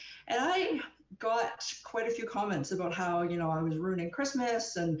home. And I got quite a few comments about how, I was ruining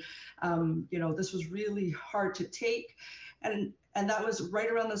Christmas and, this was really hard to take. And that was right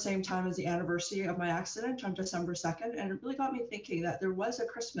around the same time as the anniversary of my accident on December 2nd. And it really got me thinking that there was a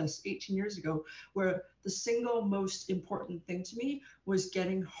Christmas 18 years ago where the single most important thing to me was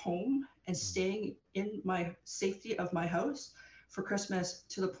getting home and staying in my safety of my house for Christmas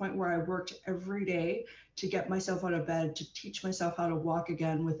to the point where I worked every day to get myself out of bed, to teach myself how to walk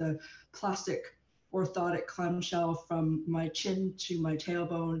again with a plastic orthotic clamshell from my chin to my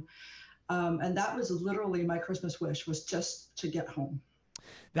tailbone. And that was literally my Christmas wish, was just to get home.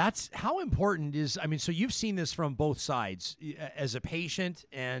 That's how important is, I mean, so you've seen this from both sides as a patient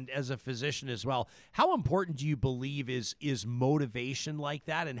and as a physician as well. How important do you believe is motivation like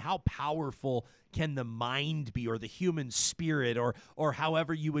that, and how powerful can the mind be, or the human spirit, or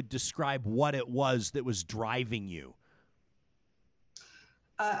however you would describe what it was that was driving you?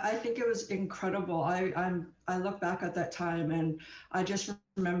 I think it was incredible. I look back at that time and I just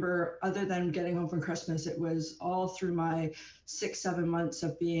remember, other than getting home from Christmas, it was all through my 6-7 months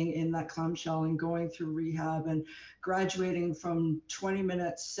of being in that clamshell and going through rehab and graduating from 20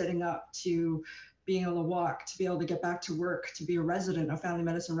 minutes sitting up to being able to walk, to be able to get back to work, to be a resident, a family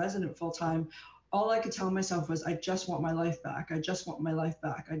medicine resident full time. All I could tell myself was, I just want my life back. I just want my life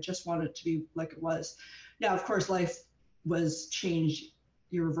back. I just want it to be like it was. Now, of course, life was changed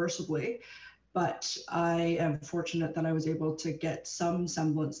irreversibly, but I am fortunate that I was able to get some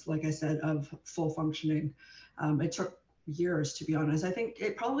semblance, like I said, of full functioning. It took years, to be honest. I think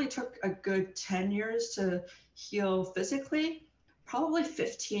it probably took a good 10 years to heal physically, probably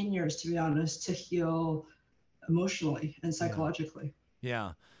 15 years, to be honest, to heal emotionally and psychologically.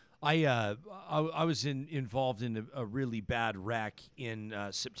 Yeah. I was involved in a really bad wreck in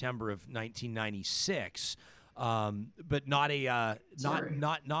September of 1996. But not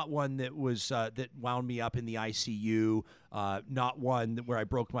not one that was that wound me up in the ICU. Not one where I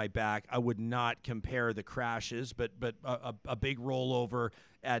broke my back. I would not compare the crashes, but a big rollover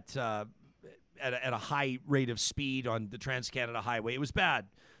at a high rate of speed on the Trans-Canada Highway. It was bad.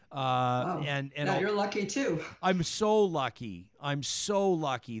 Wow. And yeah, you're lucky too. I'm so lucky.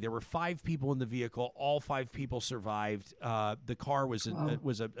 There were 5 people in the vehicle. All 5 people survived. The car was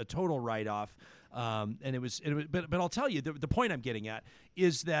a total write-off. And it was, but I'll tell you, the point I'm getting at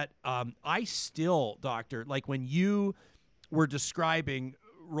is that I still, doctor, like when you were describing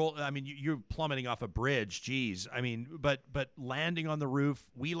you're plummeting off a bridge. Geez, I mean, but landing on the roof,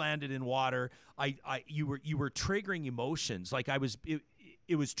 we landed in water. You were triggering emotions. Like it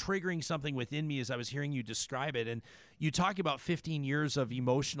was triggering something within me as I was hearing you describe it. And you talk about 15 years of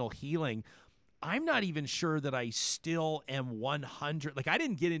emotional healing. I'm not even sure that I still am 100. Like, I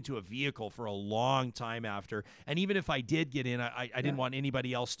didn't get into a vehicle for a long time after. And even if I did get in, I didn't want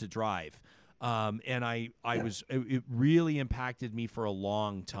anybody else to drive. And it really impacted me for a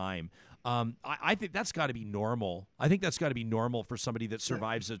long time. I think that's got to be normal. I think that's got to be normal for somebody that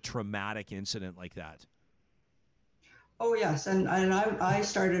survives a traumatic incident like that. Oh, yes. And I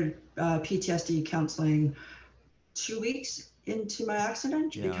started PTSD counseling 2 weeks into my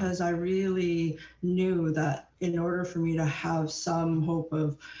accident because I really knew that in order for me to have some hope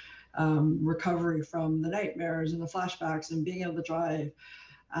of recovery from the nightmares and the flashbacks and being able to drive,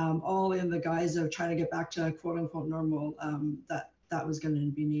 all in the guise of trying to get back to quote unquote normal, that was going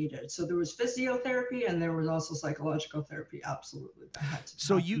to be needed. So there was physiotherapy and there was also psychological therapy. Absolutely. That had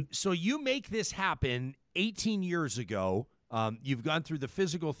to So you make this happen 18 years ago. You've gone through the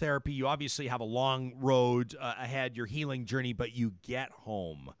physical therapy. You obviously have a long road ahead, your healing journey, but you get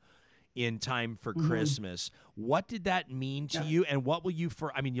home in time for Christmas. What did that mean to you? And what will you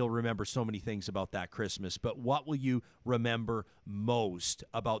you'll remember so many things about that Christmas, but what will you remember most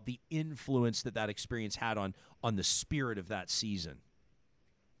about the influence that experience had on the spirit of that season?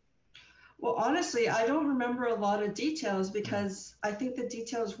 Well, honestly, I don't remember a lot of details because I think the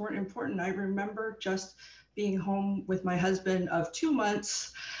details weren't important. I remember just being home with my husband of 2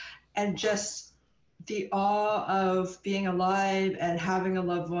 months and just the awe of being alive and having a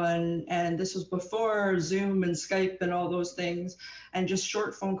loved one. And this was before Zoom and Skype and all those things, and just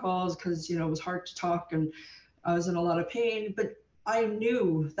short phone calls because, it was hard to talk and I was in a lot of pain. But I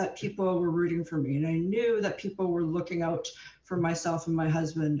knew that people were rooting for me, and I knew that people were looking out for myself and my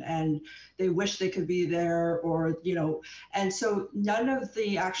husband, and they wish they could be there, and so none of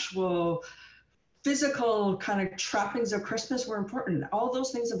the actual physical kind of trappings of Christmas were important. All those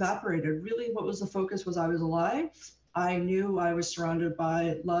things evaporated. Really, what was the focus was I was alive. I knew I was surrounded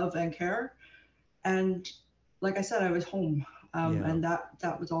by love and care. And like I said, I was home. And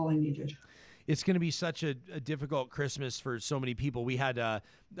that was all I needed. It's going to be such a difficult Christmas for so many people. We had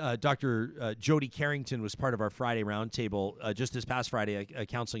Dr. Jody Carrington was part of our Friday roundtable just this past Friday, a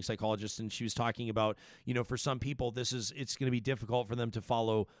counseling psychologist, and she was talking about, for some people, it's going to be difficult for them to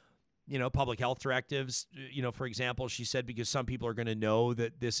follow public health directives, for example, she said, because some people are going to know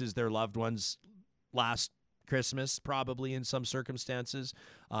that this is their loved one's last Christmas, probably in some circumstances.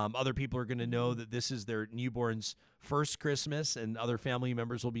 Other people are going to know that this is their newborn's first Christmas, and other family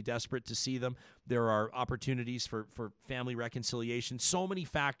members will be desperate to see them. There are opportunities for family reconciliation. So many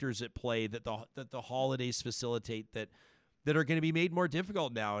factors at play that the holidays facilitate that are going to be made more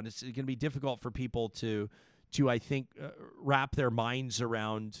difficult now, and it's going to be difficult for people to I think, wrap their minds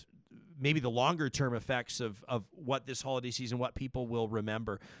around maybe the longer term effects of what this holiday season, what people will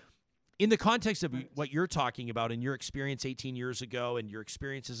remember. In the context of what you're talking about and your experience 18 years ago and your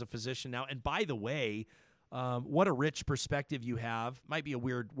experience as a physician now, and by the way, what a rich perspective you have. Might be a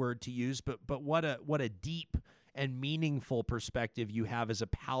weird word to use, but what a deep and meaningful perspective you have as a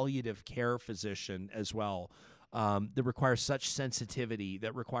palliative care physician as well. That requires such sensitivity,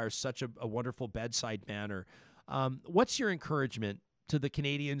 that requires such a wonderful bedside manner. What's your encouragement to the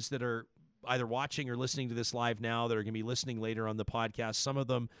Canadians that are either watching or listening to this live now, that are going to be listening later on the podcast? Some of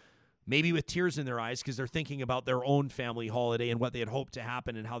them maybe with tears in their eyes because they're thinking about their own family holiday and what they had hoped to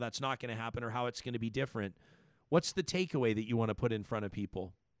happen and how that's not going to happen or how it's going to be different. What's the takeaway that you want to put in front of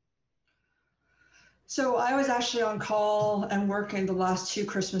people? So I was actually on call and working the last 2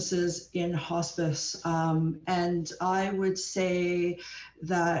 Christmases in hospice. And I would say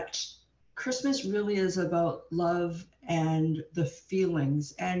that Christmas really is about love and the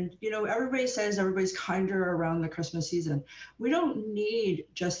feelings. And, everybody says everybody's kinder around the Christmas season. We don't need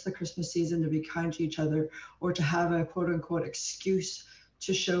just the Christmas season to be kind to each other or to have a quote unquote excuse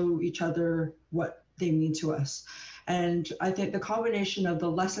to show each other what they mean to us. And I think the combination of the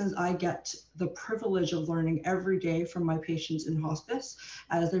lessons I get the privilege of learning every day from my patients in hospice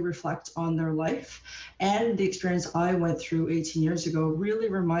as they reflect on their life, and the experience I went through 18 years ago really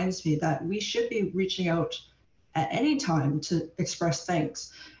reminds me that we should be reaching out at any time to express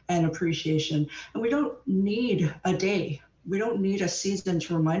thanks and appreciation. And we don't need a day. We don't need a season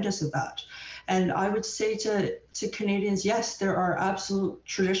to remind us of that. And I would say to Canadians, yes, there are absolute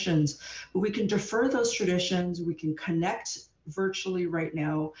traditions, but we can defer those traditions. We can connect virtually right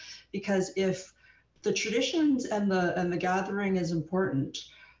now, because if the traditions and the gathering is important,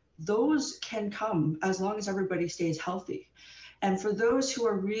 those can come as long as everybody stays healthy. And for those who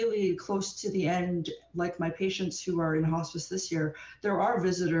are really close to the end, like my patients who are in hospice this year, there are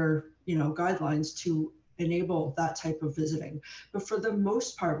visitor, guidelines to enable that type of visiting. But for the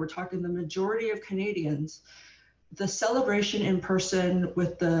most part, we're talking the majority of Canadians, the celebration in person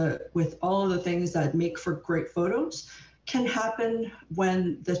with all of the things that make for great photos can happen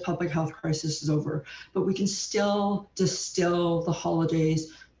when this public health crisis is over. But we can still distill the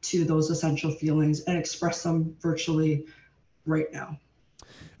holidays to those essential feelings and express them virtually right now.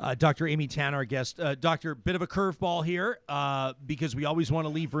 Dr. Amy Tan, our guest. Doctor, bit of a curveball here because we always want to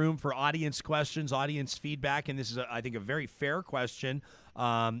leave room for audience questions, audience feedback, and this is, I think, a very fair question.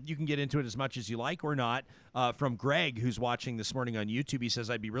 You can get into it as much as you like or not. From Greg, who's watching this morning on YouTube, he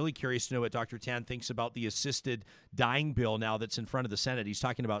says, I'd be really curious to know what Dr. Tan thinks about the assisted dying bill now that's in front of the Senate. He's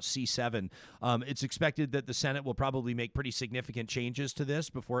talking about C7. It's expected that the Senate will probably make pretty significant changes to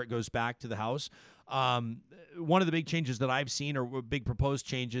this before it goes back to the House. One of the big changes that I've seen, or big proposed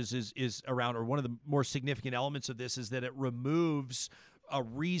changes, is around, or one of the more significant elements of this is that it removes a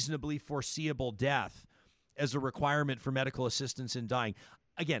reasonably foreseeable death as a requirement for medical assistance in dying.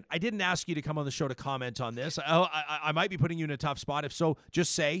 Again, I didn't ask you to come on the show to comment on this. I might be putting you in a tough spot. If so,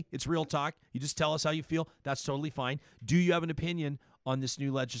 just say it's real talk. You just tell us how you feel. That's totally fine. Do you have an opinion on this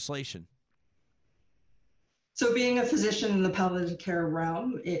new legislation? So being a physician in the palliative care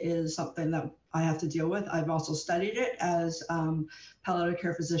realm, it is something that I have to deal with. I've also studied it as palliative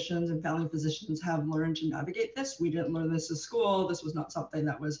care physicians and family physicians have learned to navigate this. We didn't learn this in school. This was not something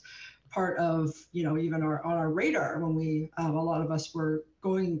that was part of, even on our radar when we, a lot of us were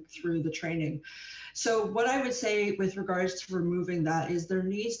going through the training. So what I would say with regards to removing that is there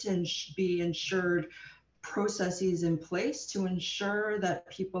needs to be ensured processes in place to ensure that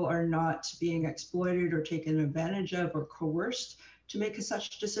people are not being exploited or taken advantage of or coerced to make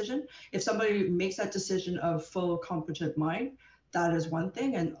such decision. If somebody makes that decision of full competent mind, that is one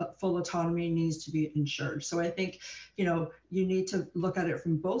thing, and full autonomy needs to be ensured. So I think, you need to look at it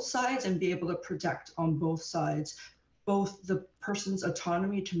from both sides and be able to protect on both sides, both the person's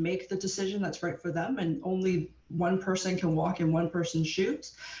autonomy to make the decision that's right for them, and only one person can walk in one person's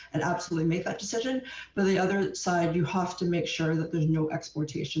shoes and absolutely make that decision. But the other side, you have to make sure that there's no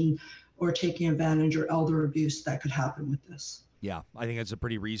exploitation or taking advantage or elder abuse that could happen with this. Yeah, I think that's a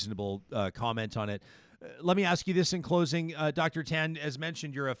pretty reasonable comment on it. Let me ask you this in closing. Dr. Tan, as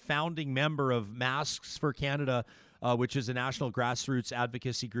mentioned, you're a founding member of Masks for Canada, which is a national grassroots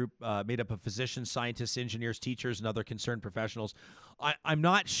advocacy group made up of physicians, scientists, engineers, teachers, and other concerned professionals. I'm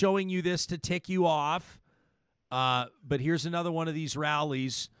not showing you this to tick you off, But here's another one of these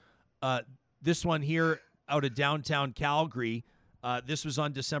rallies. This one here out of downtown Calgary. This was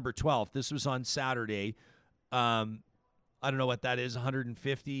on December 12th. This was on Saturday. I don't know what that is,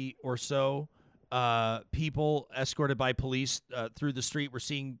 150 or so people escorted by police through the street. We're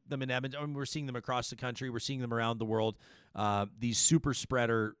seeing them in Edmonton. We're seeing them across the country. We're seeing them around the world. These super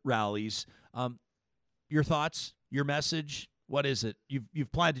spreader rallies. Your thoughts, your message, what is it?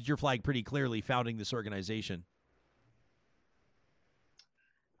 You've planted your flag pretty clearly founding this organization.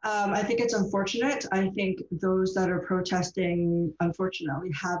 I think it's unfortunate. I think those that are protesting,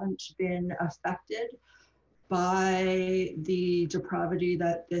 unfortunately, haven't been affected by the depravity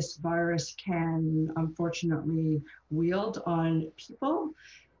that this virus can unfortunately wield on people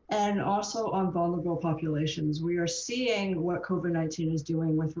and also on vulnerable populations. We are seeing what COVID-19 is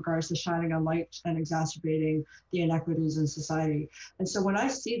doing with regards to shining a light and exacerbating the inequities in society. And so when I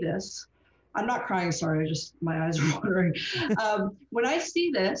see this, I'm not crying, sorry, my eyes are watering. When I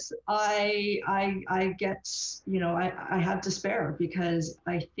see this, I get, I have despair, because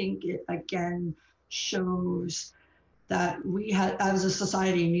I think it again shows that we as a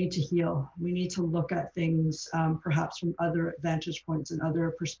society need to heal. We need to look at things perhaps from other vantage points and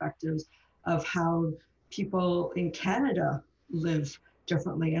other perspectives of how people in Canada live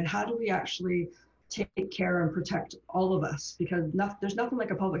differently, and how do we actually take care and protect all of us, because there's nothing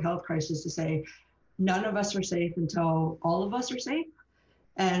like a public health crisis to say none of us are safe until all of us are safe.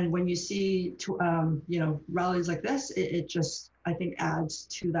 And when you see rallies like this, it just, I think, adds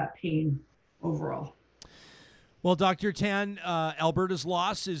to that pain overall. Well, Dr. Tan, Alberta's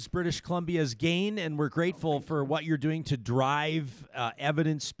loss is British Columbia's gain, and we're grateful for what you're doing to drive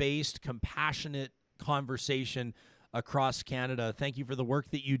evidence-based, compassionate conversation across Canada. Thank you for the work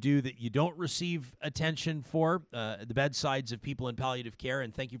that you do that you don't receive attention for, the bedsides of people in palliative care,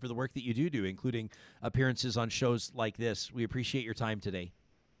 and thank you for the work that you do, including appearances on shows like this. We appreciate your time today.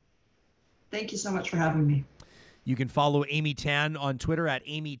 Thank you so much for having me. You can follow Amy Tan on Twitter at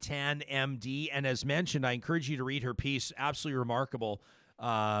AmyTanMD. And as mentioned, I encourage you to read her piece. Absolutely remarkable.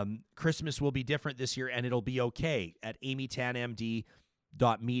 Christmas will be different this year, and it'll be okay, at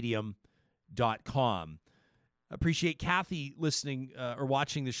amytanmd.medium.com. Appreciate Kathy listening or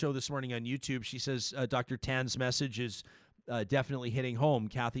watching the show this morning on YouTube. She says Dr. Tan's message is definitely hitting home.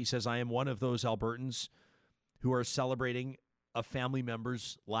 Kathy says, I am one of those Albertans who are celebrating a family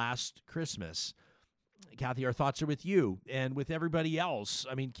member's last Christmas. Kathy, our thoughts are with you and with everybody else.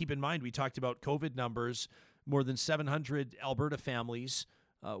 I mean, keep in mind, we talked about COVID numbers. More than 700 Alberta families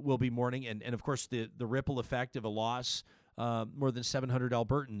will be mourning. And of course, the ripple effect of a loss. More than 700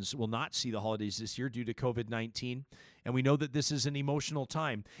 Albertans will not see the holidays this year due to COVID-19. And we know that this is an emotional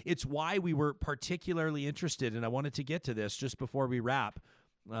time. It's why we were particularly interested, and I wanted to get to this just before we wrap,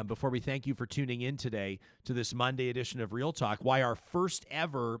 before we thank you for tuning in today to this Monday edition of Real Talk, why our first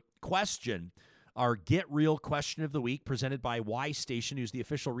ever question, our Get Real question of the week, presented by Y Station, who's the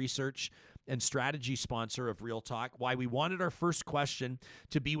official research and strategy sponsor of Real Talk, why we wanted our first question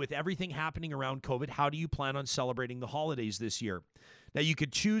to be, with everything happening around COVID, how do you plan on celebrating the holidays this year? Now, you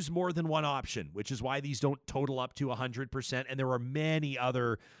could choose more than one option, which is why these don't total up to 100%, and there are many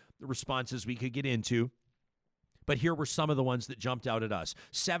other responses we could get into. But here were some of the ones that jumped out at us.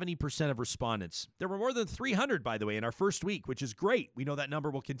 70% of respondents. There were more than 300, by the way, in our first week, which is great. We know that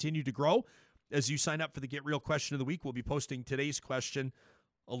number will continue to grow. As you sign up for the Get Real question of the week, we'll be posting today's question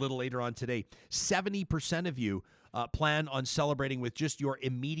a little later on today. 70% of you plan on celebrating with just your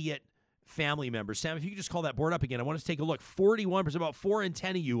immediate family members. Sam, if you could just call that board up again, I want us to take a look. 41%, about 4 in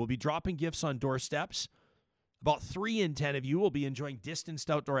 10 of you will be dropping gifts on doorsteps. About 3 in 10 of you will be enjoying distanced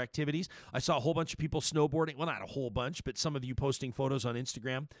outdoor activities. I saw a whole bunch of people snowboarding. Well, not a whole bunch, but some of you posting photos on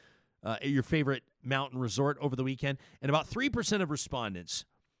Instagram at your favorite mountain resort over the weekend. And about 3% of respondents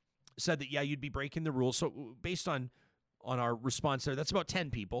said that, yeah, you'd be breaking the rules. So based on our response there, that's about 10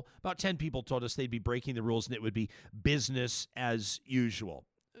 people. About 10 people told us they'd be breaking the rules and it would be business as usual.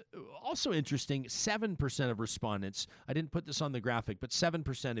 Also interesting, 7% of respondents, I didn't put this on the graphic, but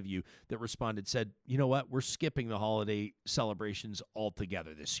 7% of you that responded said, you know what, we're skipping the holiday celebrations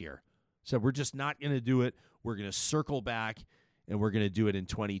altogether this year. So we're just not going to do it. We're going to circle back, and we're going to do it in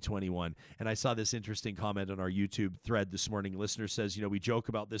 2021. And I saw this interesting comment on our YouTube thread this morning. A listener says, we joke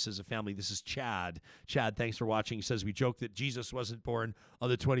about this as a family. This is Chad. Chad, thanks for watching. He says, we joke that Jesus wasn't born on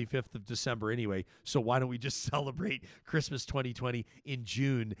the 25th of December anyway, so why don't we just celebrate Christmas 2020 in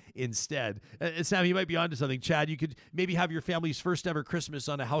June instead? Sam, you might be onto something. Chad, you could maybe have your family's first ever Christmas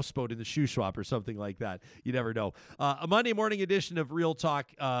on a houseboat in the shoe swap or something like that. You never know. A Monday morning edition of Real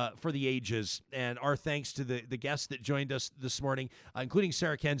Talk for the ages, and our thanks to the guests that joined us this morning. morning, including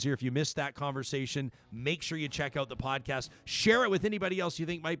Sarah Kendzior. If you missed that conversation, make sure you check out the podcast. Share it with anybody else you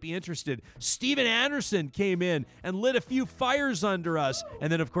think might be interested. Steven Anderson came in and lit a few fires under us.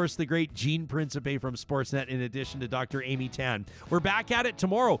 And then, of course, the great Gene Principe from Sportsnet, in addition to Dr. Amy Tan. We're back at it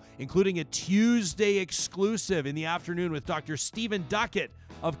tomorrow, including a Tuesday exclusive in the afternoon with Dr. Stephen Duckett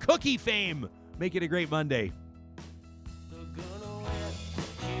of Cookie fame. Make it a great Monday.